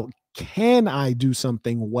figure out, can I do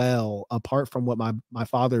something well apart from what my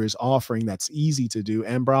father is offering that's easy to do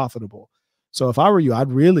and profitable? So if I were you,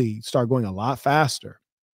 I'd really start going a lot faster.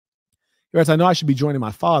 Whereas I know I should be joining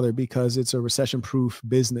my father because it's a recession proof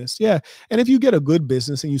business. Yeah. And if you get a good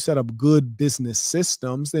business and you set up good business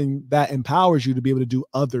systems, then that empowers you to be able to do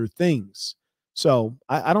other things. So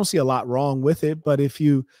I don't see a lot wrong with it. But if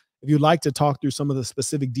you'd like to talk through some of the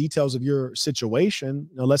specific details of your situation,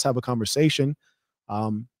 let's have a conversation.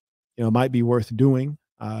 Um, it might be worth doing.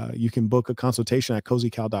 You can book a consultation at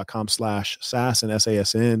cozycal.com/SASN,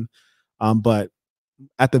 SASN. But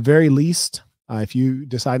at the very least, if you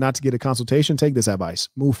decide not to get a consultation, take this advice: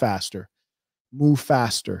 move faster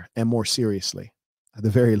and more seriously, at the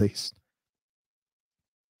very least.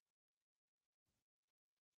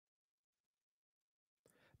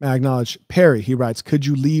 May I acknowledge Perry? He writes, could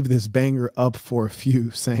you leave this banger up for a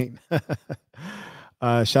few, Saint?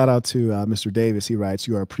 Shout out to Mr. Davis. He writes,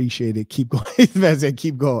 you are appreciated. Keep going. Man said,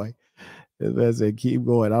 keep going. Man said, keep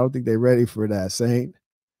going. I don't think they're ready for that, Saint.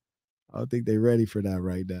 I don't think they're ready for that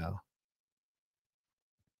right now.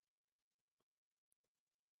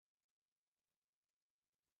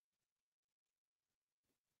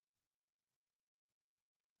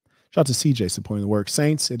 Shout out to CJ supporting the work.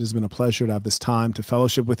 Saints, it has been a pleasure to have this time to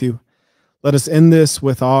fellowship with you. Let us end this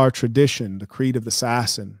with our tradition, the creed of the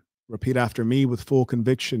assassin. Repeat after me with full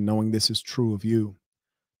conviction, knowing this is true of you.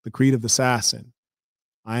 The creed of the assassin.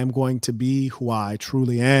 I am going to be who I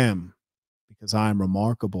truly am because I am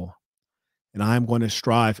remarkable. And I am going to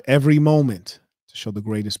strive every moment to show the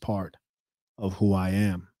greatest part of who I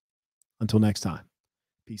am. Until next time,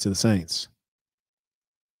 peace of the saints.